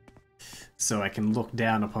 so I can look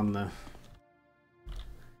down upon the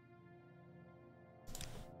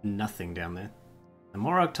nothing down there. The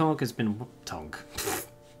Morag Tonk has been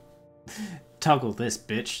Toggle this,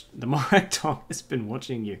 bitch. The Morag Tonk has been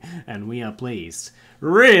watching you, and we are pleased.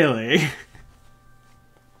 Really?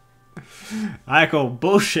 I call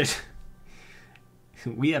bullshit.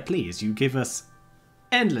 We are pleased. You give us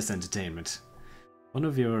endless entertainment. One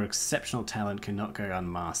of your exceptional talent cannot go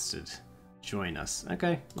unmastered. Join us.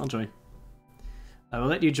 Okay, I'll join. I will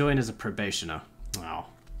let you join as a probationer. Oh.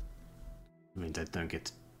 I mean, I don't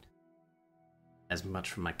get as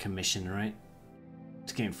much from my commission, right?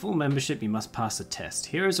 To gain full membership, you must pass a test.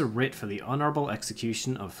 Here is a writ for the honorable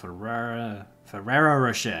execution of Ferrero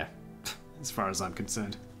Rocher, as far as I'm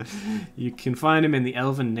concerned. You can find him in the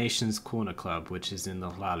Elven Nations Corner Club, which is in the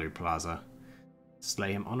Lalu Plaza.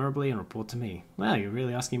 Slay him honorably and report to me. Wow, you're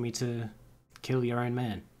really asking me to kill your own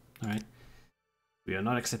man. Alright. We are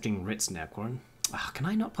not accepting writs now, Corin. Oh, can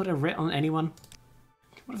I not put a writ on anyone?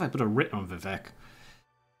 What if I put a writ on Vivec?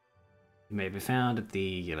 You may be found at the...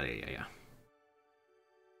 yeah.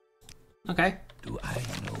 Okay. Do I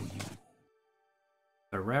know you?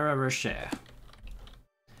 Ferrero Rocher.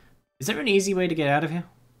 Is there an easy way to get out of here?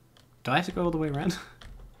 Do I have to go all the way around?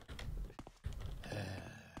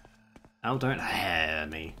 Oh, don't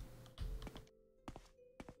me.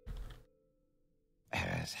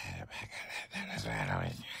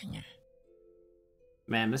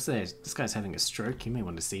 Man, this guy's having a stroke. You may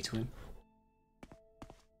want to see to him.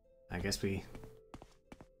 I guess we...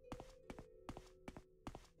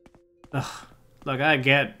 Ugh. Look, I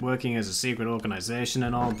get working as a secret organization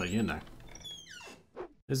and all, but you know.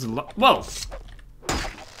 There's a lot... Whoa!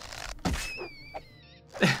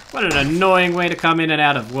 What an annoying way to come in and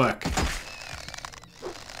out of work.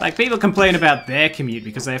 Like, people complain about their commute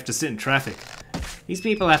because they have to sit in traffic. These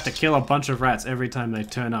people have to kill a bunch of rats every time they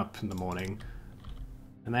turn up in the morning.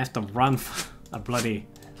 And they have to run for a bloody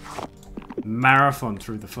marathon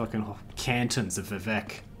through the fucking cantons of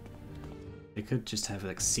Vivec. They could just have,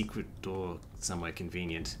 like, a secret door somewhere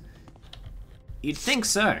convenient. You'd think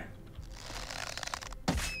so.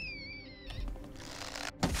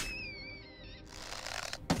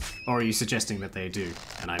 Or are you suggesting that they do,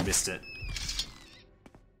 and I missed it?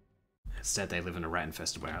 Instead, they live in a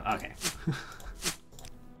rat-infested warehouse. Okay.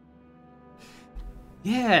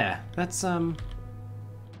 Yeah, that's, I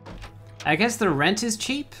guess the rent is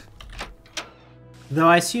cheap? Though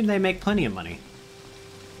I assume they make plenty of money.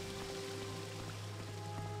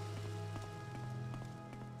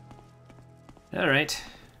 Alright.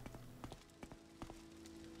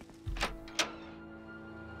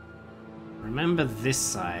 Remember this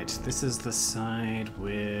side. This is the side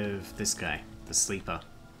with this guy, the sleeper.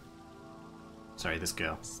 Sorry, this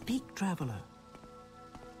girl. Speak, traveler.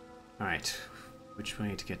 Alright. Which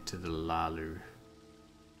way to get to the Lalu?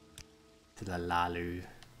 To the Lalu.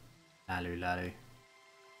 Lalu.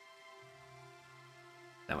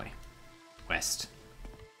 That way. West.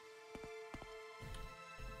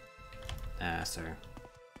 So...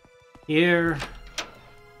 Here...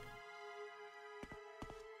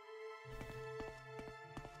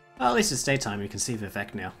 Well, at least it's daytime, you can see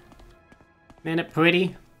Vivec now. Isn't it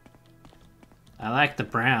pretty? I like the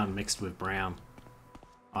brown mixed with brown.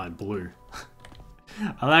 Oh, and blue.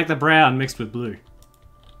 I like the brown mixed with blue.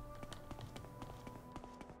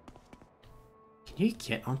 Can you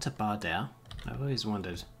get onto Bardau? I've always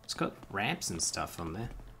wondered. It's got ramps and stuff on there.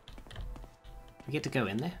 We get to go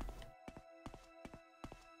in there?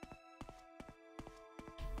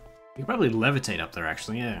 You can probably levitate up there,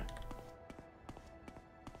 actually, yeah.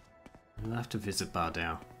 We'll have to visit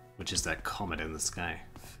Bardau, which is that comet in the sky,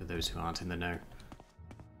 for those who aren't in the know.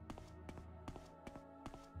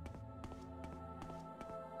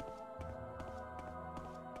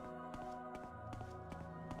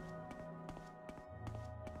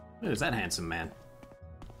 Who's that handsome man?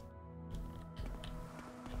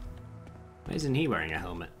 Why isn't he wearing a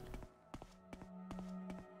helmet?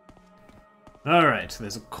 Alright,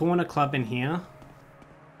 there's a corner club in here.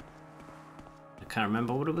 I can't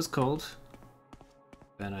remember what it was called.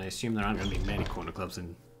 But I assume there aren't going to be many corner clubs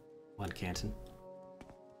in one canton.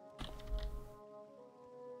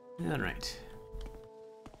 Alright.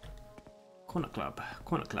 Corner club.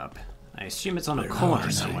 I assume it's on a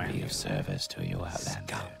corner somewhere. Be of service to you,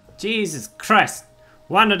 Outlander. Jesus Christ!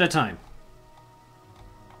 One at a time.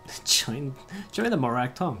 Join the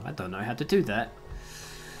Morag Tonk. I don't know how to do that.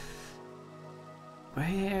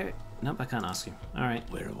 Where? Nope, I can't ask you. Alright.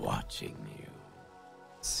 We're watching you.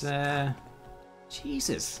 It's,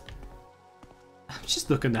 Jesus. I'm just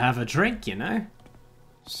looking to have a drink, you know?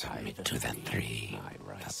 Submit to the three,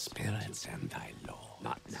 the spirits and thy law.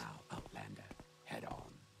 Not now, Outlander. Head on.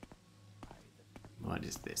 What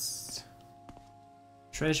is this?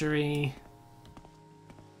 Treasury.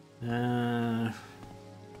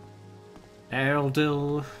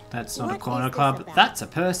 Eldil. That's not a What corner is this club. about? That's a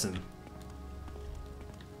person.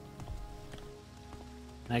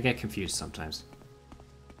 I get confused sometimes.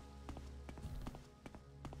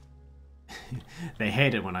 They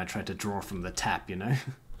hate it when I try to draw from the tap, you know?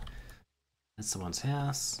 That's someone's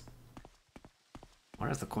house. I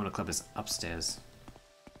wonder if the corner club is upstairs.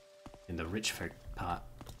 In the rich folk part.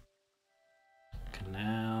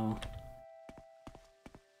 Canal.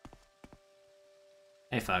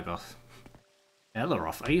 Hey Fargoth.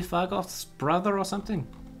 Elaroth, are you Fargoth's brother or something?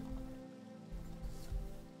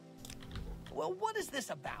 Well, what is this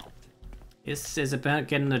about? This is about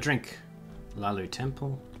getting a drink. Lalu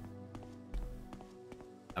Temple.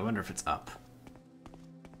 I wonder if it's up.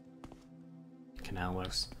 Canal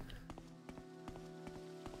works.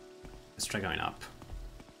 Let's try going up.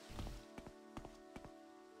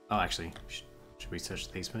 Oh, actually, should we search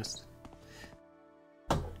these first?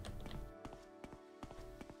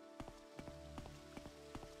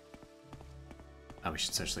 Oh, we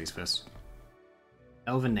should search these first.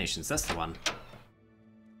 Elven Nations, that's the one.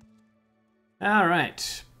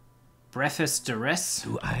 Alright. Brephis Duress.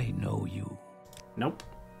 Do I know you? Nope.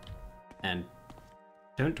 And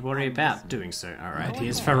don't worry about doing so. Alright,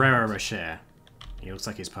 here's Ferrero Rocher. He looks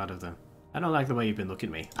like he's part of the... I don't like the way you've been looking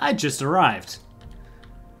at me. I just arrived!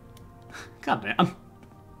 God damn.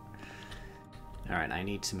 Alright, I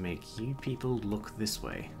need to make you people look this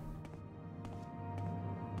way.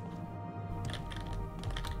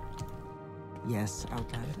 Yes,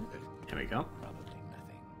 Outlander? Here we go. Probably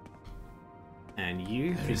nothing. And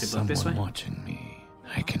you, if There you is could look this way. someone watching me.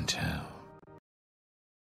 I can tell.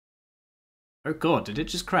 Oh god, did it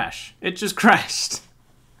just crash? It just crashed!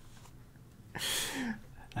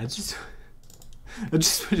 I just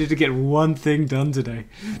wanted to get one thing done today.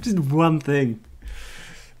 Just one thing.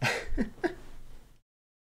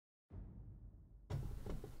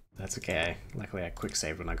 That's okay. Luckily I quick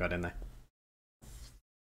saved when I got in there.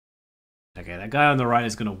 Okay, that guy on the right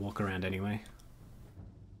is gonna walk around anyway.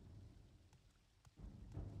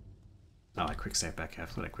 Oh, I quick saved back here. I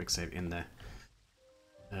thought I quick saved in there.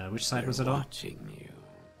 Which side was it on? Watching you.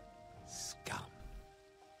 Scum.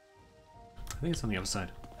 I think it's on the other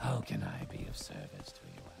side. How can I be of service to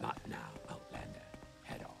you? Not now, Outlander.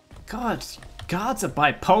 Head on. God, guards are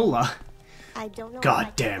bipolar. I don't know. if I can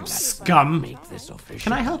Goddamn help you, but scum. Make this official.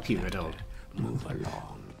 Can I help you at all? Outlander. Move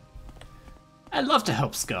along. I'd love to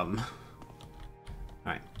help scum.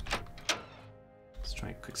 Alright. Let's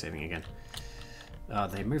try quick saving again.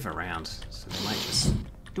 They move around, so they might just...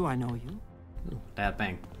 Do I know you? Ooh, loud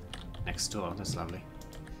bang. Next door, that's lovely.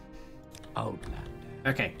 Outlander.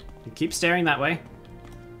 Okay, you keep staring that way.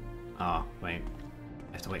 Oh, wait.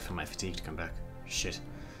 I have to wait for my fatigue to come back. Shit.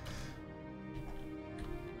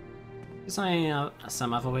 Is there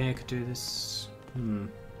some other way I could do this?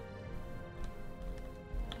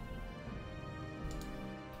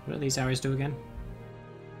 What do these arrows do again?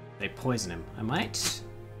 They poison him. I might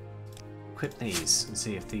equip these and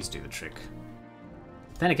see if these do the trick.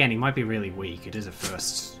 Then again, he might be really weak. It is a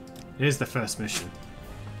first. It is the first mission.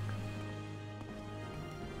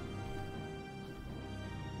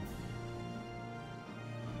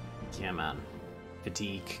 Come on.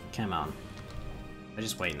 Fatigue. Come on. I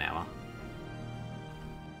just wait an hour.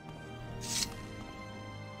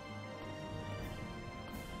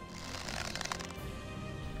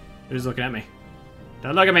 Who's looking at me?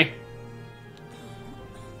 Don't look at me!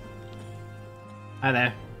 Hi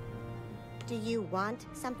there. Do you want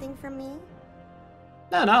something from me?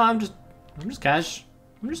 No, I'm just cash.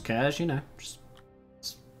 I'm just cash, you know. Just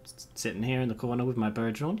sitting here in the corner with my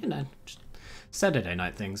bird drawn, you know. Just Saturday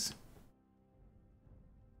night things.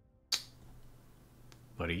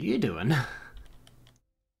 What are you doing?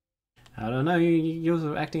 I don't know,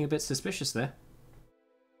 you're acting a bit suspicious there.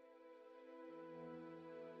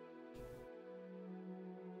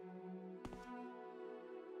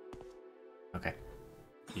 Okay.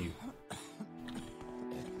 You.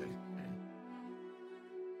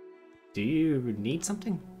 Do you need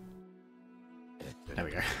something? There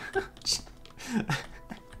we go.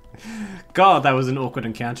 God, that was an awkward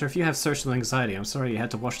encounter. If you have social anxiety, I'm sorry you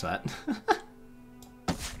had to watch that.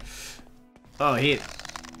 Oh, here.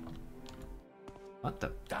 What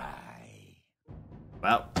the? Die.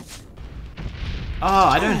 Well. Oh,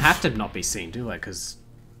 I don't have to not be seen, do I? Because...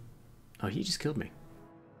 Oh, he just killed me.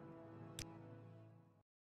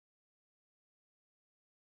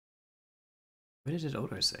 Where did it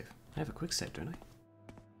autosave? I have a quick save, don't I?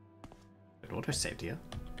 It autosaved here.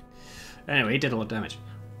 Anyway, he did a lot of damage.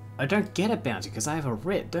 I don't get a bounty because I have a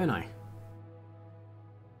writ, don't I?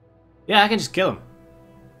 Yeah, I can just kill him.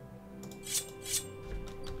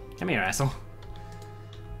 Come here, asshole.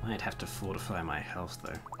 Might have to fortify my health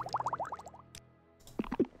though.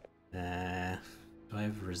 Do I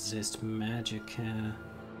have resist magic?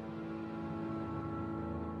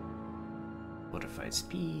 Fortified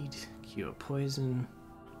speed, cure poison,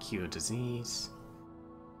 cure disease.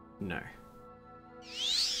 No.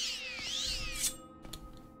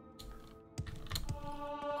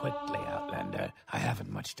 Quickly, Outlander. I haven't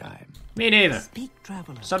much time. Me neither. Speak,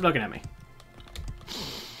 traveler. Stop looking at me.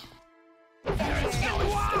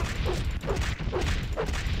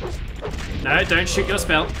 No, don't shoot your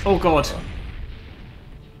spell. Oh god.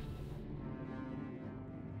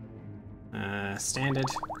 Standard.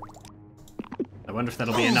 I wonder if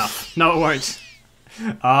that'll be enough. No, it won't.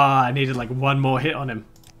 Ah, I needed like one more hit on him.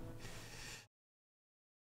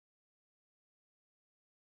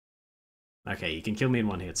 Okay, you can kill me in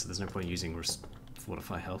one hit, so there's no point using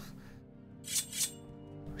fortify health.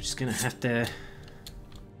 We're just gonna have to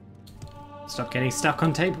stop getting stuck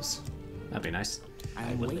on tables. That'd be nice.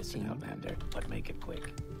 I will listen, Outlander, but make it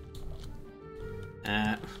quick.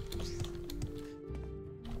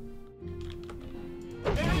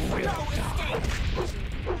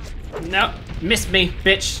 No, missed me,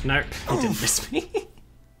 bitch. Nope, he didn't miss me.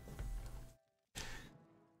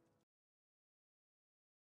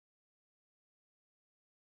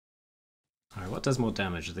 Alright, what does more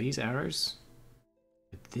damage? Are these arrows?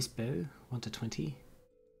 With this bow? 1 to 20?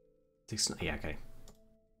 6, yeah, okay.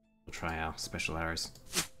 We'll try our special arrows.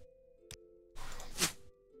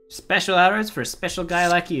 Special arrows for a special guy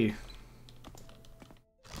like you.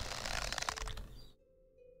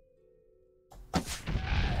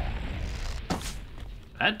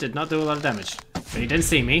 That did not do a lot of damage. But he didn't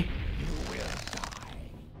see me. You will die.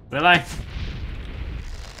 Will I?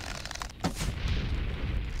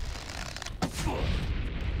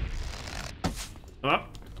 Oh.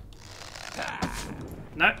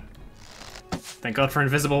 No. Thank God for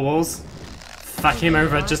invisible walls. Fuck him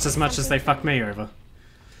over just as much as they fuck me over.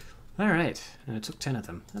 Alright, and it took 10 of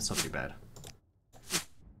them. That's not too bad.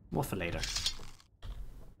 More for later.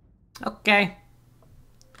 Okay.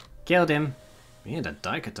 Killed him. He had a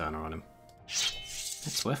daikatana on him.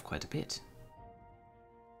 That's worth quite a bit.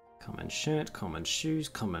 Common shirt, common shoes,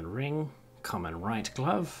 common ring, common right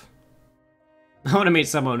glove. I want to meet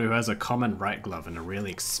someone who has a common right glove and a really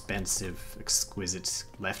expensive, exquisite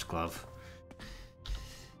left glove.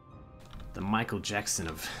 The Michael Jackson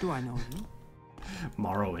of Do I know you?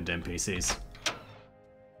 Morrowind NPCs.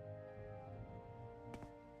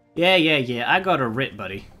 Yeah, I got a writ,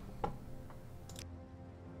 buddy.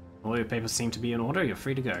 All your papers seem to be in order, you're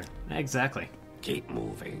free to go. Exactly. Keep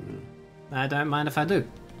moving. I don't mind if I do.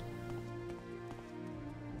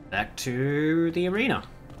 Back to the arena.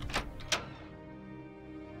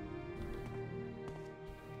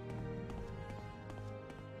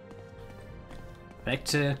 Back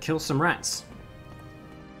to kill some rats.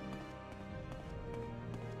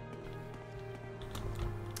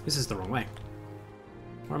 This is the wrong way.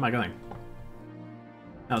 Where am I going?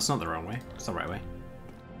 No, it's not the wrong way. It's the right way.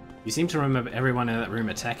 You seem to remember everyone in that room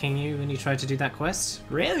attacking you when you tried to do that quest?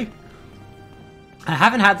 Really? I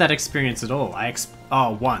haven't had that experience at all.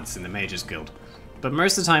 Once in the Mages Guild. But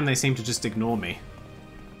most of the time they seem to just ignore me.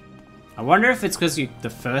 I wonder if it's because the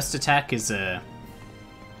first attack is a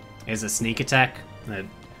sneak attack. That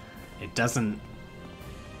it doesn't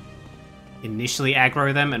initially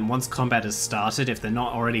aggro them, and once combat has started, if they're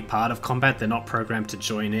not already part of combat, they're not programmed to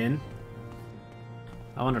join in.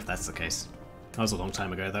 I wonder if that's the case. That was a long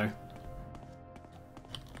time ago, though.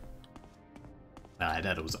 I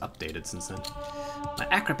doubt it was updated since then. My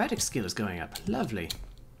acrobatic skill is going up. Lovely.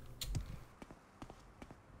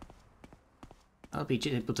 I'll be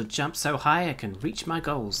able to jump so high I can reach my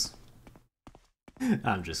goals.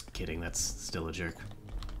 I'm just kidding, that's still a joke.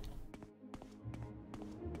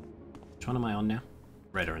 Which one am I on now?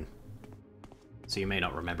 Veteran. So you may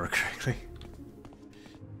not remember it correctly.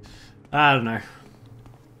 I don't know.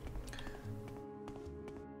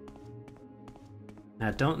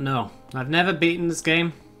 I don't know. I've never beaten this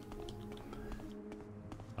game.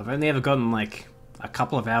 I've only ever gotten like a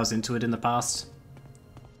couple of hours into it in the past.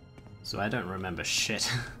 So I don't remember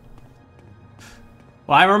shit.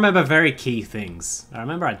 Well, I remember very key things. I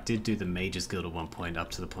remember I did do the Mages Guild at one point, up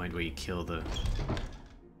to the point where you kill the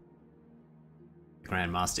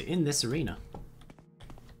Grandmaster in this arena.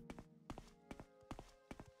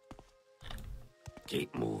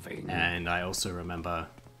 Keep moving. And I also remember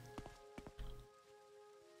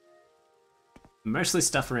Mostly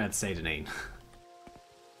stuff around Seydanine.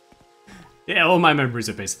 Yeah, all my memories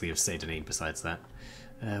are basically of Seydanine besides that.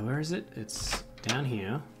 Where is it? It's down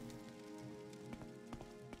here.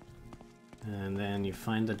 And then you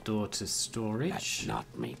find the door to storage. Let's not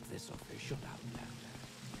make this official, Outlander.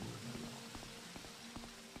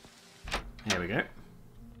 There we go.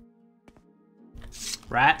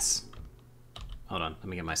 Rats! Hold on, let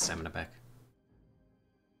me get my stamina back.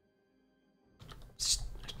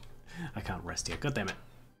 I can't rest here, god damn it.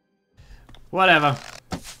 Whatever.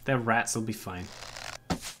 They're rats, they'll be fine.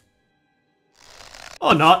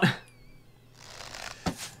 Or not.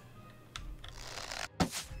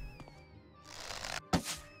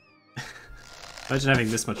 Imagine having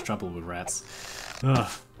this much trouble with rats.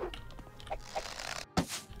 Ugh.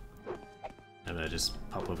 I'm gonna just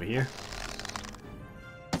pop over here.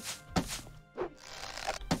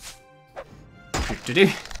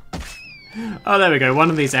 Do-do-do. Oh, there we go. One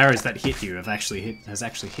of these arrows that hit you has actually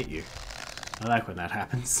hit you. I like when that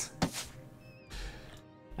happens.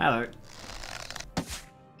 Hello.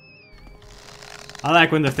 I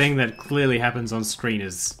like when the thing that clearly happens on screen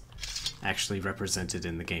is actually represented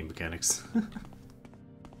in the game mechanics.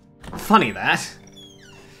 Funny that.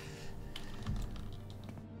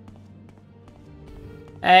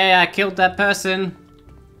 Hey, I killed that person.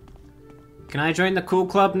 Can I join the cool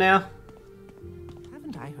club now?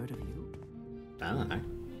 Haven't I heard of you? I don't know.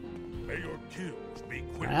 May your kills be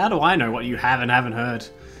quick. How do I know what you have and haven't heard?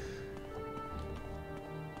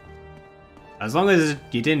 As long as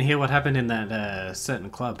you didn't hear what happened in that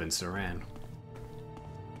certain club in Saran.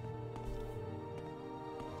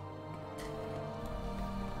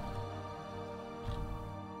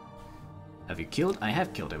 Have you killed? I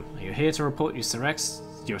have killed him. Are you here to report your Serex?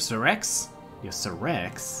 Your Serex? Your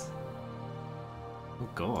Serex? Oh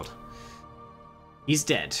god. He's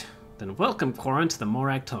dead. Then welcome, Quarren, to the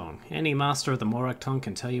Morag Tong. Any master of the Morag Tong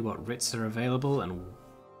can tell you what writs are available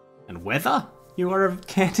and whether you are a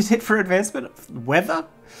candidate for advancement. Weather?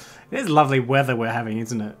 It is lovely weather we're having,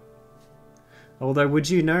 isn't it? Although, would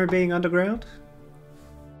you know being underground?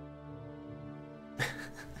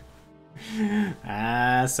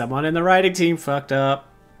 Someone in the writing team fucked up.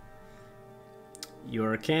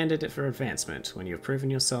 You're a candidate for advancement. When you have proven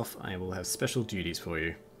yourself, I will have special duties for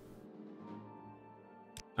you.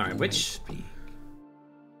 Alright, which?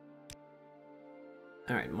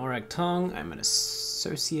 Alright, Morag Tong. I'm an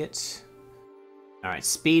associate. Alright,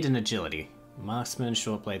 speed and agility. Marksman,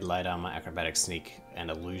 short blade, light armor, acrobatic, sneak, and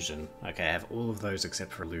illusion. Okay, I have all of those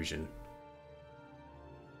except for illusion.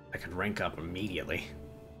 I could rank up immediately.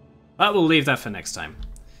 But we'll leave that for next time.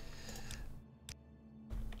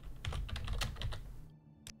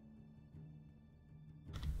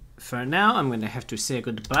 For now, I'm going to have to say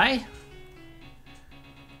goodbye.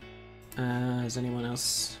 Is anyone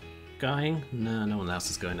else going? No, no one else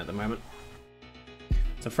is going at the moment.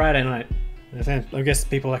 It's a Friday night. I guess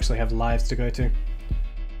people actually have lives to go to.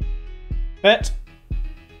 But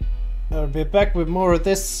I'll be back with more of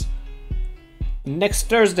this next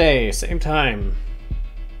Thursday, same time.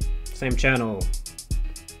 Same channel,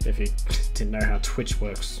 if you didn't know how Twitch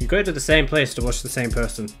works. You go to the same place to watch the same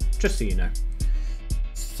person, just so you know.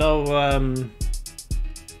 So,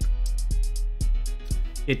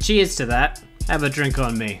 yeah, cheers to that. Have a drink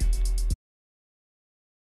on me.